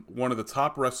from one of the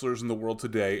top wrestlers in the world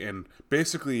today, and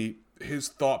basically his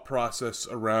thought process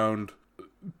around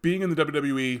being in the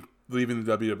WWE, leaving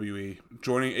the WWE,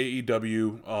 joining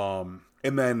AEW,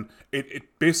 and then it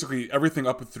basically everything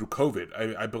up through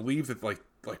COVID. I believe that like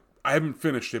I haven't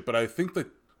finished it, but I think that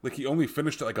like he only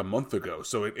finished it like a month ago,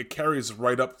 so it carries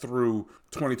right up through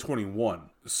 2021.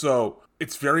 So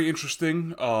it's very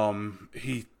interesting.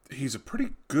 He's a pretty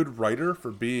good writer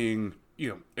for being, you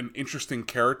know, an interesting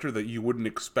character that you wouldn't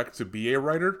expect to be a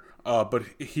writer. But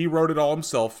he wrote it all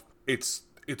himself. It's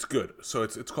good. So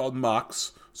it's called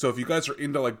Mox. So if you guys are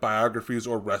into like biographies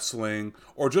or wrestling,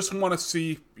 or just want to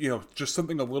see, you know, just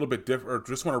something a little bit different, or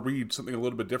just want to read something a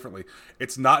little bit differently,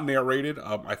 it's not narrated.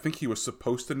 I think he was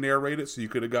supposed to narrate it, so you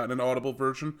could have gotten an audible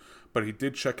version, but he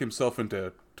did check himself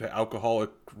into alcoholic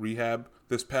rehab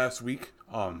this past week.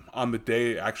 On the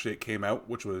day actually it came out,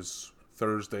 which was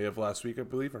Thursday of last week, I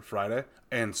believe, or Friday,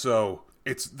 and so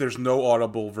there's no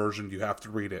audible version. You have to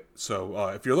read it. So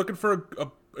if you're looking for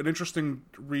an interesting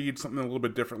read, something a little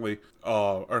bit differently,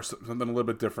 or something a little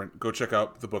bit different, go check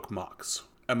out the book Mox.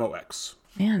 MOX.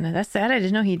 Man, that's sad. I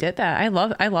didn't know he did that. I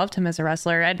loved him as a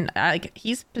wrestler.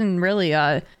 He's been really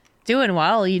doing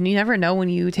well. You never know when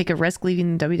you take a risk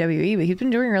leaving WWE, but he's been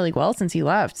doing really well since he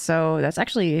left. So that's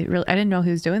actually really, I didn't know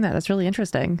he was doing that. That's really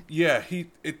interesting. Yeah,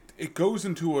 it goes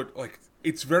into it like,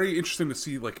 it's very interesting to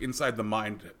see like inside the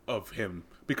mind of him,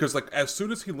 because like as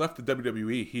soon as he left the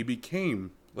WWE, he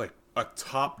became like a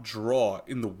top draw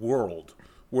in the world,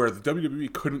 where the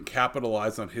WWE couldn't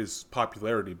capitalize on his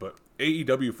popularity, but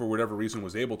AEW, for whatever reason,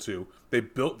 was able to. They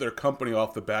built their company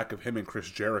off the back of him and Chris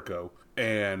Jericho,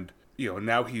 and you know,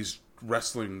 now he's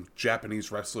wrestling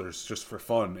Japanese wrestlers just for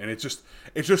fun, and it's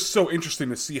just so interesting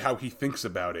to see how he thinks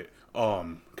about it,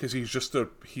 because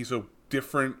he's a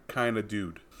different kind of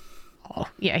dude. Oh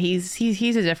yeah, he's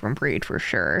a different breed for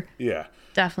sure. Yeah.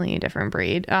 Definitely a different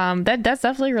breed. That's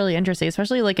definitely really interesting,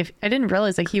 especially like if I didn't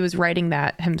realize like he was writing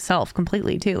that himself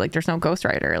completely too. Like there's no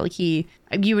ghostwriter. Like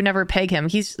you would never peg him.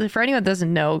 He's, for anyone that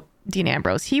doesn't know Dean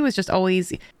Ambrose, he was just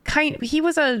always he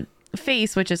was a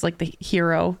face, which is like the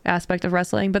hero aspect of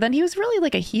wrestling, but then he was really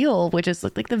like a heel, which is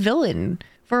like the villain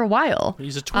for a while.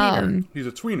 He's a tweener. He's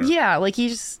a tweener. Yeah, like he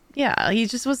was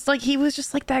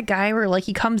just like that guy where like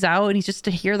he comes out and he's just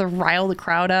to hear the rile the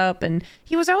crowd up, and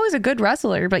he was always a good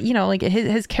wrestler, but you know, like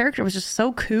his character was just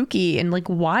so kooky and like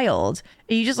wild.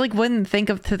 And you just like wouldn't think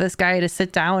of to this guy to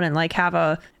sit down and like have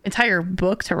a entire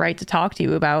book to write to talk to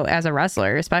you about as a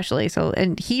wrestler, especially. So,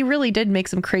 and he really did make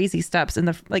some crazy steps in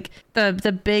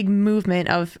the big movement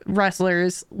of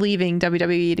wrestlers leaving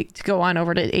WWE to go on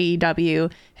over to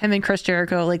AEW. Him and Chris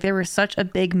Jericho, like they were such a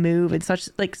big move and such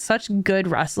good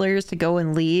wrestlers to go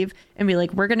and leave and be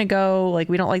like, we're gonna go, like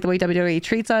we don't like the way WWE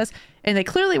treats us. And they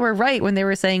clearly were right when they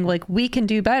were saying like, we can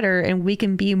do better and we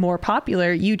can be more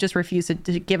popular. You just refuse to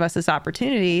give us this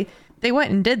opportunity. They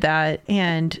went and did that,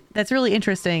 and that's really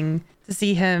interesting to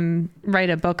see him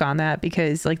write a book on that,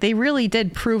 because like they really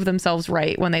did prove themselves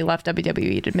right when they left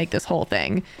WWE to make this whole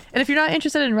thing. And if you're not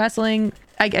interested in wrestling,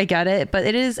 I get it, but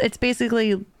it's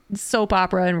basically soap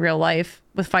opera in real life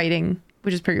with fighting,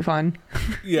 which is pretty fun.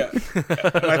 Yeah.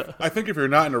 I think if you're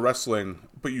not into wrestling,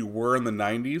 but you were in the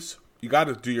 90s, you got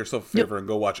to do yourself a favor and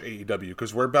go watch AEW,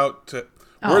 because we're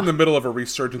in the middle of a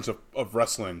resurgence of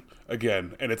wrestling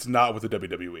again, and it's not with the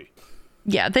WWE.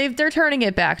 Yeah, they're turning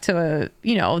it back to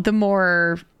the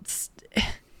more.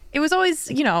 It was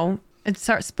always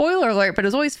it's spoiler alert, but it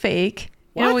was always fake.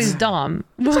 What? And always dumb.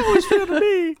 It's always real to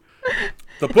me.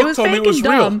 The book told me it was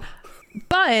real,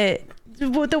 but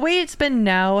the way it's been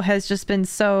now has just been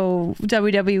so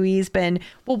WWE's been,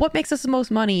 well, what makes us the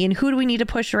most money and who do we need to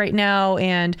push right now?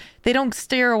 And they don't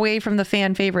steer away from the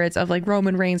fan favorites of like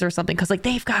Roman Reigns or something, because like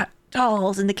they've got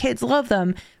dolls and the kids love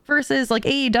them, versus like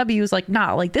AEW is like,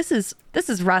 nah, like this is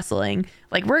wrestling.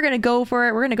 Like we're gonna go for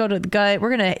it. We're gonna go to the gut.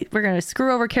 We're gonna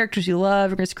screw over characters you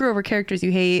love. We're gonna screw over characters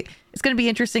you hate. It's gonna be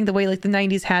interesting the way like the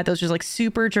 90s had those just like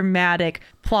super dramatic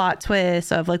plot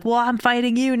twists of like, well, I'm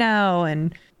fighting you now,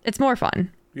 and it's more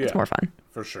fun. Yeah, it's more fun.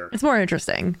 For sure. It's more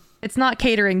interesting. It's not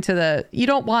catering to you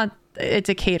don't want it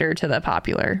to cater to the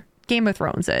popular. Game of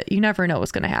Thrones it. You never know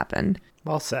what's going to happen.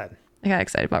 Well said. I got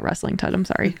excited about wrestling, Tud. I'm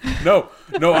sorry. No,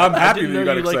 I'm happy that you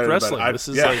got excited like wrestling. about it. This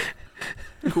is like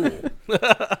cool.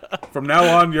 From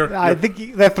now on, I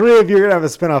think the three of you are going to have a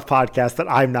spin-off podcast that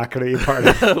I'm not going to be part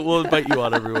of. We'll invite you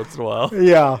on every once in a while.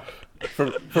 Yeah.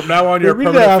 From now on, you're we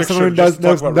need to have someone who knows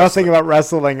nothing about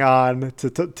wrestling on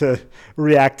to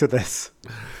react to this.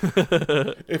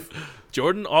 If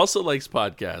Jordan also likes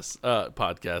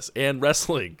podcasts and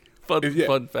wrestling.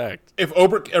 Fun fact. If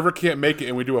Oberk ever can't make it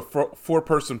and we do a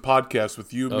four-person podcast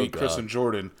with you, me, Chris, and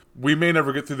Jordan, we may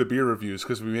never get through the beer reviews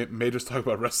because we may just talk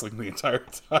about wrestling the entire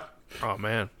time. Oh,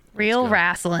 man. Real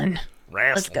wrestling.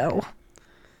 Let's go.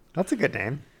 That's a good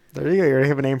name. There you go. You already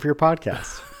have a name for your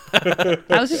podcast.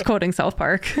 I was just quoting South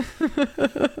Park.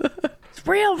 It's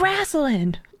real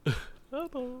wrestling.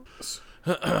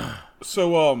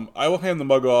 So, I will hand the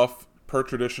mug off per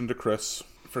tradition to Chris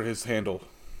for his handle.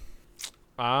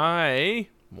 I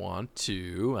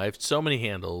have so many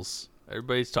handles.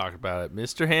 Everybody's talking about it.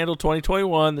 Mr. Handle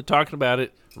 2021, they're talking about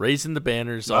it, raising the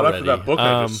banners Not already. after that book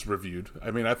I just reviewed.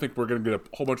 I mean, I think we're going to get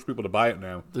a whole bunch of people to buy it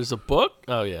now. There's a book?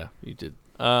 Oh yeah, you did.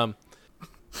 I'm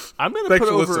going to Thanks put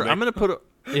for over listening. I'm going to put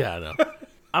yeah, I know.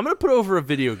 I'm going to put over a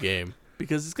video game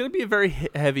because it's going to be a very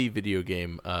heavy video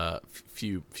game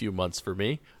few months for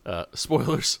me.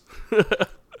 Spoilers.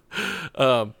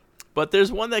 But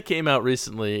there's one that came out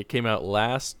recently. It came out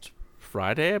last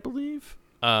Friday, I believe.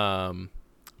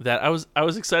 That I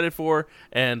was excited for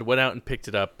and went out and picked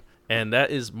it up, and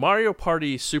that is Mario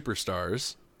Party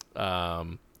Superstars.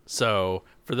 So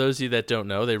for those of you that don't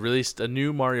know, they released a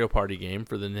new Mario Party game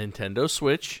for the Nintendo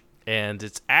Switch, and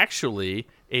it's actually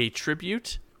a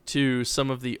tribute to some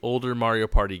of the older Mario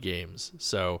Party games.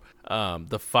 So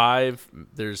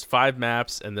there's 5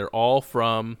 maps, and they're all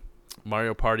from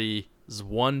Mario Party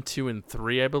 1, 2, and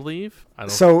 3, I believe.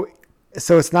 So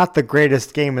it's not the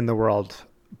greatest game in the world,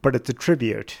 but it's a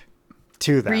tribute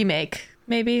to them. Remake,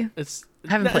 maybe. I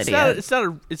haven't played it yet. yet. It's not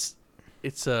a. It's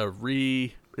a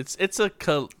Reimagination?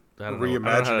 I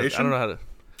don't know how to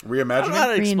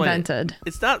Reimagining? explain it. Reinvented.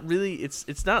 It's not really.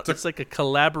 It's like a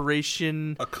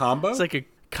collaboration. A combo? It's like a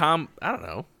I don't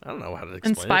know. I don't know how to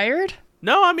explain it. Inspired?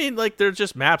 No, I mean like they're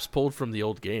just maps pulled from the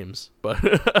old games, but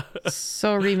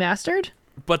So remastered?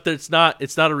 but it's not a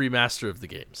remaster of the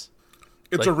games.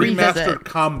 It's like a remastered revisit.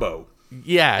 combo.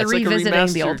 Yeah, They're it's like a revisiting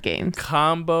the remastered old games.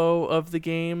 combo of the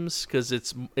games because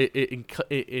it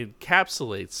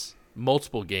encapsulates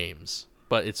multiple games,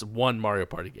 but it's one Mario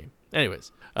Party game.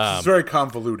 Anyways, It's very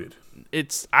convoluted.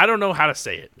 I don't know how to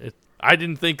say it. I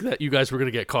didn't think that you guys were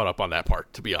going to get caught up on that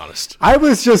part, to be honest. I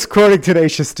was just quoting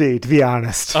Tenacious D, to be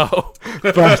honest. Oh,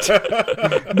 But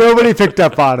nobody picked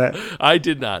up on it. I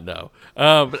did not know.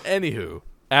 But anywho,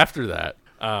 after that,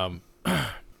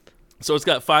 so it's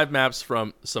got 5 maps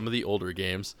from some of the older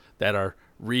games that are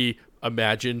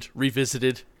reimagined,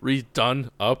 revisited,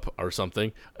 redone up or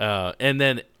something. And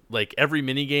then like every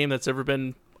mini game that's ever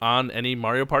been on any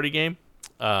Mario Party game,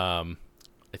 I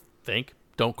think.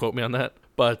 Don't quote me on that.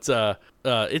 But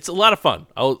it's a lot of fun.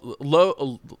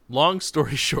 Long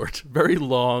story short, very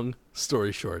long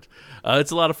story short,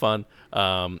 it's a lot of fun.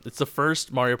 It's the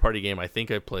first Mario Party game I think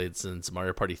I've played since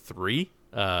Mario Party 3,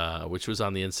 which was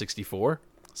on the N64.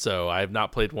 So I have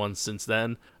not played one since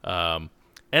then.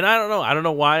 And I don't know. I don't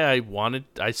know why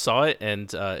I saw it,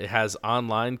 and it has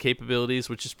online capabilities,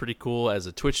 which is pretty cool as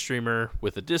a Twitch streamer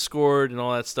with a Discord and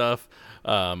all that stuff.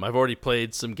 I've already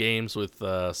played some games with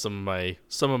some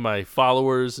of my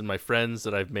followers and my friends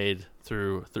that I've made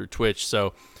through Twitch.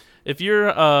 So if you're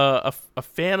a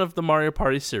fan of the Mario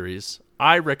Party series,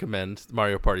 I recommend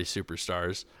Mario Party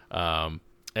Superstars. And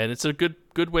it's a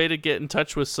good way to get in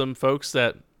touch with some folks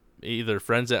that either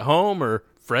friends at home or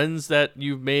friends that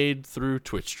you've made through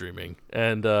Twitch streaming,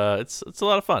 and it's a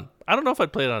lot of fun. I don't know if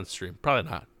I'd play it on stream. Probably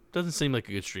not. Doesn't seem like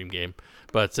a good stream game,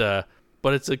 but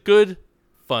it's a good,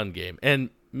 fun game. And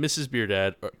Mrs.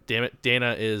 Beardad, damn it,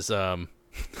 Dana is and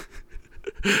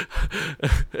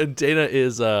Dana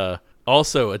is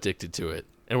also addicted to it,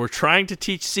 and we're trying to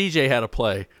teach CJ how to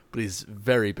play, but he's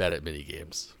very bad at mini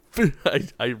games.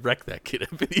 I wreck that kid at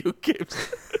video games.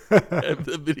 At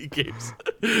the mini games.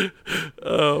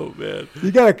 Oh man!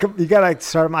 You gotta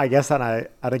start him, I guess, on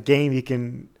a game he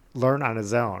can learn on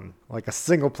his own, like a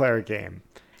single player game.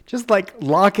 Just like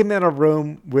lock him in a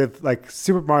room with like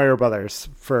Super Mario Brothers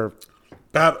for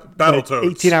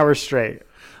Battletoads. 18 hours straight.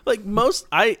 Like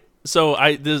so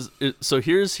here's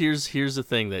the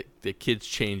thing that kids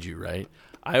change you, right?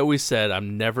 I always said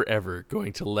I'm never ever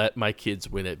going to let my kids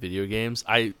win at video games.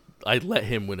 I let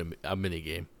him win a mini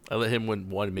game. I let him win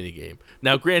one mini game.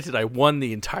 Now, granted, I won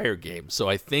the entire game, so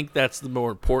I think that's the more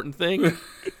important thing.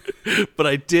 But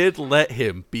I did let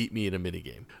him beat me in a mini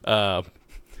game,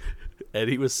 and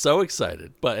he was so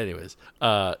excited. But anyways,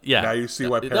 yeah. Now you see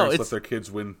why parents let their kids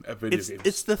win at video games.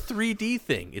 It's the 3D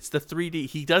thing. It's the 3D.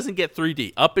 He doesn't get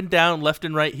 3D up and down, left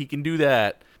and right. He can do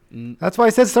that. That's why I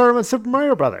said start him with Super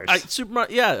Mario Brothers. I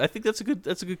think that's a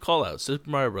good call out. Super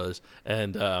Mario Brothers,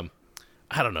 and I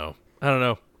don't know.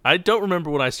 I don't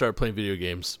remember when I started playing video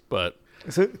games, but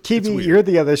So, Kibi, you're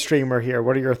the other streamer here.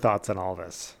 What are your thoughts on all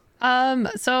this?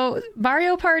 So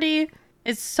Mario Party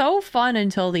is so fun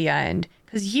until the end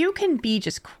because you can be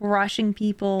just crushing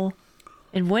people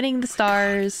and winning the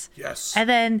stars. Yes. And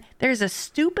then there's a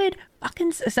stupid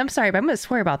fucking, I'm sorry, but I'm going to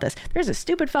swear about this. There's a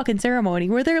stupid fucking ceremony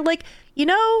where they're like,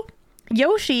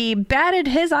 Yoshi batted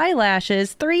his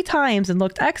eyelashes 3 times and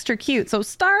looked extra cute. So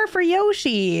star for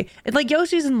Yoshi. It's like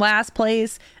Yoshi's in last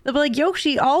place. They'll be like,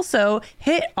 Yoshi also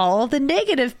hit all of the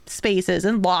negative spaces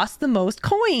and lost the most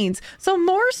coins. So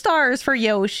more stars for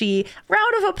Yoshi.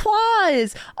 Round of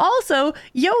applause. Also,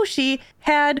 Yoshi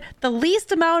had the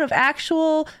least amount of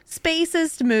actual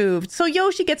spaces moved. So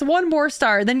Yoshi gets 1 more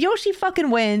star. Then Yoshi fucking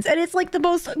wins. And it's like the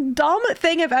most dumb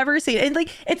thing I've ever seen. And like,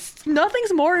 it's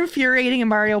nothing's more infuriating in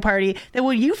Mario Party than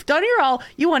when you've done your all,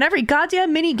 you won every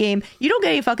goddamn mini game. You don't get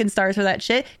any fucking stars for that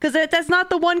shit because that's not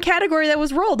the one category that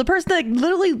was rolled. The person that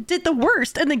literally did the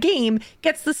worst in the game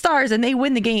gets the stars and they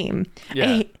win the game.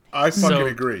 Yeah. I fucking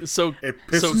agree. So it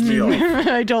pisses me off.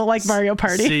 I don't like Mario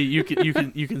Party. See, you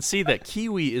can see that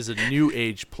Kiwi is a new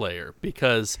age player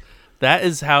because that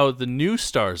is how the new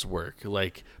stars work.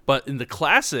 Like, but in the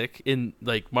classic, in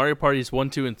like Mario Parties 1,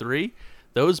 2, and 3,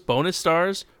 those bonus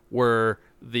stars were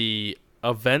the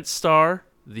event star,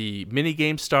 the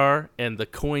minigame star, and the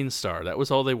coin star. That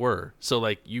was all they were. So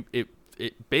like it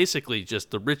basically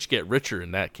just the rich get richer in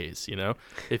that case,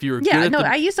 if you were good at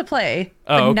I used to play,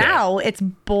 but now it's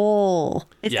bull.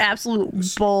 It's absolute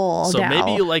bull. So now.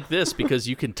 maybe you like this because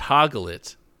you can toggle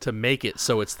it to make it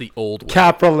so it's the old way.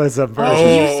 Capitalism version.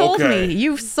 You sold me.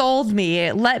 You've sold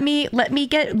me. Let me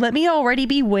already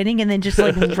be winning and then just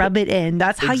like rub it in.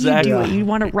 That's how you do it. You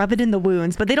want to rub it in the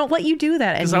wounds, but they don't let you do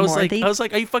that anymore. I was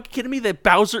like, are you fucking kidding me? The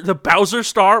Bowser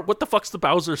star? What the fuck's the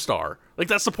Bowser star? Like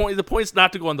that's the point. The point's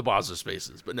not to go on the Bowser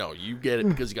spaces, but no, you get it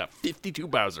because you got 52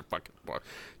 Bowser fucking.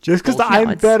 Just because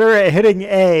I'm better at hitting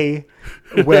A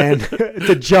when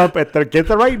to jump at get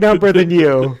the right number than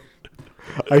you.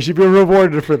 I should be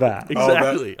rewarded for that.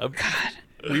 Exactly.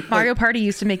 Mario Party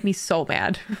used to make me so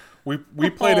mad. We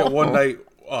played it one night.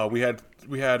 We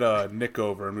had Nick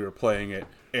over and we were playing it,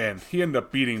 and he ended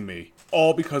up beating me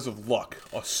all because of luck,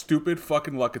 a stupid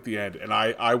fucking luck at the end. And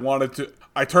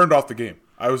I turned off the game.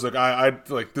 I was like, I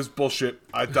like this bullshit.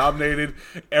 I dominated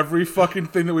every fucking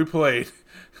thing that we played,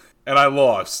 and I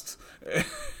lost.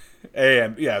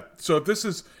 And yeah, so if this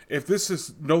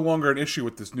is no longer an issue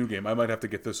with this new game, I might have to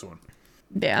get this one.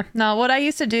 Yeah. No, what I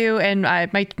used to do, and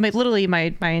my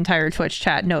entire Twitch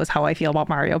chat knows how I feel about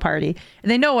Mario Party.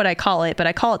 And they know what I call it, but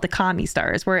I call it the commie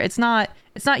stars, where it's not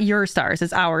your stars,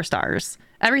 it's our stars.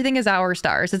 Everything is our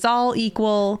stars. It's all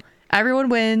equal. Everyone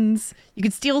wins. You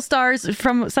can steal stars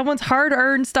from someone's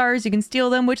hard-earned stars. You can steal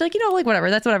them, which, like, whatever.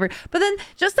 That's whatever. But then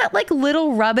just that, like,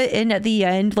 little rub it in at the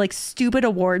end, like, stupid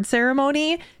award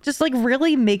ceremony just, like,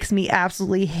 really makes me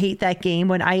absolutely hate that game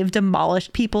when I have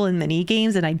demolished people in mini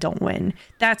games and I don't win.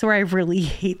 That's where I really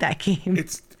hate that game.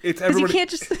 It's everybody. You can't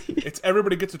just... It's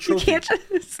everybody gets a trophy. You can't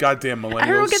just... Goddamn millennials.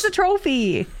 Everyone gets a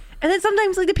trophy. And then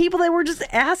sometimes, like, the people that were just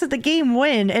ass at the game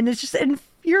win, and it's just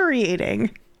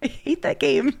infuriating. I hate that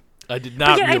game. I did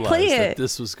not realize that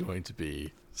this was going to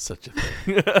be such a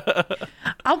thing.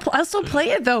 I'll still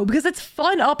play it though because it's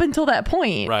fun up until that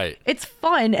point. Right. It's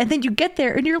fun, and then you get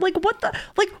there and you're like, what the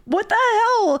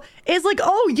hell is like?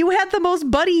 Oh, you had the most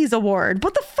buddies award.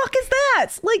 What the fuck is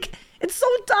that? Like, it's so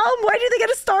dumb. Why do they get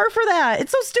a star for that?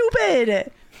 It's so stupid.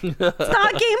 It's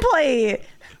not gameplay.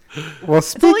 Well,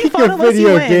 speaking of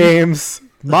video games,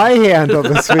 my handle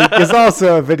this week is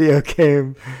also a video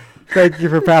game. Thank you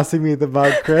for passing me the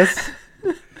mug, Chris.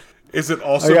 Is it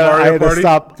also Mario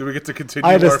Party? Do we get to continue?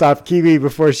 I had to stop Kiwi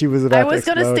before she was about to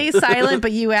explode. I was going to stay silent,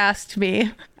 but you asked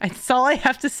me. That's all I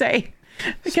have to say.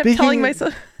 I kept telling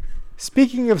myself.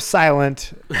 Speaking of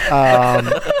silent, it's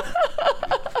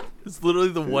literally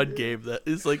the one game that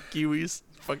is like Kiwi's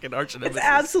fucking arch nemesis. It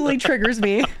absolutely triggers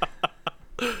me.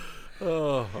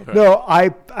 Oh, okay. No, I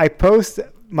post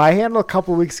my handle a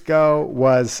couple weeks ago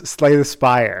was Slay the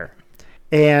Spire.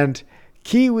 And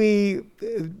Kiwi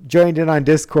joined in on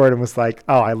Discord and was like,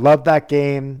 "Oh, I love that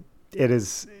game. It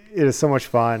is so much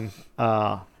fun.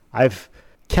 I've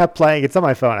kept playing. It's on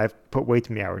my phone. I've put way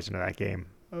too many hours into that game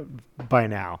by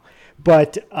now.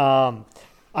 But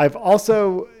I've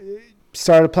also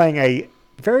started playing a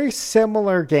very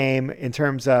similar game in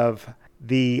terms of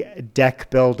the deck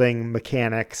building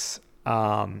mechanics,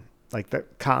 like the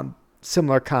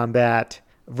similar combat,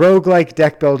 roguelike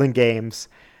deck building games."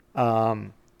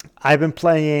 I've been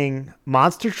playing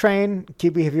Monster Train.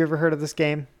 Kiwi, have you ever heard of this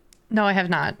game? No, I have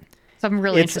not. So I'm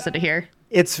really interested to hear.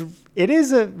 It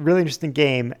is a really interesting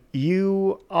game.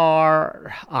 You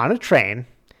are on a train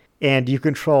and you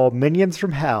control minions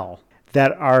from hell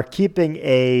that are keeping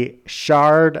a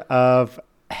shard of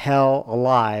hell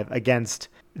alive against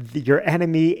your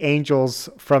enemy angels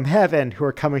from heaven who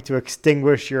are coming to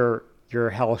extinguish your your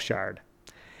Hell Shard.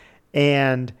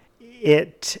 And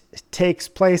it takes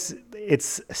place,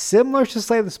 it's similar to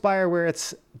Slay the Spire where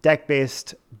it's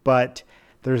deck-based, but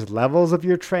there's levels of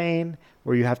your train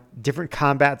where you have different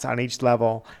combats on each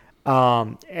level,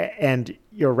 and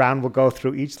your round will go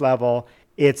through each level.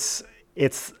 It's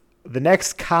the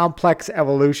next complex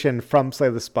evolution from Slay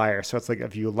the Spire. So it's like,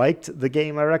 if you liked the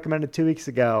game I recommended 2 weeks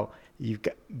ago, you've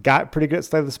got pretty good at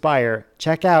Slay the Spire,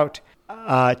 check out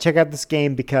this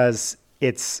game, because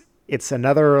it's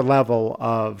another level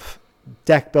of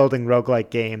deck building roguelike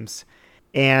games.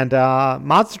 And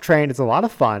Monster Train is a lot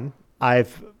of fun. I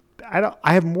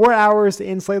have more hours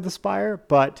in Slay the Spire,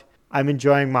 but I'm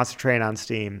enjoying Monster Train on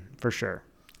Steam for sure.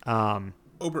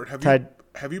 Obert,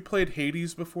 have you played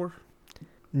Hades before?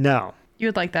 No. You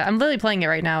would like that. I'm literally playing it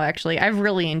right now, actually. I'm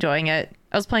really enjoying it.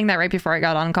 I was playing that right before I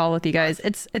got on call with you guys.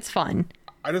 It's fun.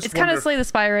 It's kind of Slay the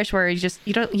Spire-ish, where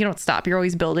you don't stop. You're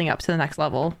always building up to the next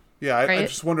level. Yeah, right? I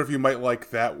just wonder if you might like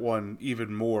that one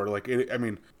even more. Like,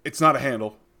 it's not a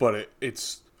handle, but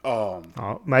it's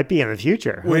it might be in the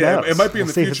future. Who well, knows? It might be in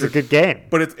the see future. If it's a good game.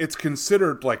 But it's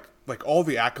considered like all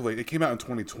the accolades. It came out in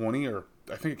 2020, or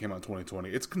I think it came out in 2020.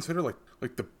 It's considered like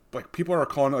people are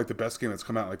calling it like the best game that's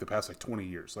come out in like the past 20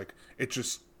 years. Like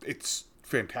it's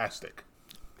fantastic.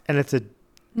 And it's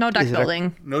no deck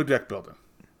building. No deck building.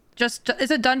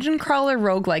 It's a dungeon crawler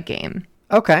roguelike game.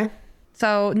 Okay.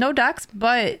 So no decks,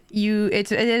 but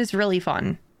it is really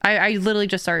fun. I literally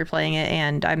just started playing it,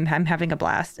 and I'm having a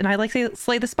blast. And I like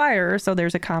Slay the Spire, so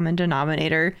there's a common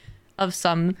denominator of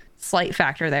some slight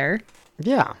factor there.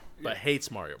 Yeah. But hates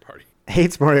Mario Party.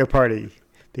 Hates Mario Party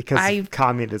because of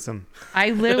communism. I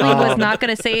literally was not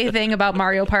going to say anything about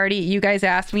Mario Party. You guys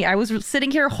asked me. I was sitting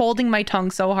here holding my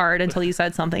tongue so hard until you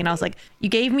said something, and I was like, "You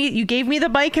gave me the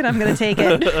mic, and I'm going to take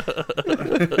it."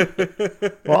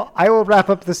 Well, I will wrap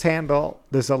up this handle.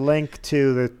 There's a link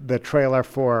to the trailer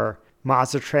for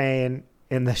Monster Train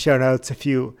in the show notes. If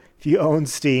you own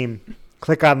Steam,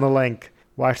 click on the link,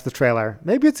 watch the trailer.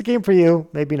 Maybe it's a game for you,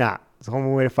 maybe not. It's a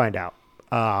whole way to find out.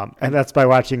 And that's by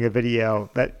watching a video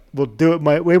that will do it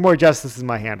way more justice than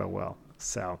my handle will.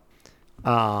 So,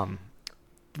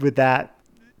 with that,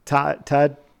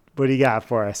 Todd, what do you got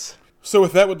for us? So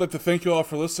with that, we'd like to thank you all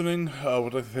for listening.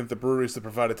 We'd like to thank the breweries that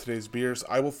provided today's beers.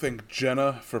 I will thank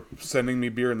Jenna for sending me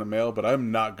beer in the mail, but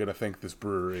I'm not going to thank this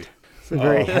brewery. It's a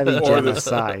very heavy Jenna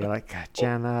sigh. You're like, God,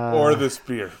 Jenna. Or this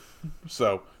beer.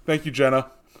 So, thank you,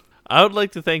 Jenna. I would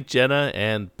like to thank Jenna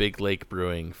and Big Lake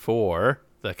Brewing for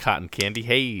the Cotton Candy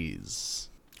Haze.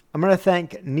 I'm going to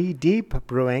thank Knee Deep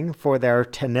Brewing for their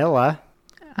Tanilla.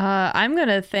 I'm going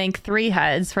to thank Three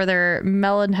Heads for their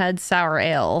Melon Head Sour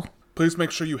Ale. Please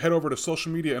make sure you head over to social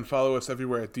media and follow us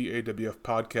everywhere at DAWF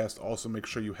Podcast. Also, make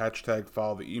sure you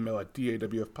follow the email at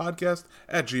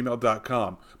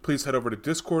dawfpodcast@gmail.com. Please head over to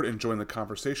Discord and join the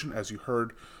conversation. As you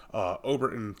heard,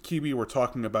 Obert and Kiwi were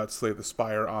talking about Slay the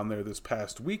Spire on there this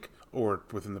past week, or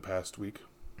within the past week.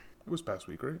 It was past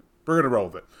week, right? We're going to roll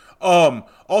with it.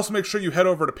 Also, make sure you head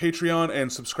over to Patreon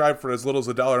and subscribe for as little as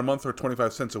 $1 a month or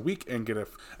 25 cents a week and get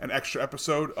an extra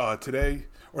episode today.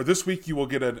 Or this week, you will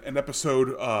get an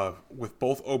episode with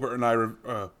both Obert and I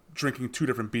drinking 2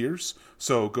 different beers.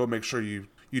 So go make sure you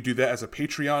do that as a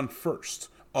Patreon first.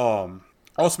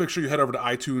 Also, make sure you head over to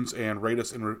iTunes and rate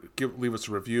us and leave us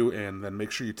a review. And then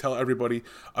make sure you tell everybody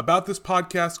about this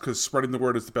podcast, because spreading the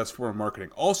word is the best form of marketing.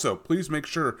 Also, please make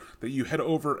sure that you head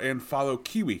over and follow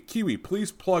Kiwi. Kiwi,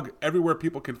 please plug everywhere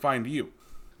people can find you.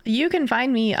 You can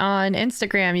find me on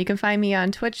Instagram. You can find me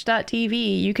on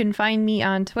twitch.tv. You can find me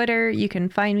on Twitter. You can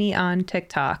find me on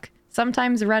TikTok.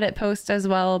 Sometimes Reddit posts as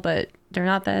well, but they're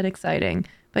not that exciting.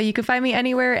 But you can find me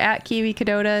anywhere at Kiwi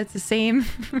Kadota. It's the same.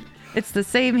 It's the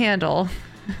same handle.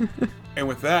 And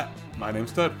with that, my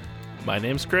name's Tud. My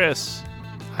name's Chris.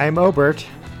 I'm Obert.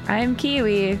 I'm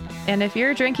Kiwi. And if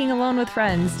you're drinking alone with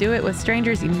friends, do it with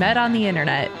strangers you met on the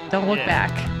internet. Don't look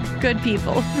back. Good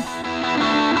people.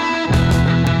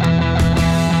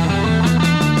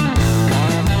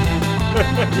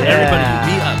 Everybody,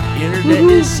 be on the internet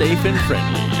is safe and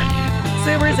friendly.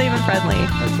 Super safe and friendly.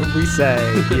 That's what we say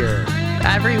here.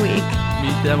 Every week.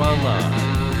 Meet them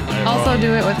online. Also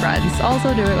do it with friends.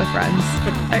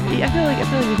 I feel like we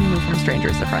can move from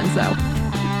strangers to friends, though.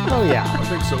 Oh, yeah. I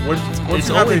think so. Once It's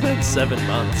you have only a- been 7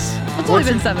 months. It's only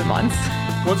been 7 months.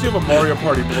 Once you have a Mario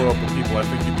Party blow up with people, I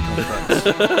think you become friends.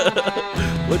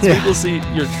 Once people see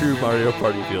your true Mario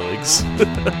Party feelings.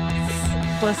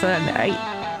 Listen,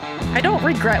 I don't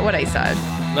regret what I said.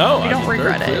 No, I don't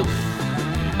regret it. clearly.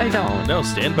 I don't. No,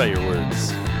 stand by your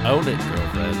words. Own it,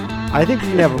 girlfriend. I think we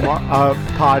can have a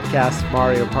podcast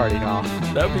Mario Party off.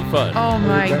 That'd be fun. Oh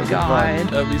my that'd be god.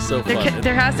 That'd be so fun.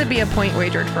 There has to be a point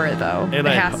wagered for it though. And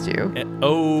It has to.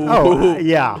 Oh,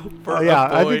 yeah. For Oh, a yeah.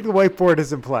 I think point. the whiteboard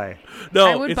is in play. No,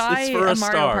 I would it's buy for a a Mario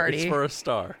star. Party. It's for a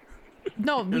star.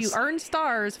 No, you earn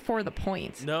stars for the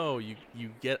points. No, you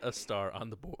get a star on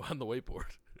the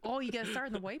whiteboard. Oh, you get a star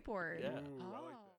on the whiteboard. Yeah. Oh.